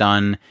characters have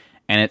done,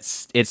 and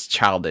it's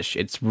childish.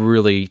 It's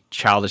really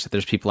childish that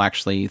there's people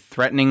actually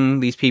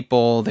threatening these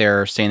people.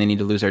 They're saying they need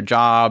to lose their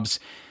jobs.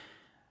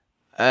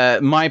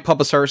 My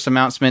public service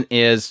announcement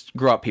is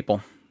grow up,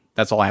 people.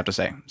 That's all I have to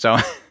say. So,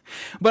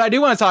 but I do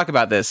want to talk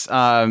about this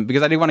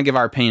because I do want to give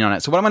our opinion on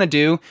it. So what I'm going to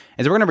do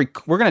is we're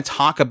going to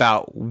talk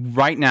about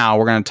right now.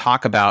 We're going to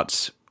talk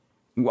about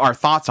our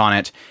thoughts on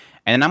it,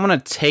 and then I'm going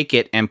to take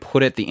it and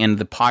put it at the end of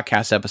the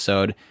podcast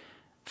episode.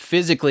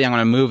 Physically, I'm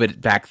going to move it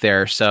back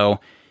there.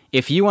 So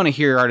if you want to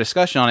hear our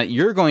discussion on it,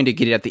 you're going to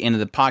get it at the end of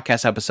the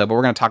podcast episode. But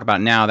we're going to talk about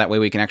it now. That way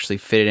we can actually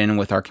fit it in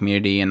with our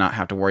community and not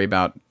have to worry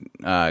about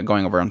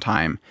going over on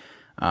time.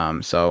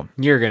 So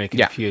you're going to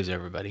confuse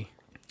everybody.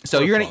 So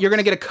you're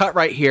gonna get a cut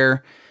right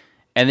here,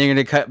 and then you're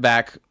gonna cut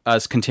back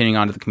us continuing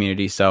on to the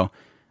community. So,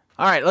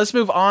 all right, let's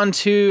move on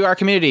to our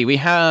community. We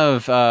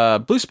have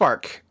Blue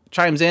Spark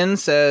chimes in,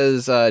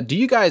 says, "Do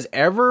you guys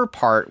ever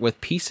part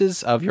with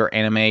pieces of your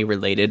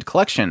anime-related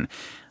collection?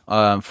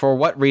 For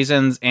what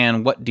reasons,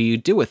 and what do you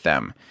do with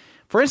them?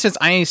 For instance,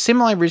 I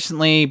similarly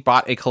recently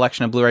bought a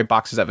collection of Blu-ray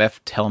boxes of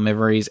F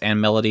Telememories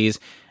and Melodies,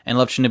 and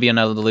Love Shinobi and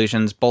Other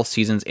Delusions, both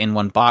seasons in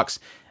one box.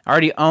 I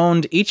already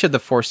owned each of the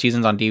 4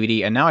 seasons on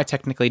DVD, and now I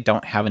technically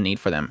don't have a need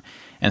for them.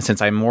 And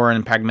since I'm more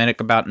pragmatic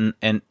about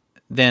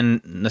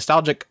than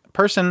nostalgic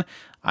person,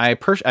 I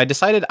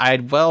decided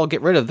I'd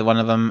get rid of one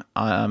of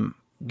them,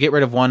 get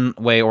rid of one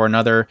way or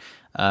another.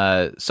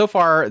 So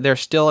far, they're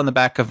still in the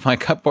back of my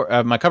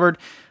cupboard.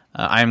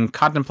 I'm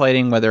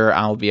contemplating whether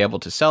I'll be able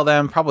to sell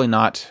them. Probably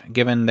not,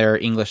 given their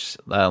English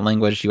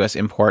language U.S.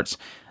 imports,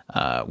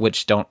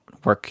 which don't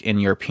work in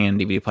European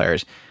DVD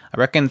players. I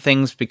reckon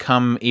things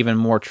become even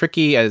more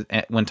tricky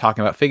when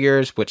talking about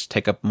figures, which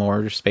take up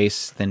more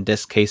space than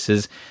disc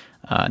cases.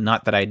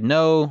 Not that I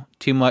know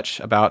too much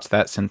about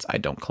that since I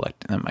don't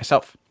collect them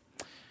myself.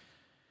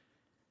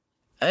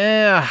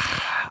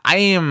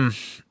 I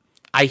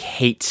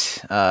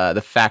hate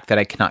the fact that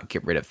I cannot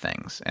get rid of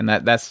things, and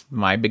that's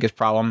my biggest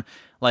problem.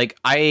 Like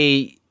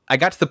I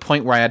got to the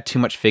point where I had too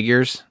much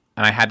figures,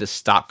 and I had to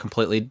stop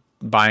completely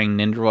buying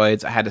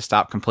Nindroids. I had to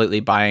stop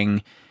completely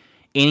buying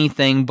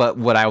anything but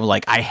what I was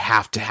like, I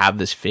have to have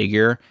this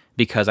figure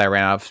because I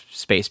ran out of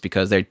space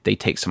because they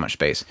take so much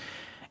space.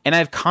 And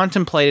I've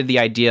contemplated the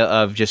idea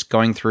of just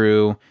going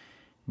through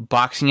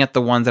boxing at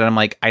the ones that I'm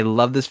like, I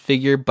love this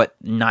figure, but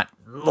not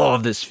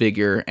love this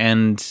figure.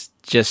 And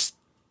just,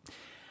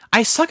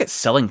 I suck at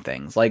selling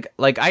things. Like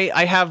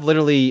I have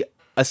literally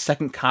a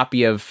second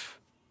copy of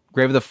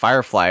Grave of the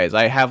Fireflies.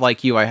 I have,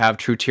 like you, I have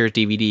True Tears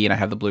DVD and I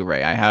have the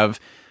Blu-ray. I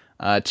have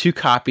 2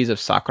 copies of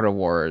Sakura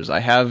Wars. I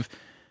have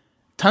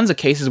tons of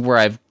cases where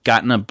I've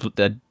gotten a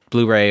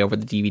Blu-ray over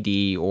the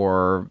DVD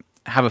or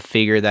have a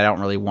figure that I don't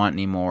really want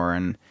anymore,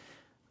 and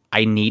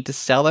I need to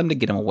sell them to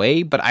get them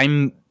away. But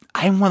I'm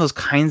one of those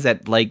kinds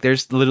that, like,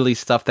 there's literally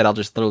stuff that I'll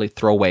just literally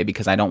throw away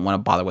because I don't want to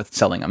bother with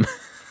selling them.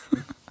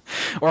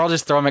 Or I'll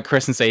just throw them at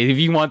Chris and say, if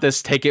you want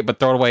this, take it, but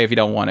throw it away if you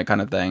don't want it,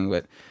 kind of thing.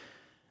 But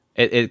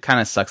it kind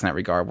of sucks in that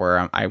regard,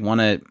 where I want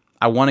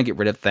to get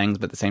rid of things,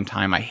 but at the same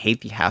time, I hate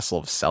the hassle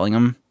of selling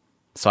them.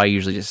 So I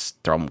usually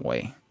just throw them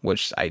away,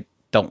 which I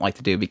don't like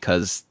to do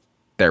because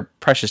they're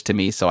precious to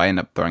me, so I end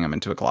up throwing them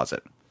into a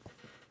closet.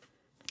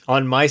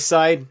 On my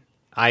side,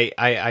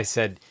 I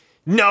said,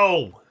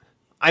 no,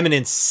 I'm an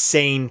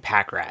insane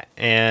pack rat.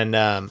 And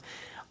and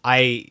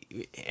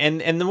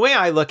the way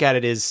I look at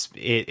it is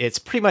it's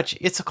pretty much,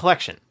 it's a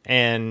collection.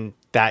 And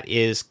that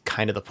is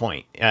kind of the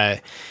point.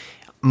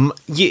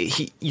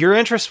 Your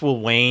interest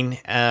will wane.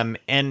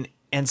 And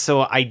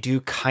so I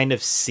do kind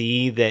of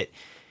see that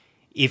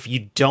if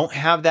you don't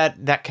have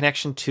that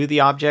connection to the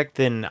object,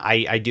 then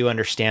I do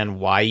understand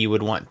why you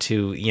would want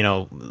to,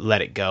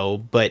 let it go.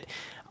 But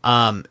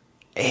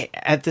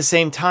at the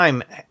same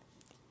time,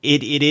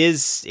 it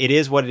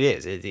is what it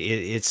is.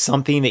 It's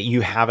something that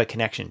you have a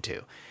connection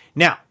to.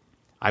 Now,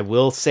 I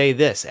will say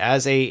this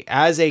as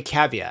a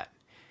caveat.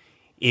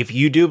 If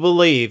you do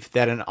believe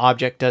that an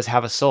object does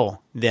have a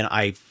soul, then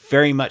I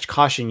very much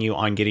caution you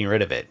on getting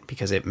rid of it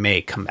because it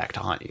may come back to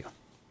haunt you.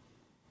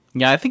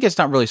 Yeah, I think it's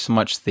not really so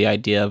much the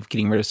idea of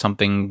getting rid of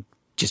something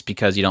just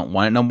because you don't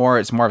want it no more.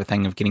 It's more of a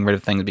thing of getting rid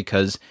of things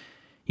because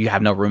you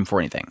have no room for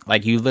anything.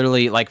 Like you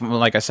literally, like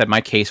I said,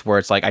 my case where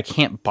it's like I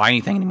can't buy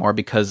anything anymore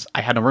because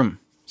I had no room.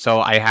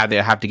 So I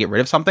have to get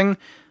rid of something,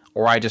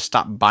 or I just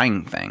stop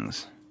buying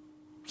things.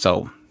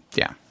 So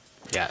yeah.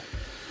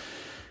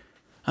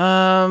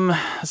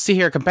 Let's see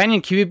here.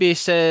 Companion QB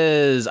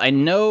says, I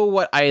know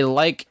what I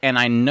like and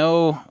I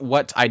know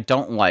what I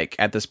don't like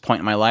at this point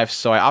in my life,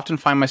 so I often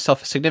find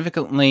myself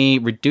significantly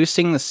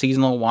reducing the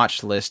seasonal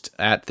watch list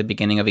at the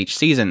beginning of each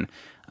season.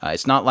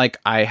 It's not like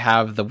I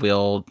have the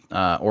will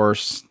or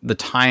the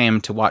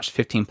time to watch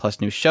 15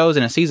 plus new shows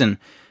in a season.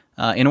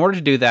 In order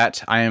to do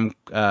that, I am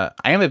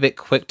a bit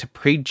quick to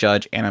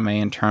prejudge anime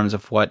in terms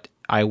of what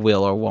I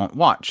will or won't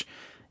watch.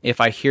 If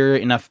I hear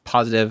enough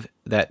positives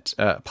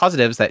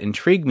that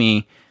intrigue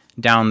me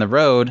down the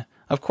road,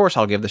 of course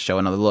I'll give the show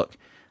another look.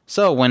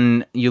 So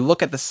when you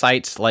look at the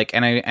sites like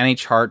any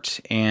chart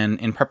and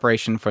in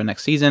preparation for the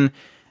next season,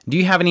 do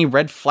you have any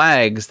red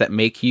flags that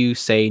make you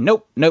say,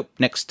 nope,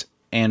 next,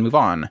 and move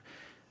on?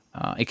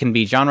 It can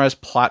be genres,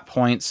 plot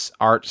points,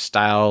 art,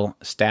 style,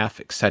 staff,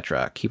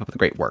 etc. Keep up the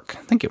great work.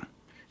 Thank you.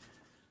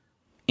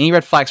 Any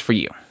red flags for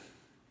you?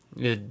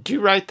 Did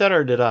you write that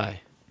or did I?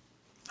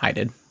 I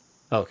did.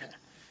 Okay.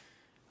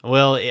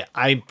 Well,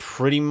 I'm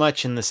pretty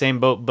much in the same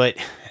boat, but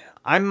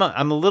I'm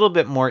a little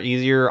bit more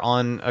easier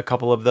on a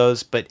couple of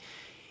those. But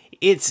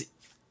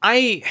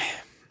I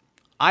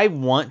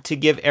want to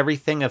give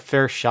everything a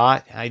fair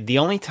shot. The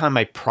only time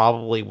I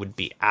probably would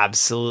be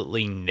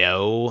absolutely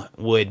no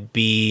would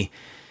be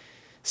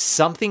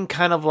something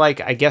kind of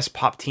like, I guess,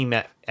 Pop Team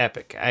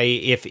Epic.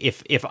 If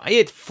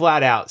it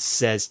flat out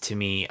says to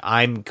me,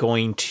 I'm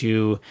going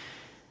to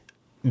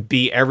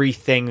be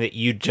everything that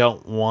you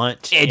don't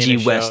want, edgy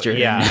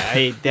Western,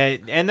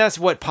 and that's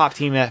what Pop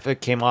Team Epic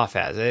came off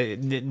as.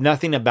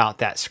 Nothing about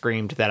that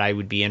screamed that I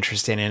would be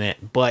interested in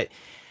it, but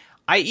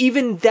I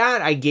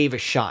gave a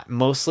shot,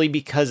 mostly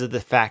because of the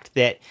fact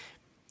that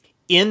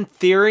in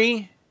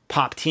theory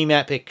Pop Team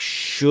Epic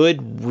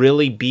should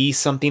really be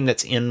something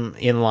that's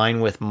in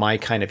line with my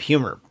kind of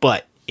humor,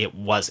 but it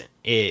wasn't,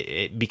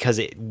 because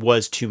it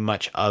was too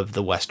much of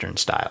the Western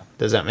style.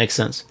 Does that make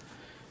sense?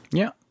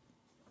 Yeah.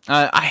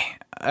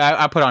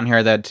 I put on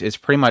here that it's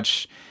pretty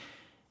much,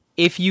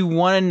 if you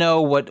want to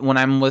know what, when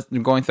I'm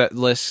going through that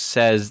list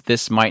says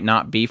this might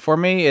not be for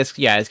me, it's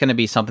going to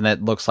be something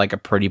that looks like a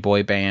pretty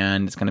boy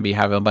band. It's going to be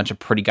having a bunch of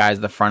pretty guys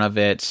at the front of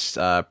it,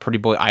 pretty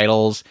boy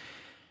idols.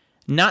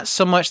 Not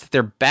so much that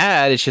they're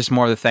bad, it's just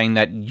more of the thing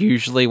that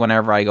usually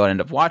whenever I go and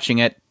end up watching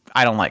it,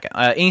 I don't like it.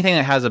 Anything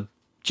that has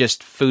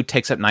just food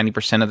takes up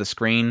 90% of the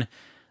screen,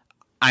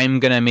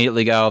 I'm going to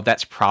immediately go,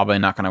 that's probably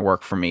not going to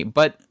work for me.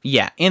 But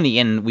yeah, in the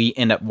end, we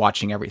end up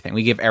watching everything.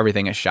 We give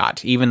everything a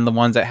shot. Even the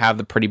ones that have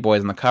the pretty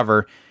boys on the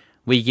cover,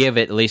 we give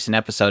it at least an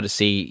episode to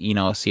see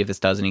if this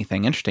does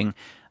anything interesting.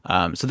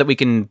 So that we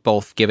can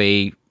both give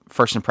a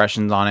first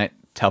impressions on it,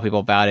 tell people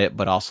about it,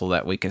 but also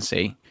that we can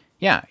say,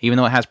 yeah, even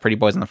though it has pretty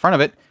boys on the front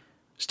of it,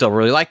 still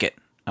really like it.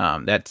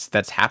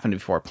 That's happened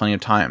before plenty of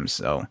times.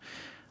 So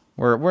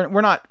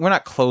we're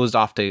not closed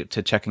off to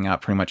checking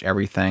out pretty much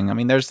everything. I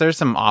mean, there's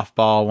some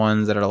off-ball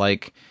ones that are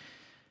like,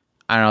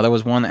 I don't know. There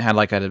was one that had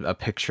like a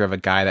picture of a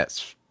guy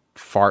that's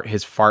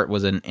his fart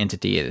was an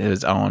entity of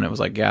his own. It was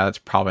like, yeah, that's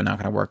probably not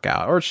going to work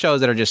out. Or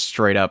shows that are just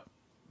straight up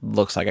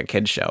looks like a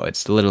kid's show.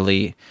 It's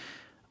literally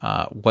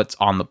what's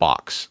on the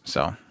box.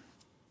 So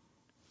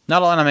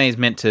not all anime is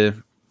meant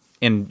to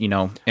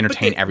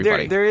entertain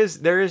everybody. There is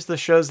the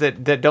shows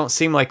that don't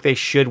seem like they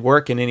should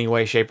work in any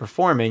way, shape, or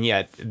form, and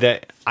yet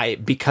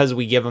because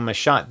we give them a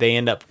shot, they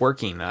end up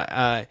working.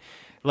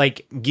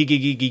 Like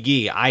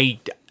Gigi.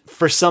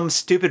 For some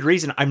stupid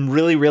reason, I'm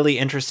really, really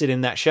interested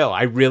in that show.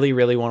 I really,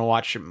 really want to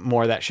watch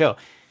more of that show.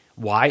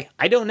 Why?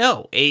 I don't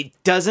know. It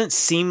doesn't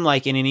seem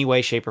like in any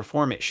way, shape, or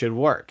form it should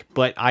work.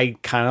 But I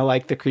kind of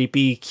like the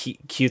creepy,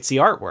 cutesy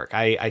artwork.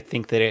 I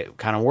think that it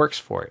kind of works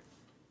for it.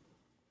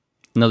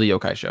 Another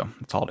yokai show.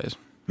 That's all it is.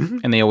 Mm-hmm.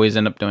 And they always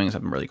end up doing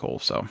something really cool,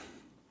 so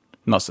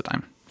most of the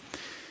time.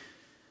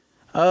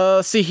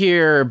 Let's see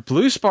here.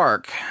 Blue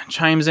Spark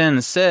chimes in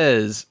and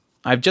says,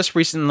 I've just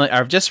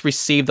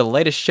received the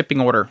latest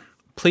shipping order.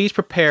 Please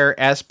prepare,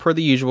 as per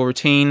the usual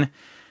routine,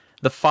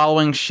 the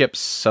following ships.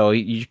 So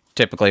you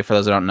typically, for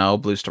those who don't know,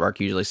 Blue Spark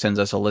usually sends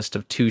us a list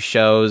of 2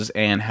 shows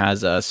and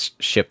has us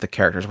ship the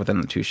characters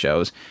within the 2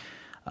 shows.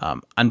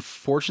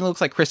 Unfortunately, it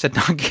looks like Chris did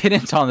not get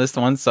into on this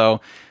one,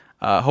 so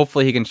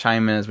hopefully he can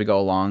chime in as we go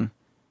along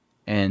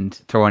and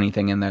throw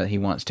anything in there that he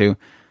wants to.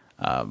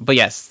 But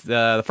yes,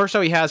 the first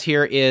show he has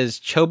here is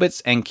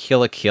Chobits and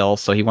Kill la Kill,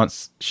 so he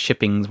wants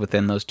shippings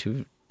within those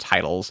 2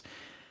 titles.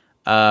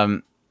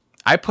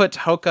 I put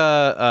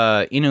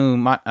Hoka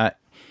Inumuta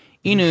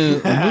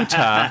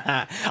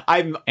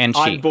I'm and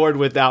on Chi. board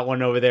with that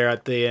one over there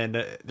at the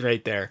end,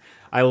 right there.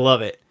 I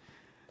love it.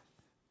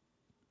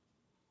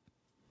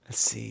 Let's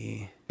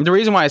see. The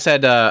reason why I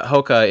said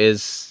Hoka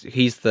is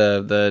he's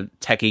the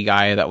techie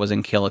guy that was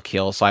in Kill la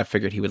Kill, so I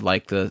figured he would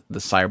like the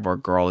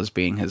cyborg girl as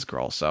being his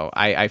girl. So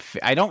I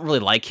don't really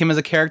like him as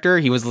a character.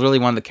 He was literally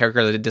one of the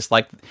characters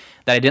that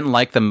I didn't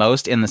like the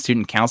most in the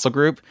student council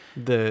group.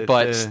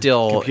 The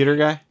still computer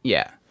guy?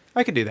 Yeah.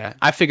 I could do that.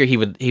 I figure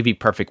he'd be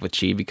perfect with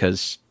Chi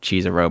because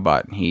Chi's a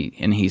robot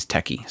and he's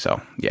techie.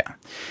 So yeah.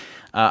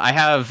 I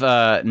have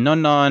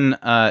Nonon,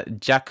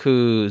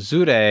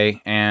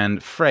 Jakuzure,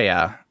 and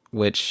Freya,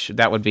 which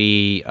that would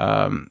be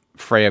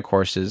Freya. Of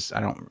course, is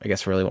I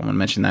guess really won't want to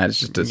mention that. It's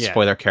just a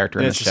spoiler character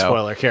in the show. It's a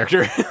spoiler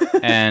character.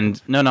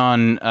 And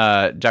Nonon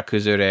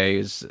Jakuzure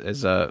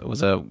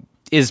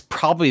is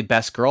probably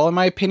best girl in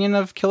my opinion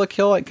of Kill la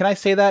Kill. Can I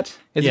say that?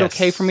 Is it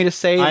okay for me to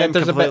say that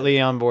there's completely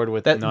on board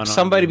with that? Nonon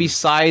Somebody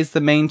besides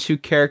the main two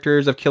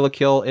characters of Kill la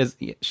Kill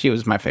she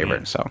was my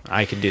favorite. So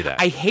I could do that.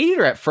 I hated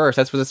her at first.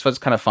 That's what's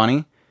kind of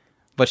funny,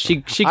 but she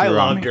grew I on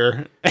loved me.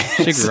 her.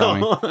 She grew on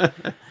me.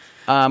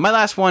 My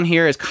last one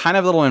here is kind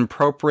of a little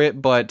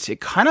inappropriate, but it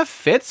kind of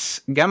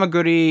fits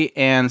Gamaguri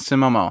and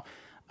Sumomo.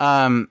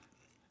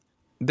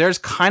 There's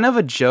kind of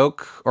a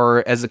joke,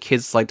 or as the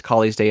kids like to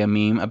call these days, a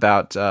meme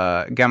about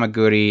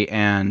Gamaguri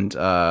and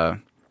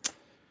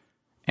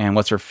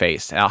what's her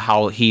face,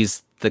 how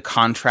the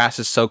contrast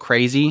is so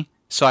crazy.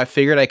 So I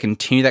figured I'd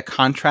continue that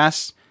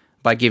contrast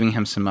by giving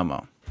him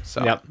Sumomo.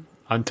 So yep,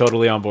 I'm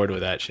totally on board with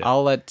that shit.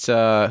 I'll let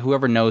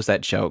whoever knows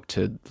that joke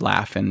to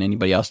laugh, and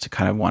anybody else to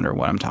kind of wonder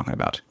what I'm talking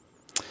about.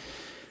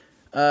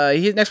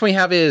 Next one we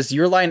have is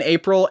Your Lie in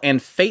April and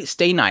Fate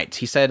Stay Night.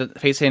 He said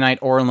Fate Stay Night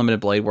or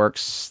Unlimited Blade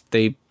Works.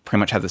 They pretty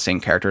much have the same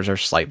characters.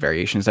 There's slight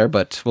variations there,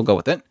 but we'll go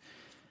with it.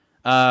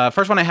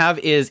 First one I have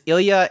is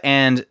Ilya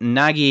and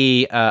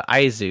Nagi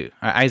Aiza.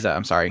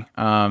 I'm sorry.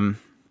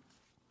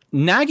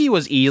 Nagi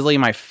was easily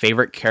my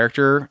favorite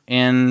character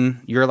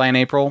in Your Lie in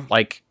April.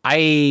 Like,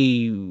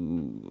 I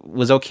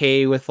was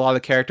okay with a lot of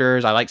the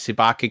characters. I like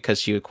Tsubaki because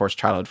she, of course,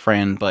 childhood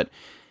friend, but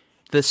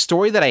the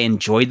story that I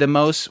enjoyed the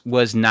most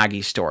was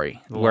Nagi's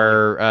story,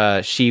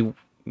 where she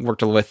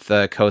worked with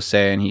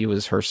Kosei, and he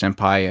was her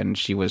senpai, and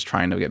she was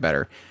trying to get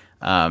better.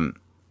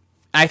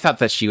 I thought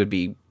that she would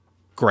be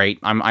great.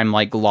 I'm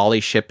like lolly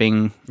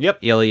shipping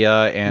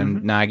Ilya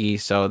and Nagi,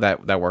 so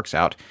that works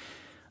out.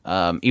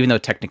 Even though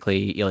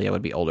technically Ilya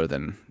would be older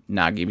than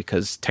Nagi,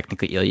 because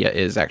technically Ilya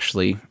is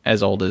actually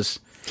as old as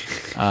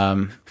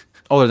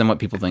older than what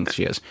people think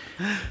she is.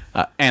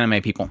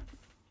 Anime people.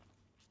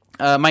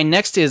 My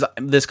next is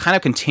this kind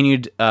of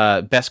continued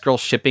best girl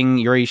shipping,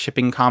 Yuri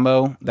shipping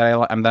combo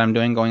that I'm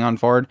doing going on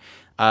forward.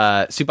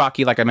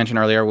 Tsubaki, like I mentioned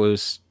earlier,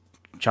 was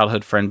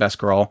childhood friend best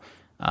girl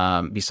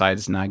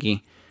besides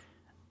Nagi.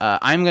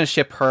 I'm going to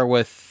ship her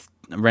with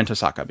Ren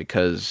Tosaka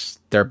because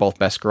they're both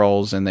best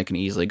girls and they can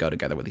easily go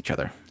together with each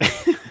other.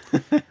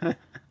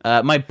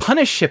 My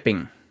punish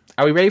shipping.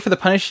 Are we ready for the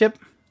punish ship?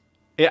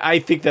 I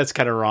think that's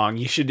kind of wrong.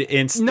 You should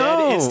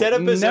instead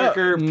of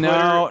Berserker,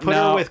 put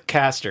her with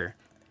Caster.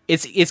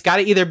 It's got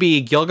to either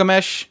be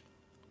Gilgamesh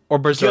or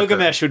Berserker.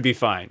 Gilgamesh would be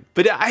fine,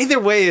 but either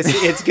way,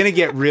 it's going to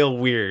get real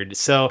weird.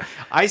 So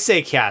I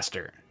say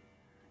Caster,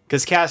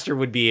 because Caster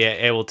would be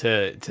able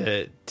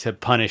to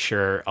punish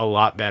her a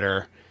lot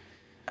better.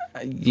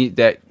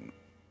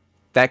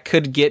 That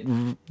could get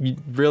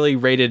really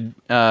rated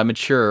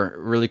mature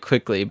really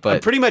quickly,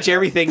 but pretty much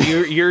everything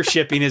you're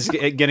shipping is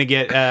going to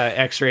get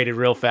X-rated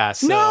real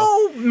fast. So.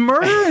 No,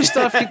 murder and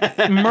stuff,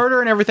 murder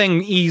and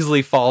everything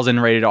easily falls in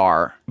rated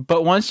R.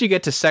 But once you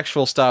get to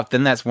sexual stuff,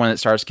 then that's when it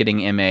starts getting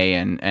MA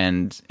and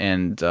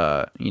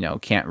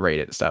can't rate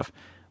it stuff.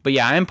 But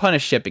yeah, I'm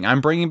punish shipping. I'm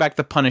bringing back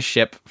the punish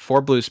ship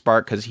for Blue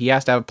Spark because he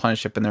has to have a punish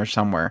ship in there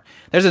somewhere.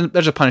 There's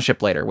a punish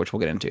ship later, which we'll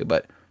get into,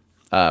 but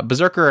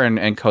Berserker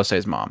and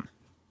Kosei's mom.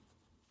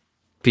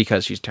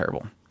 Because she's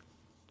terrible.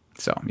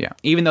 So, yeah.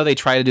 Even though they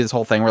try to do this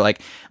whole thing, we're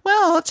like,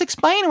 well, let's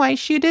explain why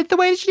she did the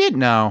way she did.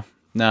 No.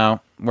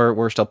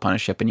 We're still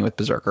punish shipping you with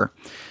Berserker.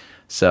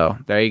 So,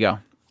 there you go.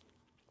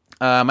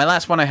 My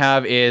last one I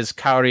have is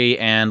Kaori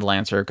and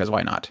Lancer, because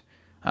why not?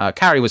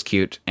 Kaori was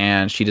cute,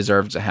 and she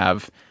deserves to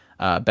have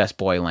Best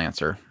Boy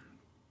Lancer,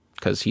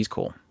 because he's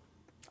cool.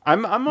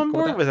 I'm on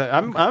board with it.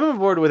 I'm on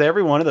board with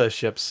every one of those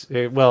ships.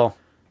 Well,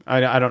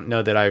 I don't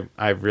know that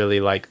I really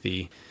like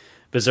the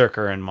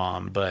Berserker and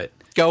Mom, but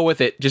go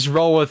with it. Just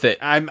roll with it.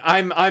 I'm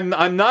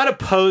not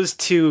opposed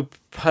to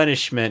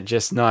punishment,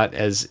 just not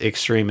as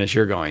extreme as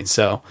you're going.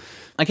 So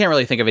I can't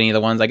really think of any of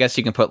the ones. I guess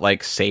you can put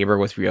like Saber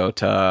with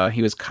Ryota.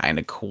 He was kind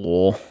of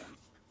cool.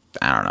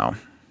 I don't know.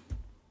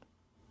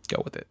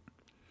 Go with it.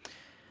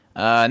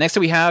 Next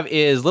up we have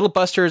is Little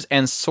Busters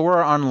and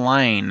Sora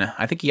Online.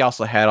 I think he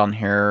also had on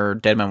here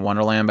Deadman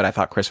Wonderland, but I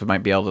thought Chris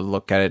might be able to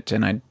look at it,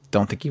 and I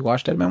don't think he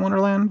watched Deadman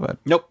Wonderland, but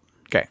nope.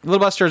 Okay, Little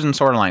Busters and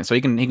Sword Online, so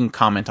he can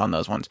comment on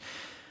those ones.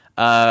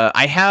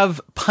 I have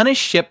punish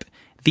ship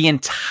the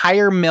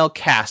entire male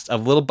cast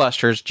of Little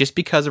Busters just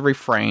because of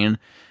Refrain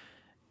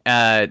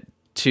to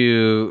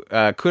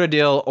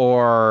Kurodil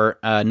or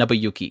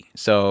Nobuyuki.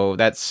 So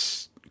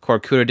that's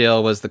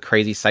Kurodil was the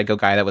crazy psycho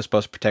guy that was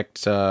supposed to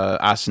protect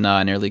Asuna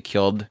and nearly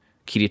killed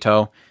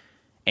Kirito.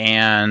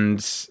 And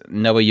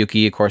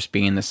Nobuyuki, of course,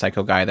 being the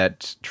psycho guy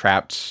that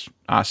trapped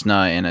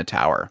Asuna in a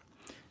tower.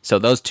 So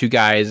those two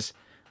guys,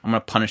 I'm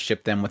going to punish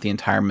ship them with the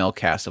entire male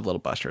cast of Little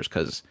Busters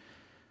because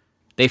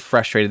they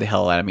frustrated the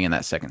hell out of me in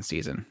that second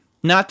season.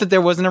 Not that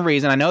there wasn't a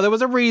reason. I know there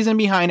was a reason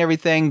behind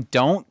everything.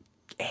 Don't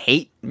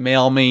hate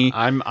mail me.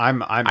 I'm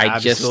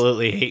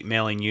absolutely hate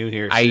mailing you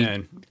here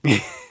soon.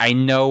 I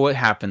know what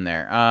happened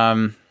there.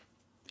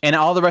 And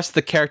all the rest of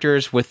the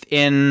characters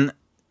within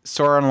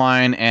Sword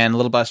Online and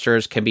Little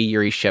Busters can be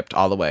Yuri shipped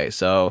all the way.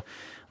 So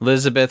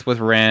Elizabeth with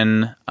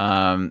Rin,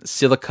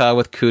 Silica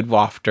with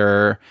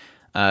Kudwafter,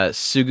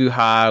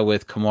 Suguha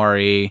with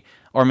Komori,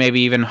 or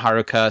maybe even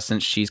Haruka,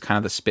 since she's kind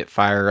of the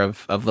Spitfire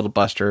of Little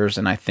Busters.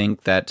 And I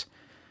think that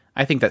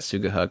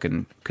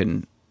Suguha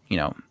can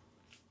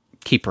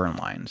keep her in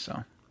line.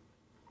 So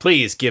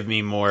please give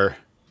me more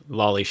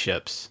lolly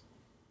ships.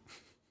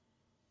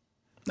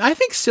 I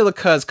think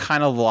Silica is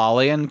kind of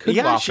lolly, and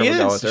Kudwafter will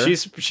go with her.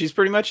 She's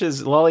pretty much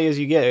as lolly as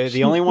you get.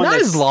 The only one not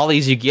as lolly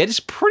as you get. It's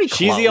pretty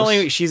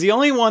close. She's the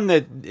only one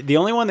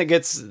that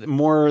gets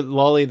more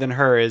lolly than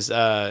her is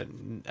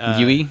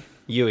Yui.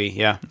 Yui,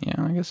 yeah. Yeah,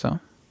 I guess so.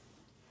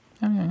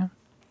 Yeah.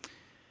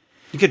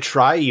 You could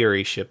try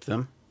Yuri ship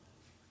them.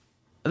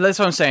 That's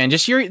what I'm saying.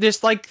 Just Yuri,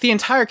 there's like the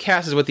entire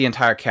cast is with the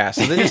entire cast.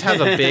 So they just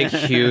have a big,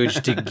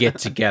 huge to get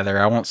together.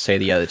 I won't say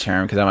the other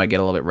term because I might get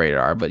a little bit rated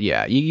R. But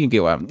yeah, you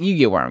get where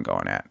I'm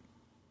going at.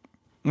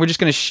 We're just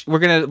gonna we're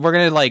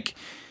gonna like,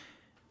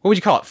 what would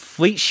you call it?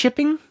 Fleet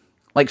shipping?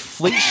 Like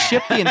fleet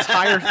ship the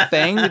entire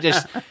thing.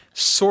 Just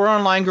Sword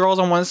Online girls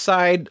on one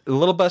side,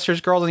 Little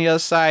Busters girls on the other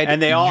side, and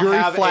they all Yuri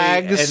have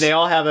flags. And they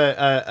all have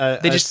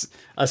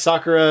a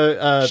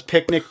Sakura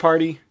picnic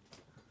party.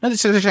 No,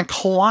 they're gonna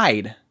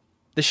collide.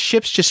 The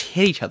ships just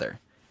hit each other.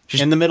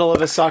 Just in the middle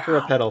of a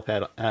Sakura pedal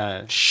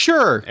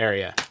sure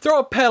area. Throw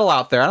a pedal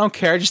out there. I don't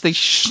care. Just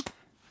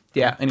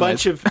yeah.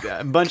 Anyways.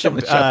 Bunch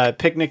of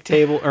picnic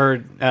table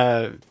or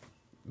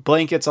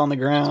blankets on the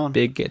ground.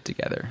 Big get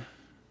together.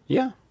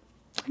 Yeah,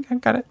 I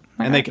got it.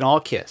 And they can all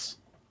kiss.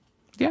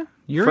 Yeah,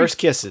 first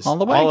kisses all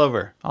the way,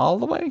 all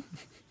the way.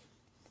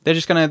 They're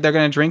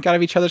gonna drink out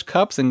of each other's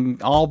cups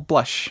and all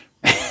blush,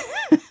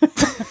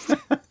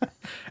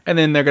 and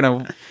then they're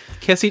gonna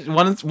kiss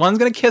one's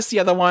gonna kiss the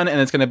other one,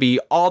 and it's gonna be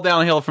all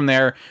downhill from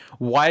there.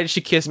 Why did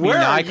she kiss me?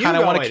 Now I kind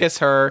of want to kiss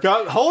her.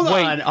 Hold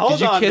on.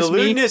 The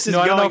lewdness is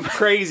going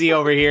crazy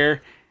over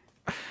here.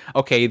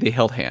 Okay, they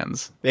held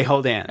hands. And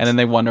then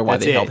they wonder why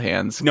they held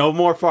hands. No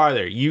more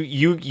farther.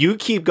 You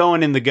keep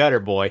going in the gutter,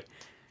 boy.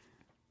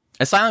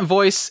 A Silent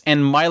Voice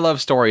and My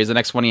Love Story is the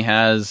next one he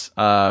has.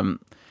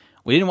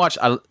 We didn't watch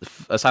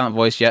a Silent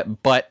Voice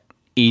yet, but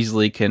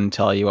easily can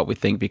tell you what we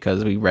think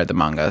because we read the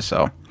manga.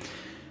 So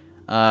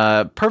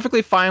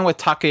perfectly fine with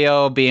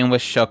Takeo being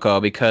with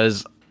Shoko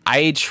because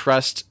I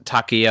trust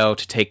Takeo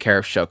to take care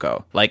of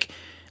Shoko. Like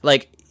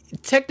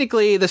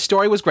technically the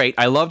story was great.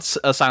 I loved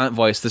A Silent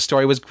Voice. The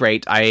story was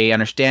great. I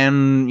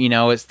understand,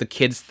 it's the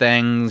kid's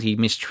thing. He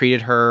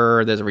mistreated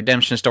her. There's a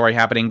redemption story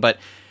happening, but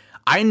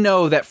I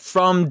know that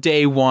from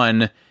day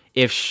one,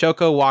 if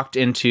Shoko walked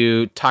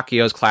into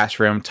Takeo's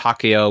classroom,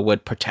 Takeo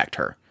would protect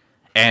her.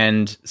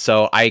 And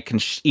so I can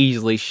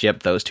easily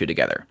ship those two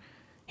together.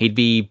 He'd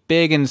be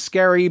big and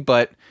scary,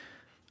 but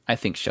I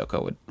think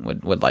Shoko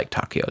would like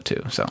Takeo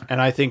too. So,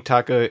 and I think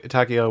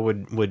Takeo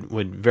would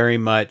very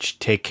much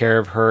take care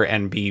of her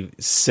and be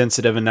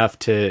sensitive enough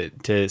to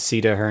see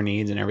to her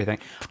needs and everything.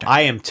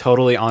 I am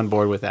totally on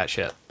board with that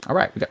ship. All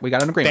right, we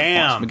got an agreement.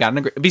 Bam! We got an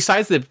agreement.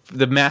 Besides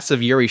the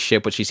massive Yuri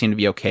ship, which she seemed to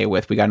be okay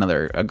with, we got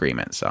another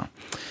agreement. So,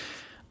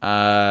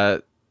 I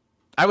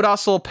would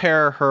also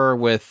pair her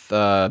with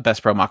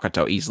Best Bro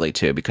Makoto easily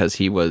too, because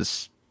he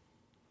was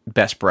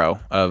best bro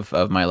of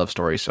My Love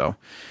Story. So,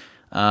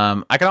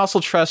 I can also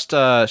trust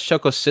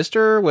Shoko's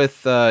sister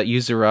with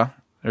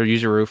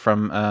Yuzuru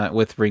from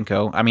with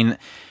Rinko. I mean,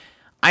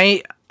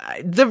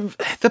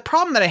 the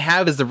problem that I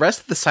have is the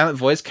rest of the Silent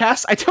Voice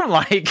cast I don't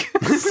like.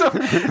 so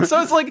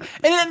it's like,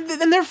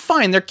 and they're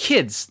fine. They're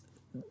kids.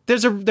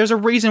 There's a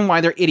reason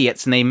why they're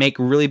idiots and they make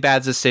really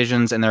bad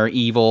decisions and they're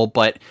evil,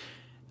 but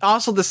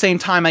also at the same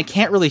time, I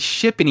can't really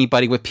ship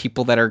anybody with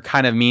people that are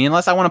kind of mean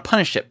unless I want to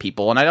punish ship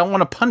people, and I don't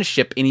want to punish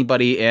ship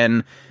anybody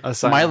in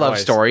My Love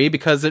Story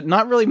because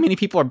not really many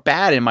people are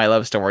bad in My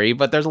Love Story,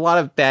 but there's a lot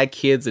of bad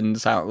kids in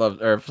Silent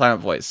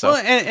Voice. So,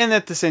 well, and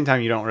at the same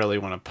time, you don't really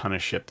want to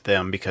punish ship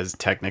them because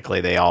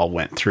technically they all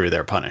went through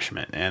their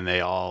punishment and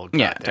they all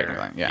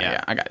technically,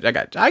 I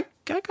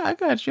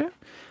got you.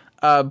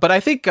 But I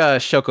think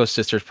Shoko's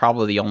sister is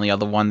probably the only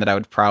other one that I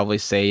would probably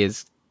say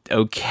is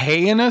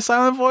okay in A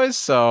Silent Voice.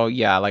 So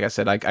yeah, like I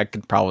said, I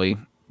could probably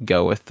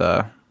go with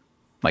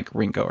like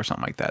Rinko or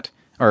something like that,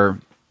 or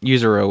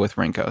Yuzuru with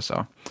Rinko.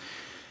 So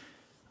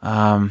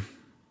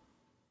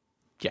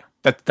yeah,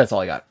 that's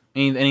all I got.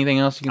 Anything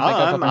else you can think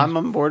of? I'm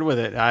on board with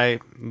it.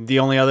 The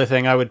only other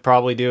thing I would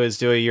probably do is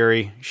do a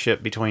Yuri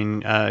ship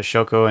between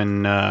Shoko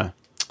and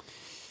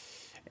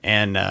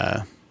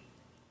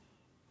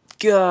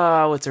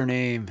what's her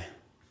name?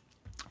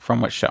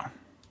 From what show?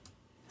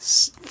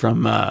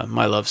 From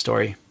My Love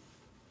Story.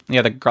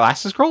 Yeah, the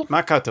glasses girl?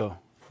 Makoto,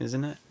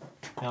 isn't it?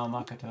 No,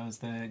 Makoto is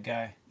the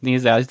guy.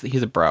 He's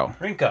a bro.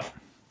 Rinko.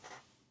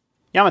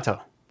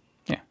 Yamato.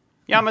 Yeah.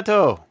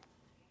 Yamato.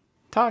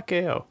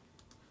 Takeo.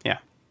 Yeah.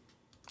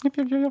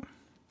 Yep.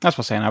 That's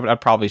what I'm saying. I'd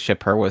probably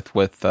ship her with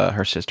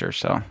her sister,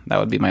 so that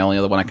would be my only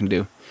other one I can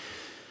do.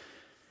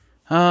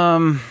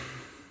 Yeah,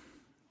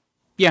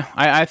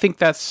 I think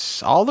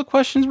that's all the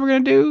questions we're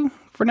gonna do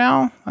for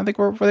now. I think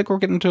we're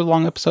getting to a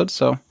long episode,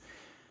 so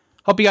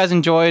hope you guys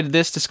enjoyed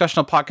this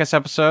discussional podcast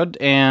episode,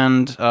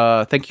 and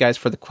thank you guys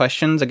for the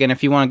questions. Again,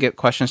 if you want to get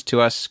questions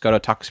to us, go to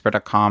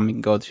talkspare.com. You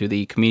can go to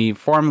the community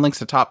forum,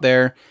 links at the top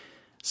there.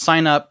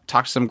 Sign up,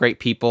 talk to some great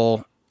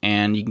people,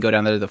 and you can go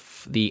down there to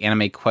the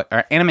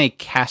anime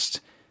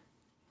cast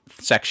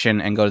section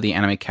and go to the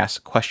anime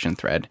cast question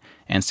thread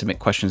and submit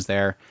questions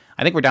there.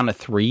 I think we're down to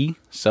 3,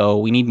 so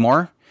we need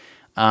more.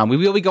 We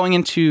will be going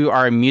into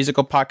our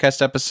musical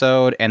podcast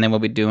episode, and then we'll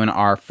be doing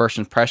our first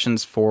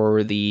impressions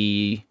for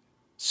the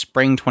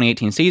spring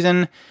 2018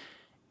 season,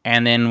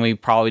 and then we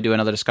probably do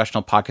another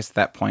discussional podcast at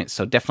that point.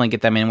 So definitely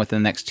get them in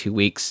within the next 2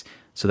 weeks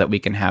so that we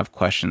can have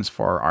questions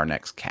for our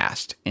next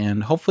cast,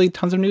 and hopefully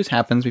tons of news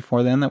happens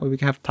before then. That way we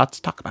can have lots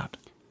to talk about.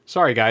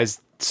 Sorry,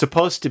 guys.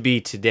 Supposed to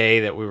be today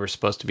that we were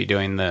supposed to be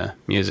doing the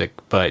music,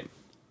 but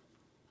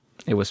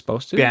it was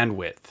supposed to.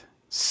 Bandwidth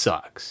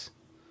sucks.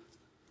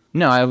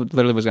 No, I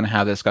literally was going to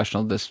have the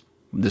discussional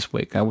this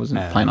week. I wasn't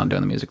planning on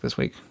doing the music this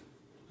week.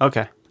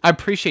 Okay. I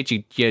appreciate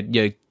you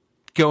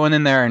going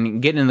in there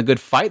and getting in the good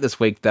fight this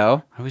week,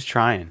 though. I was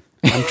trying.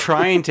 I'm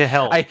trying to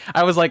help.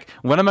 I was like,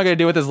 what am I going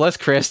to do with this list,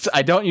 Chris?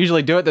 I don't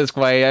usually do it this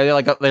way.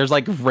 There's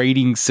like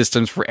rating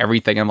systems for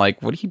everything. I'm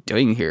like, what are you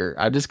doing here?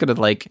 I'm just going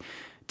to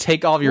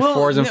take all of your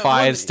 4s and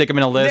 5s, stick them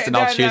in a list, and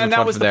I'll choose them from there.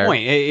 That was the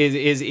point.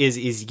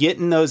 Is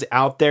getting those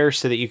out there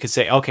so that you could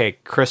say, okay,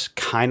 Chris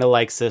kind of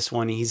likes this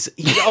one. He's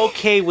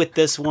okay with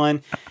this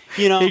one.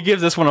 He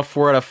gives this one a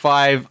 4 out of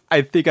 5.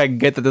 I think I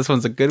get that this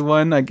one's a good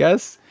one, I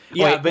guess.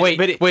 Yeah, wait,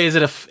 is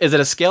it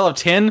a scale of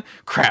 10?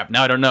 Crap,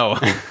 now I don't know.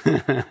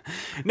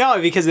 No,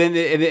 because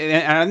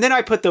then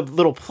I put the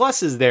little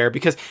pluses there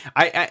because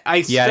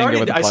I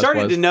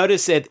started to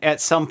notice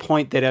at some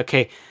point that,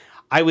 okay,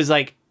 I was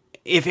like,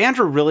 if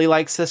Andrew really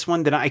likes this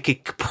one, then I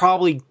could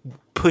probably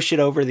push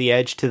it over the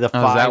edge to the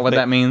 5. Is that what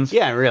that means?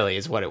 Yeah, it really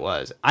is what it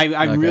was.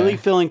 I'm really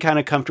feeling kind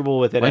of comfortable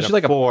with it. Why don't you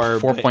like 4, a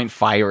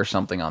 4.5 or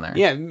something on there?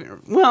 Yeah,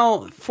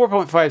 well,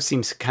 4.5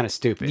 seems kind of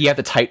stupid. You have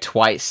to type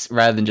twice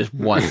rather than just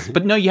once.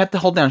 But no, you have to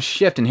hold down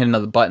Shift and hit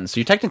another button. So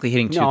you're technically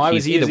hitting 2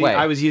 keys either way.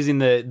 I was using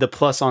the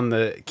plus on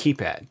the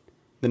keypad,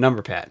 the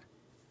number pad.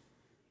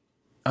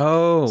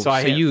 Oh, so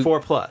I hit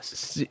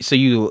 4+. So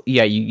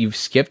you've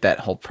skipped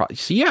that whole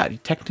process. So yeah,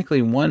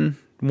 technically one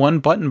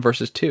button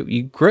versus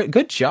 2.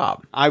 Good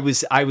job. I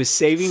was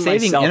saving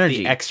myself energy.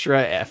 The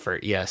extra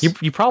effort. Yes,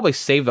 you probably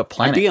saved the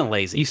planet. I'm being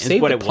lazy. You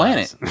saved the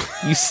planet.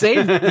 You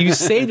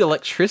saved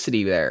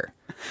electricity there.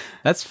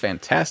 That's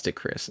fantastic,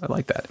 Chris. I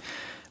like that.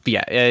 But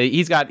yeah,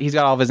 he's got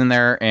all of his in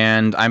there,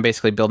 and I'm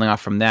basically building off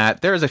from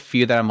that. There's a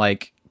few that I'm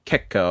like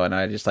Kekko, and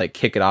I just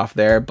kick it off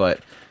there, but.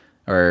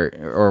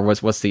 Or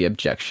what's the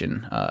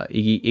objection?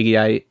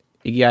 Iggy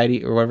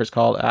or whatever it's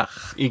called.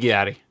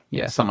 Iggy.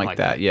 Yeah, something like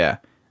that. Yeah,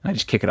 and I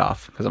just kick it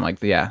off because I'm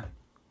like, yeah,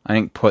 I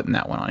ain't putting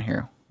that one on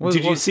here.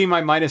 Did you see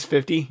my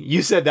 -50?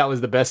 You said that was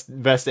the best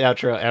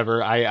outro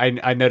ever.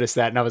 I noticed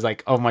that, and I was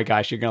like, oh my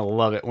gosh, you're gonna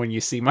love it when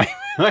you see my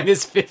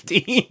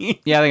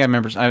 -50. Yeah, I think I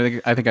remember.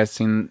 I think I've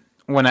seen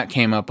when that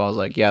came up. I was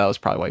like, yeah, that was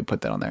probably why you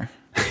put that on there.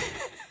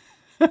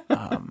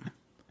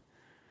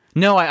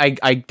 No,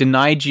 I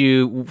denied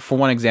you, for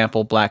one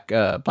example, Black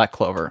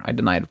Clover. I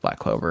denied Black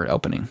Clover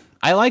opening.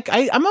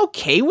 I'm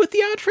okay with the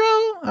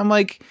outro. I'm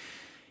like,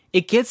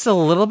 it gets a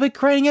little bit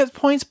grating at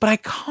points, but I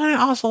kind of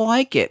also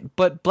like it.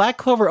 But Black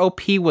Clover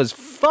OP was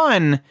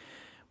fun,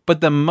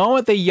 but the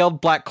moment they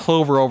yelled Black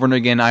Clover over and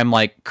again, I'm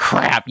like,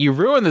 crap, you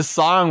ruined the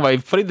song by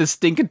putting the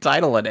stinking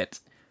title in it.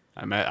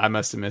 I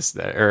must have missed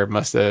that, or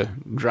must have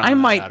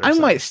drowned. I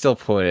might still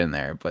put it in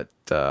there, but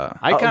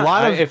I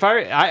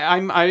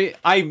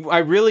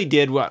really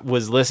did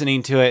was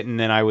listening to it, and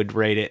then I would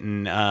rate it,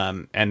 and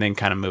then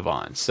kind of move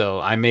on. So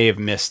I may have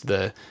missed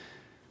the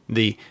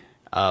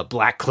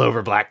Black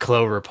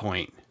Clover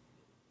point.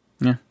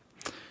 Yeah,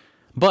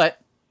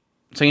 but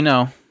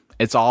so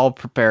it's all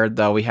prepared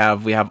though. We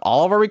have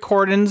all of our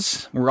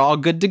recordings. We're all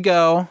good to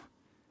go,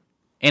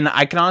 and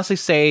I can honestly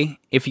say,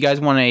 if you guys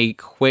want a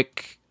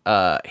quick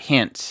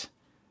hint,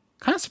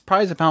 kind of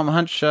surprised about how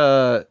much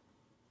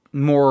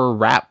more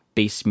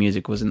rap-based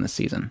music was in this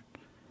season.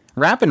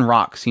 Rap and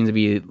rock seem to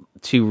be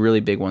 2 really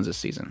big ones this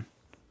season.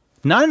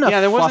 Not enough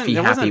fluffy,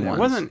 happy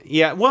ones.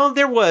 Well,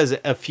 there was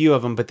a few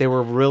of them, but they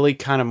were really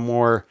kind of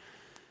more.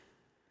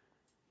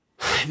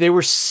 They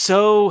were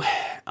so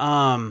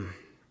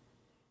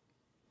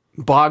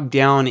bogged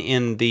down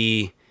in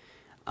the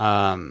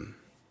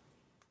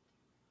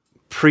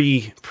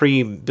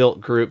pre-built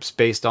groups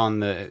based on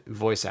the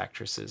voice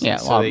actresses. Yeah,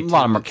 so a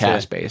lot of them are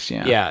cast-based,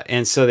 yeah. Yeah,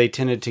 and so they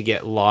tended to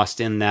get lost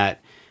in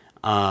that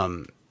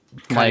kind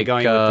of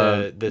going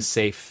with the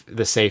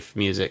safe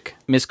music.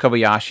 Miss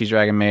Kobayashi's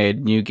Dragon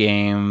Maid, New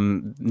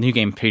Game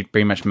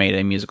pretty much made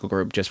a musical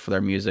group just for their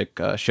music.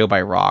 Show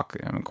by Rock,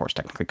 and of course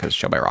technically because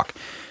Show by Rock.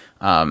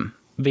 But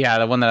yeah,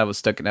 the one that I was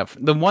sticking up,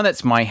 the one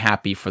that's my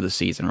happy for the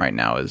season right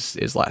now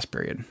is Last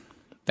Period.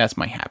 That's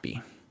my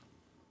happy.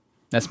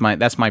 That's my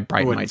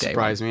brighten my day.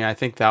 Surprise me. I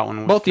think that one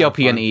was both the OP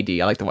and the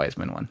ED. I like the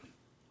Wiseman one.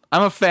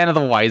 I'm a fan of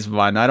the wise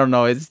one. I don't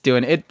know. It's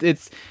doing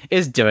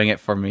it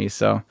for me,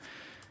 so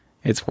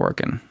it's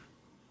working.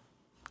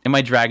 Am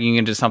I dragging you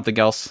into something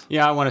else?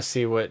 Yeah, I want to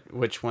see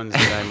which ones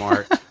that I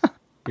marked.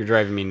 You're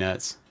driving me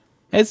nuts.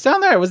 It's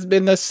down there. It was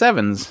in the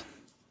 7s.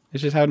 It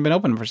just hadn't been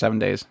open for 7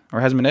 days,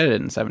 or hasn't been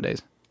edited in 7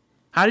 days.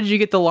 How did you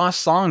get the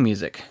Lost Song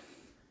music?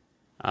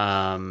 It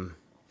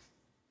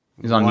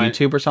was on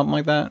YouTube or something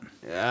like that?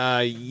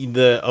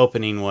 The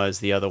opening was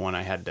the other one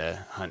I had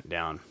to hunt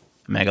down.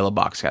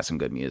 Megalobox got some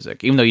good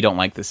music, even though you don't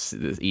like this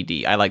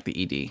ED. I like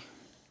the ED.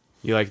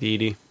 You like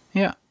the ED?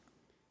 Yeah.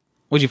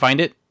 Would you find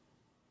it?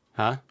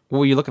 Huh? What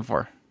were you looking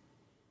for?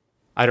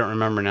 I don't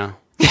remember now.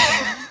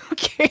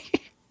 Okay.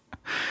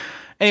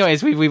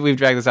 Anyways, we've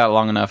dragged this out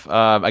long enough.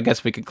 I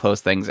guess we could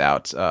close things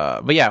out.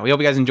 But yeah, we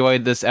hope you guys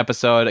enjoyed this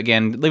episode.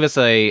 Again, leave us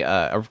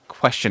a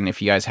question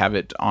if you guys have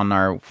it on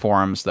our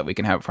forums so that we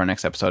can have it for our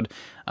next episode.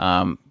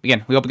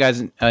 Again, we hope you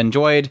guys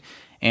enjoyed,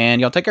 and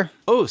y'all take care.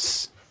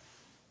 Oos.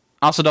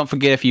 Also, don't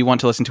forget, if you want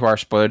to listen to our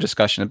spoiler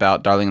discussion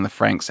about Darling in the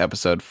Franxx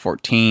episode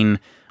 14,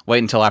 wait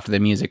until after the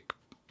music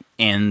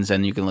ends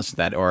and you can listen to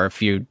that. Or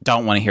if you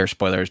don't want to hear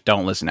spoilers,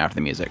 don't listen after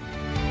the music.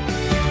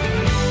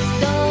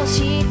 どう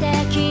して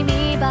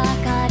君ば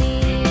かり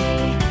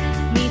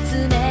見つ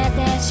め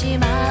てし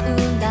まう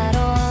んだろ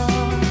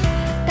う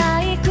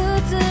退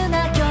屈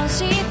な教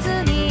室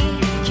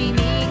に君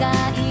が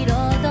彩り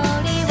を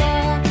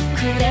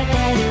くれて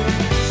る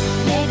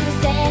寝癖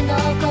残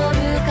る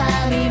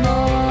髪も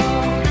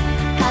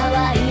可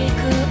愛く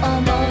思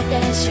って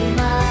しま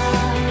う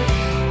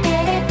照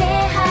れて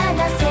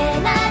話せ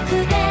なく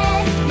て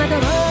窓を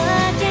開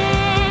け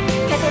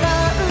風を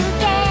受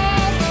け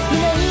胸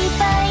いっ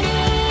ぱいに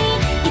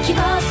息を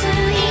吸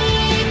い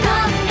込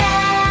んだ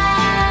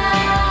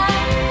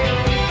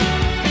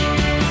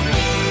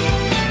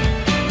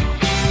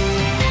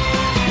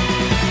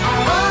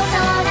青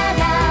空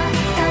が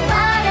触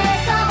れ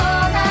そう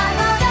な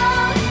ほど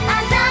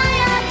鮮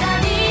やか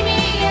に見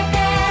えて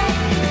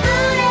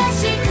嬉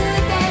しく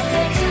て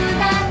切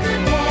なく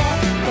て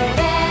こ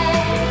れ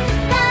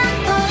が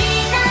恋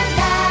なんだ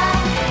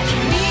君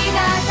が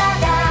た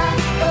だ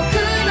僕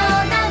の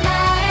名前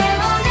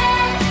をね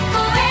声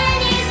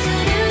にす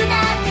るだ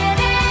け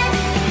で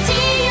自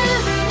由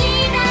に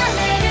なれ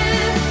る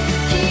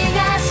気が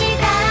し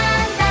た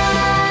んだ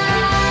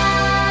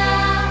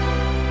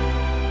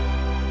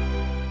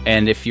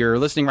And if you're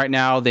listening right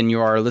now, then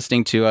you are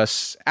listening to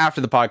us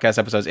after the podcast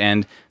episodes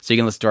end, so you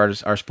can listen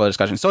to our spoiler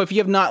discussion. So if you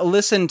have not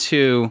listened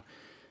to,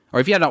 or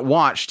if you have not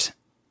watched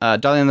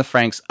Darling in the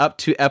Franxx up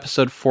to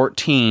episode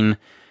 14,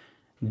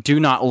 do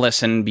not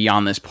listen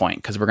beyond this point,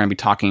 because we're going to be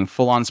talking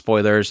full-on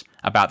spoilers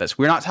about this.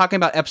 We're not talking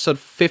about episode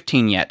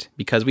 15 yet,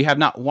 because we have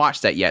not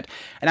watched that yet.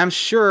 And I'm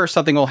sure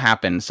something will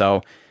happen,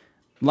 so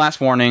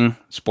last warning,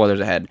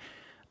 spoilers ahead.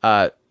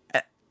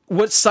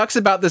 What sucks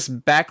about this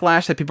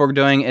backlash that people are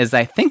doing is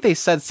I think they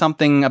said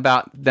something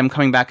about them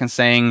coming back and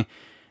saying,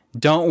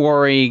 don't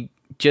worry,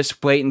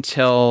 just wait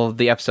until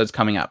the episode's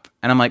coming up.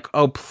 And I'm like,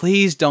 oh,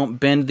 please don't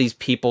bend these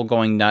people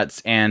going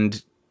nuts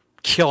and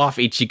kill off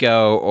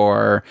Ichigo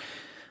or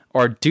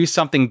do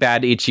something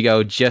bad to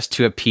Ichigo just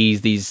to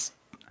appease these...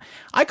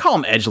 I call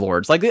them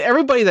edgelords. Like,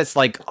 everybody that's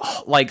like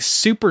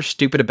super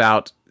stupid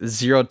about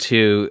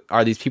 02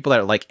 are these people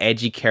that are like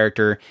edgy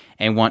character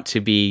and want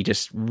to be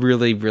just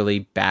really, really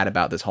bad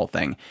about this whole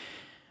thing.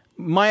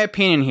 My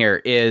opinion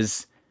here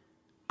is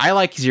I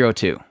like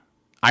 02.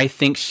 I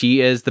think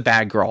she is the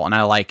bad girl and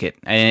I like it.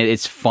 And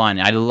it's fun.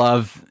 I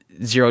love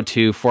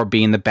 02 for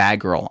being the bad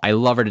girl. I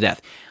love her to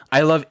death.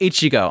 I love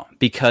Ichigo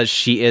because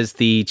she is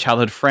the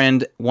childhood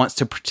friend, wants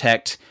to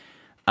protect...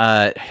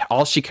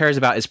 all she cares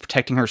about is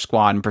protecting her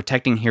squad and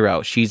protecting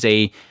Hiro. She's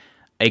a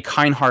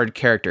kind-hearted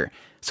character.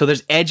 So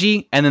there's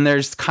edgy, and then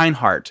there's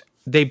kind-heart.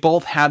 They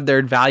both have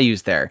their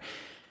values there.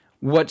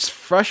 What's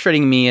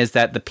frustrating me is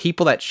that the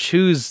people that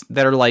choose,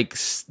 that are like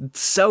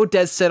so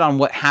dead set on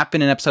what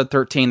happened in episode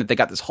 13, that they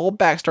got this whole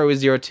backstory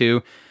with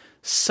 02,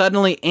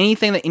 suddenly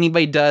anything that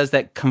anybody does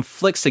that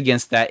conflicts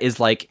against that is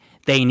like,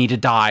 they need to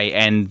die,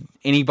 and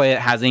anybody that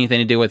has anything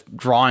to do with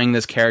drawing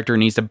this character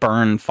needs to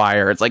burn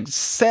fire. It's like,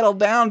 settle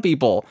down,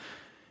 people.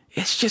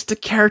 It's just a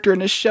character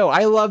in a show.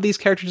 I love these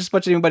characters just as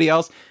much as anybody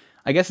else.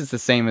 I guess it's the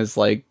same as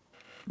like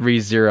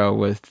ReZero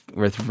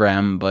with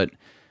Rem,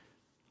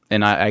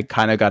 and I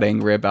kind of got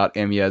angry about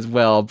Emiya as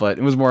well, but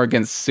it was more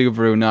against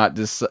Subaru, not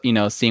just,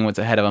 seeing what's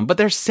ahead of them. But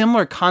there's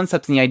similar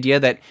concepts in the idea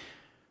that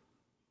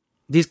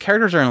these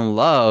characters are in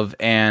love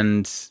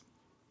and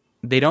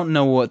they don't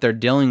know what they're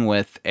dealing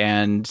with,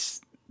 and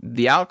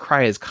the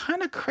outcry is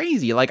kind of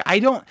crazy. Like, I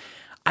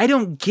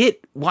don't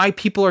get why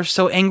people are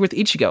so angry with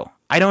Ichigo.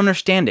 I don't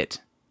understand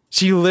it.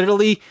 She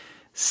literally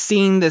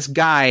seen this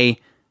guy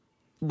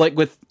like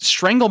with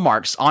strangle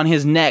marks on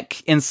his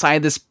neck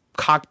inside this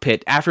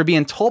cockpit after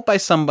being told by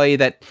somebody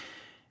that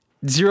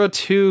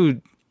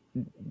 02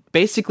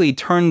 basically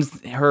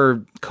turns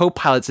her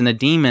co-pilots into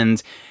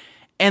demons,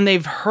 and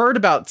they've heard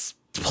about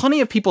plenty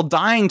of people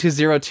dying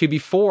to 02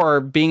 before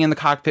being in the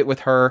cockpit with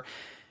her,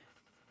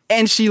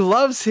 and she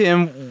loves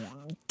him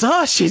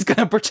duh, she's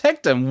gonna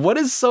protect him. What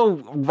is so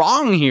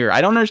wrong here?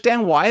 I don't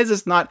understand. Why is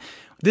this not?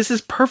 This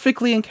is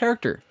perfectly in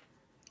character.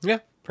 Yeah,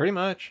 pretty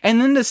much. And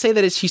then to say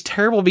that she's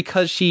terrible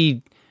because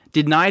she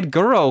denied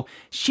Goro.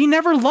 She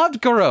never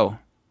loved Goro.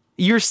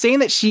 You're saying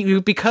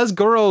that because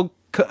Goro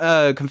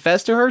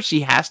confessed to her,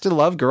 she has to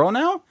love Goro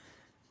now?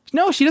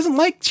 No, she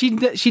doesn't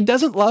she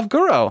doesn't love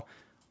Goro.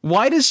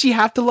 Why does she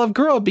have to love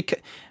Goro? Because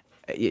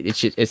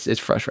it's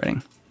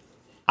frustrating.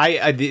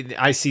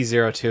 I see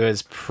 02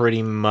 as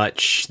pretty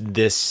much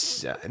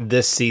this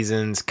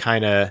season's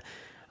kind of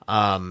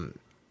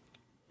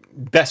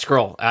best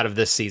girl out of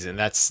this season.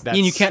 That's and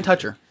you can't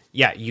touch her.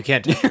 Yeah, you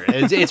can't touch her.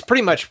 It's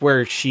pretty much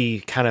where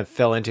she kind of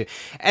fell into.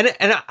 And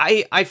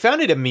I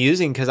found it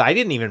amusing because I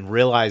didn't even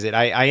realize it.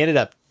 I ended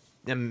up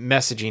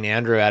messaging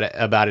Andrew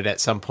about it at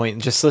some point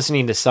and just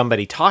listening to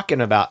somebody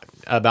talking about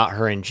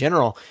her in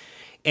general.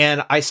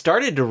 And I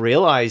started to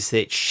realize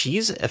that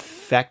she's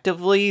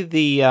effectively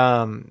the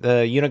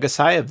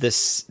Yunagasai of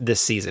this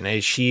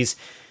season.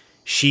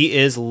 She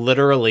is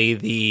literally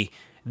the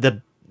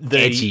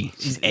edgy.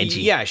 She's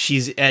edgy. Yeah,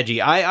 she's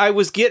edgy. I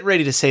was getting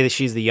ready to say that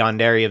she's the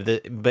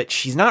yandere but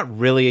she's not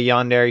really a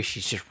yandere.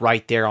 She's just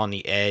right there on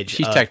the edge.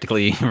 She's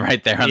technically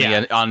right there on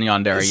the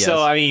yandere. Yes.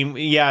 So I mean,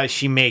 yeah,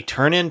 she may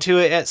turn into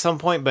it at some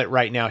point, but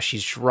right now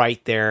she's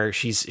right there.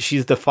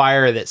 She's the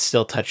fire that's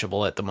still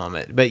touchable at the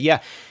moment. But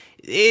yeah,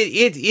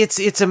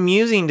 it's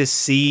amusing to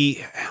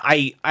see.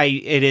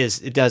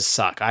 It does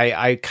suck.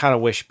 I kind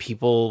of wish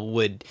people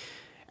would.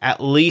 At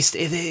least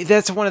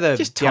that's one of the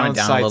just tone it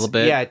down a little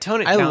bit. Yeah,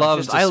 tone it down.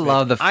 I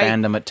love the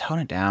fandom, but tone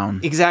it down.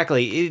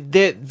 Exactly.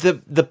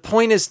 The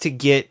point is to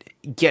get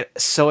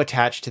so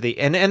attached to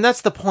and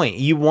that's the point.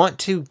 You want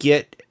to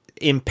get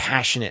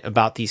impassionate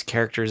about these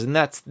characters, and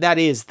that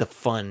is the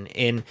fun.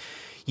 And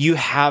you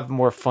have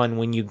more fun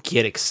when you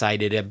get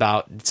excited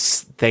about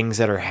things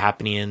that are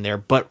happening in there.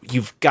 But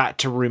you've got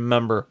to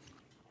remember,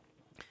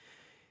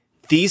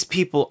 these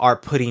people are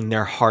putting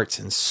their hearts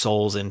and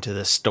souls into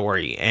the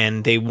story,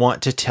 and they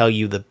want to tell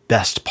you the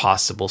best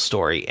possible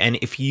story. And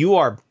if you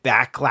are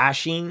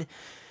backlashing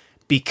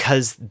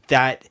because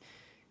that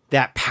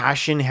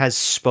passion has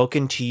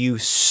spoken to you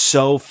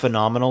so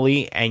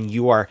phenomenally, and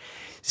you are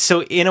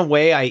so, in a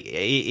way,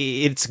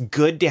 it's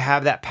good to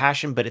have that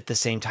passion, but at the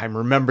same time,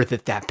 remember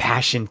that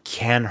passion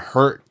can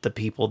hurt the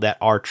people that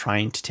are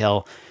trying to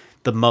tell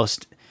the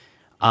most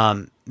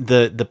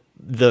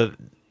the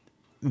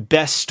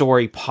best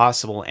story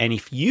possible. And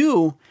if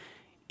you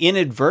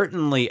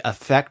inadvertently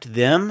affect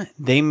them,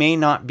 they may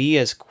not be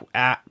as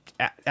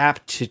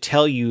apt to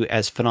tell you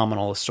as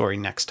phenomenal a story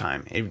next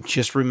time.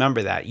 Just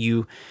remember that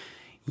your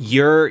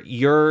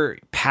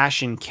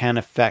passion can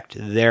affect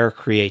their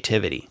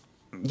creativity.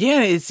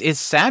 Yeah, it's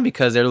sad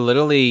because they're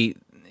literally,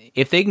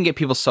 if they can get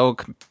people so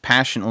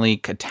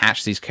passionately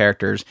attached to these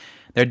characters,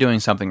 they're doing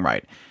something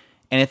right.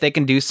 And if they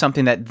can do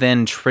something that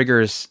then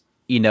triggers,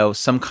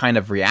 some kind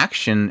of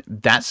reaction,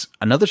 that's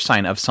another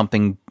sign of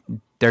something,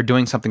 they're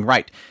doing something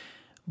right.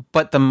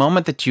 But the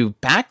moment that you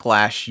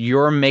backlash,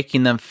 you're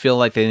making them feel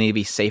like they need to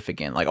be safe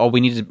again. Like, oh, we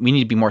need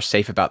to be more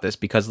safe about this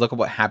because look at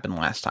what happened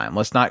last time.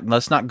 Let's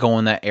not go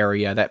in that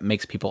area that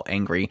makes people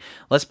angry.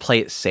 Let's play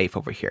it safe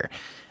over here.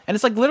 And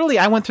it's like, literally,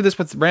 I went through this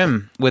with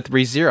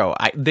ReZero.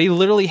 They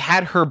literally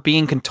had her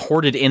being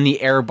contorted in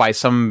the air by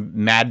some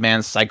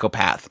madman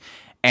psychopath.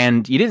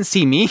 And you didn't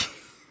see me,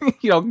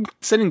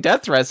 sending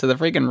death threats to the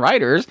freaking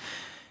writers.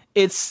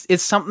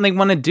 It's something they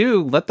want to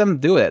do. Let them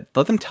do it.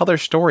 Let them tell their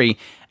story.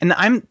 And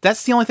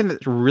that's the only thing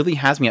that really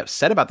has me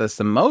upset about this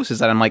the most, is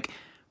that I'm like,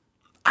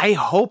 I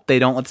hope they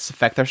don't let this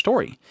affect their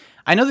story.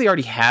 I know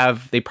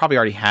they probably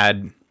already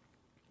had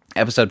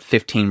episode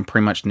 15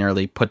 pretty much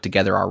nearly put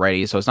together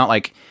already. So it's not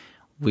like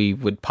we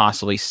would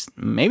possibly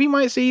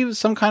might see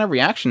some kind of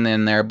reaction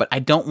in there, but I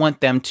don't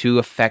want them to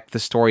affect the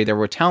story that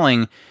we're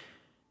telling.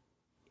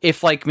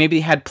 If maybe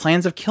they had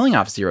plans of killing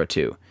off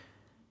 02.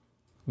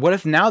 What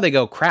if now they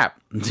go,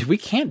 crap, we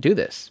can't do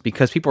this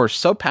because people are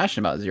so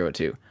passionate about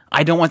 02.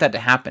 I don't want that to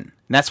happen.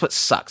 And that's what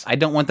sucks. I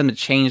don't want them to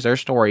change their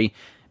story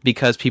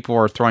because people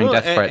are throwing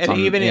death threats on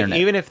the internet.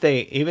 Even if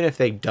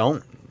they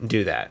don't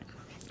do that,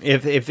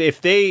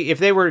 if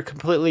they were to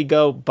completely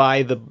go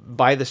by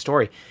the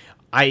story,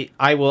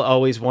 I will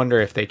always wonder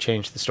if they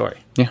change the story.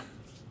 Yeah.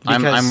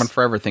 I'm gonna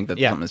forever think that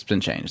something's been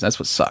changed. That's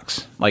what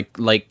sucks.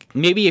 Like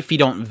maybe if you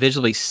don't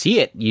visually see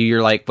it,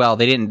 you're like, well,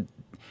 they didn't.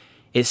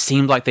 It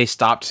seemed like they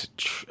stopped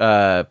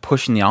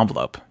pushing the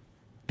envelope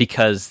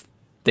because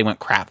they went,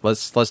 crap.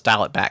 Let's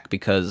dial it back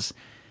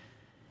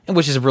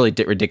which is really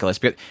ridiculous.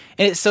 And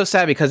it's so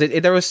sad because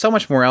there was so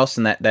much more else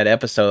in that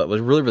episode that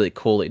was really, really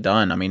coolly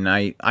done. I mean,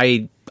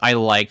 I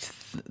liked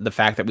the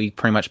fact that we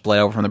pretty much bled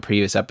over from the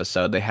previous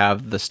episode. They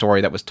have the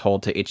story that was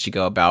told to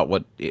Ichigo about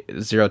what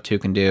 02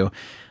 can do.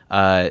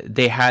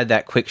 They had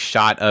that quick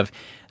shot of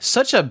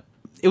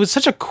it was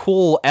such a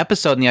cool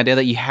episode, and the idea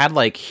that you had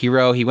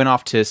Hiro, he went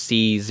off to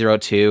see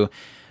 02,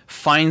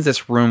 finds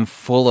this room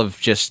full of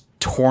just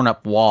torn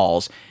up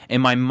walls,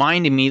 and my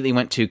mind immediately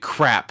went to,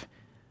 crap,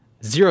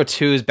 Zero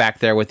Two is back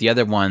there with the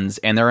other ones,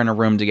 and they're in a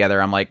room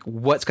together. I'm like,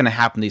 what's going to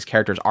happen to these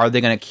characters? Are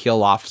they going to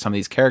kill off some of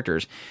these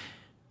characters?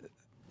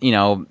 You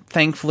know,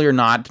 thankfully or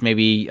not,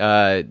 maybe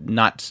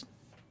not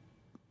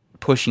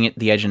pushing it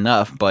the edge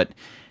enough, but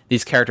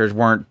these characters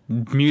weren't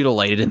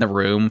mutilated in the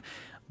room.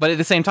 But at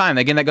the same time,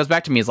 again, that goes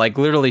back to me. It's like,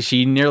 literally,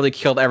 she nearly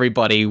killed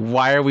everybody.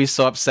 Why are we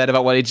so upset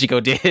about what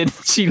Ichigo did?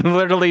 She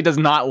literally does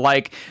not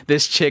like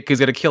this chick who's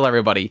going to kill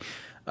everybody.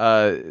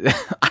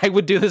 I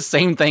would do the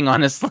same thing,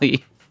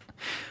 honestly.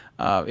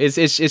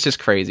 It's just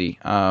crazy.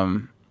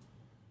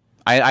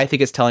 I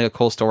think it's telling a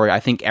cool story. I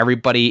think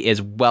everybody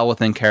is well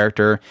within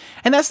character.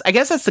 And I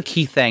guess that's the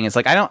key thing. It's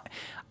like,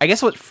 I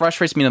guess what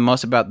frustrates me the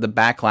most about the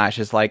backlash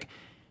is, like,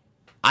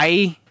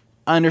 I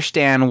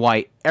understand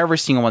why every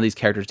single one of these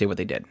characters did what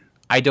they did.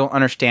 I don't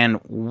understand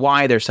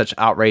why there's such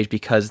outrage,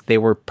 because they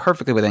were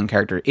perfectly within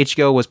character.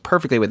 Ichigo was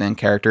perfectly within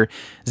character.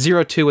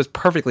 Zero Two was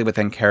perfectly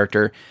within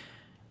character.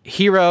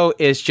 Hiro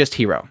is just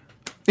Hiro.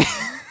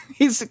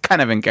 He's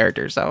kind of in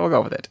character, so we'll go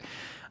with it.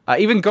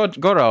 Even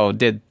Goro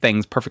did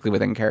things perfectly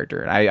within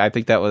character. I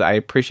think I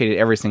appreciated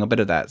every single bit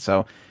of that.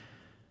 So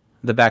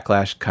the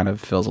backlash kind of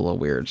feels a little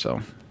weird.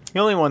 So the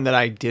only one that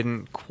I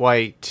didn't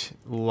quite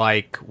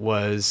like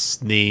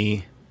was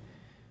I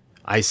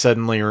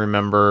suddenly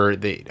remember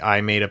that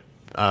I made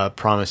a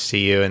promise to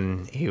you,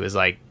 and he was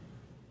like,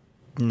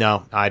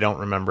 no, I don't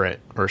remember it,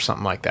 or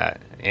something like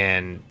that.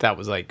 And that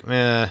was like,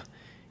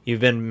 you've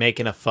been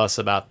making a fuss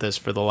about this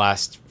for the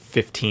last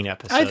 15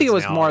 episodes. I think it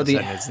was more the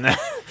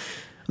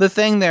the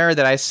thing there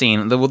that I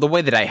seen, the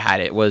way that I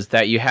had it was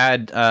that you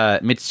had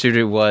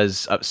Mitsuru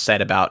was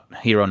upset about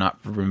Hiro not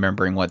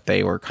remembering what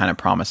they were kind of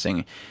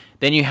promising.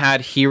 Then you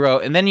had Hiro,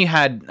 and then you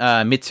had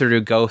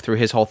Mitsuru go through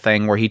his whole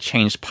thing where he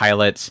changed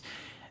pilots,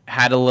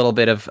 had a little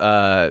bit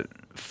of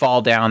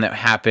fall down that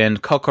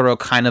happened. Kokoro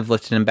kind of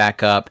lifted him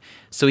back up.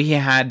 So he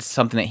had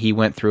something that he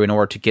went through in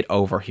order to get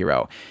over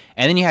Hiro.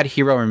 And then you had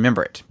Hiro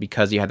remember it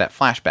because you had that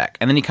flashback.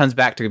 And then he comes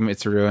back to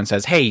Mitsuru and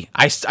says, hey,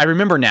 I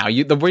remember now.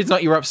 The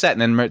reason you were upset.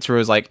 And then Mitsuru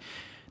was like,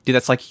 dude,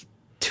 that's like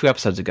 2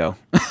 episodes ago.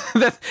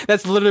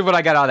 That's literally what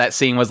I got out of that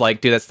scene, was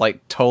like, dude, that's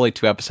like totally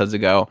 2 episodes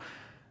ago.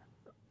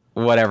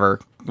 Whatever,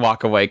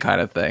 walk away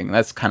kind of thing.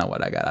 That's kind of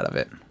what I got out of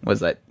it,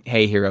 was that,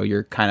 hey, Hiro,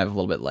 you're kind of a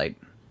little bit late.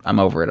 I'm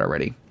over it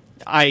already.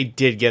 I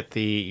did get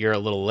the you're a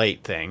little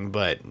late thing,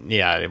 but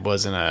yeah, it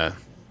wasn't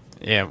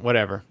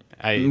whatever.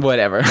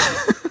 Whatever.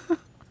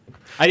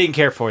 I didn't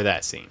care for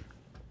that scene.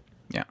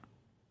 Yeah.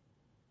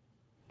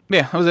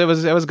 Yeah, it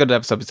was a good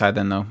episode beside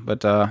then, though.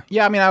 But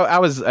yeah, I mean, I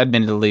was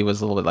admittedly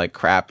was a little bit like,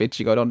 crap,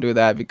 Ichigo, don't do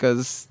that,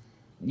 because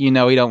you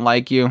know he don't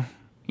like you.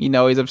 You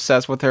know he's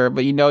obsessed with her,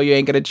 but you know you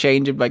ain't gonna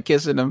change it by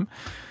kissing him.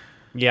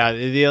 Yeah,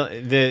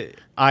 in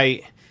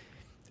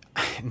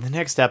the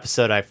next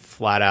episode, I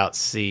flat out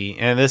see,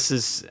 and this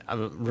is,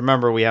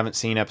 remember, we haven't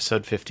seen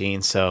episode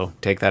 15, so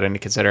take that into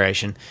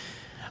consideration.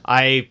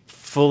 I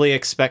fully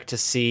expect to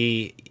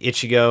see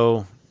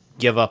Ichigo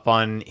give up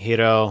on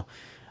Hiro.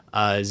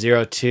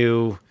 Zero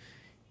Two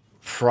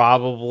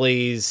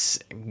probably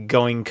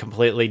going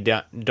completely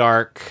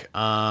dark,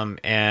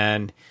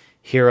 and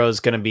Hiro's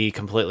going to be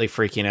completely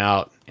freaking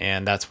out,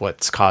 and that's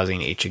what's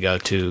causing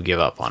Ichigo to give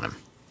up on him.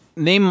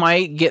 They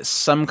might get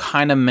some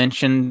kind of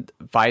mention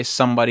by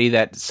somebody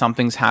that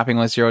something's happening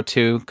with Zero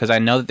Two, because I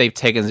know that they've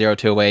taken Zero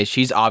Two away.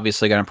 She's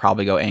obviously going to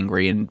probably go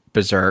angry and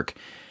berserk,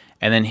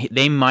 and then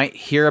they might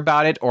hear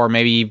about it, or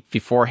maybe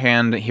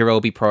beforehand Hiro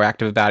will be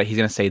proactive about it. He's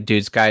going to say,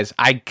 dudes, guys,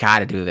 I got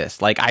to do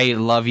this. Like, I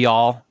love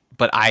y'all,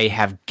 but I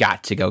have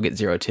got to go get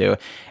Zero Two.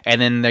 And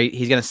then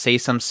he's going to say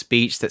some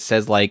speech that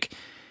says, like,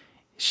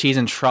 she's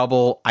in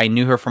trouble. I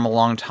knew her from a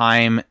long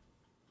time.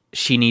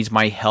 She needs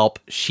my help.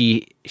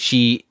 She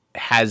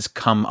has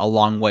come a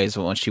long ways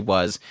from when she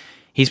was.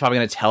 He's probably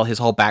going to tell his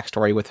whole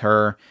backstory with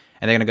her,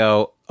 and they're going to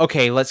go,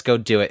 okay, let's go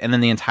do it. And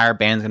then the entire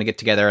band's going to get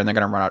together, and they're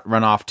going to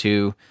run off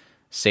to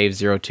save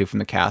Zero Two from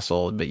the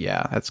castle. But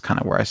yeah, that's kind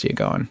of where I see it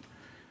going.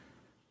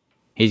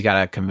 He's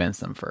got to convince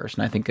them first,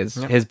 and I think his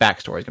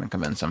backstory is going to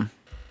convince him.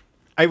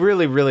 I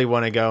really, really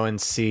want to go and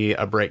see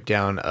a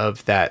breakdown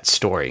of that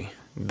story,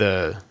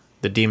 the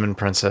Demon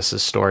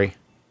Princess's story.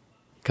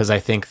 Because I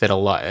think that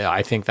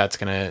I think that's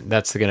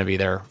gonna be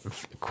their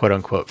quote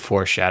unquote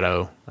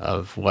foreshadow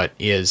of what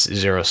is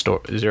Zero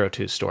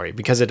Two's story,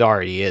 because it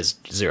already is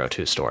Zero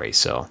Two's story.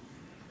 So,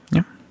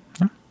 yeah.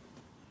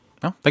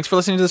 Well, thanks for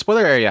listening to the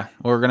spoiler area.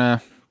 We're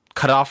gonna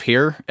cut off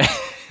here.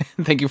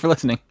 Thank you for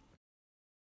listening.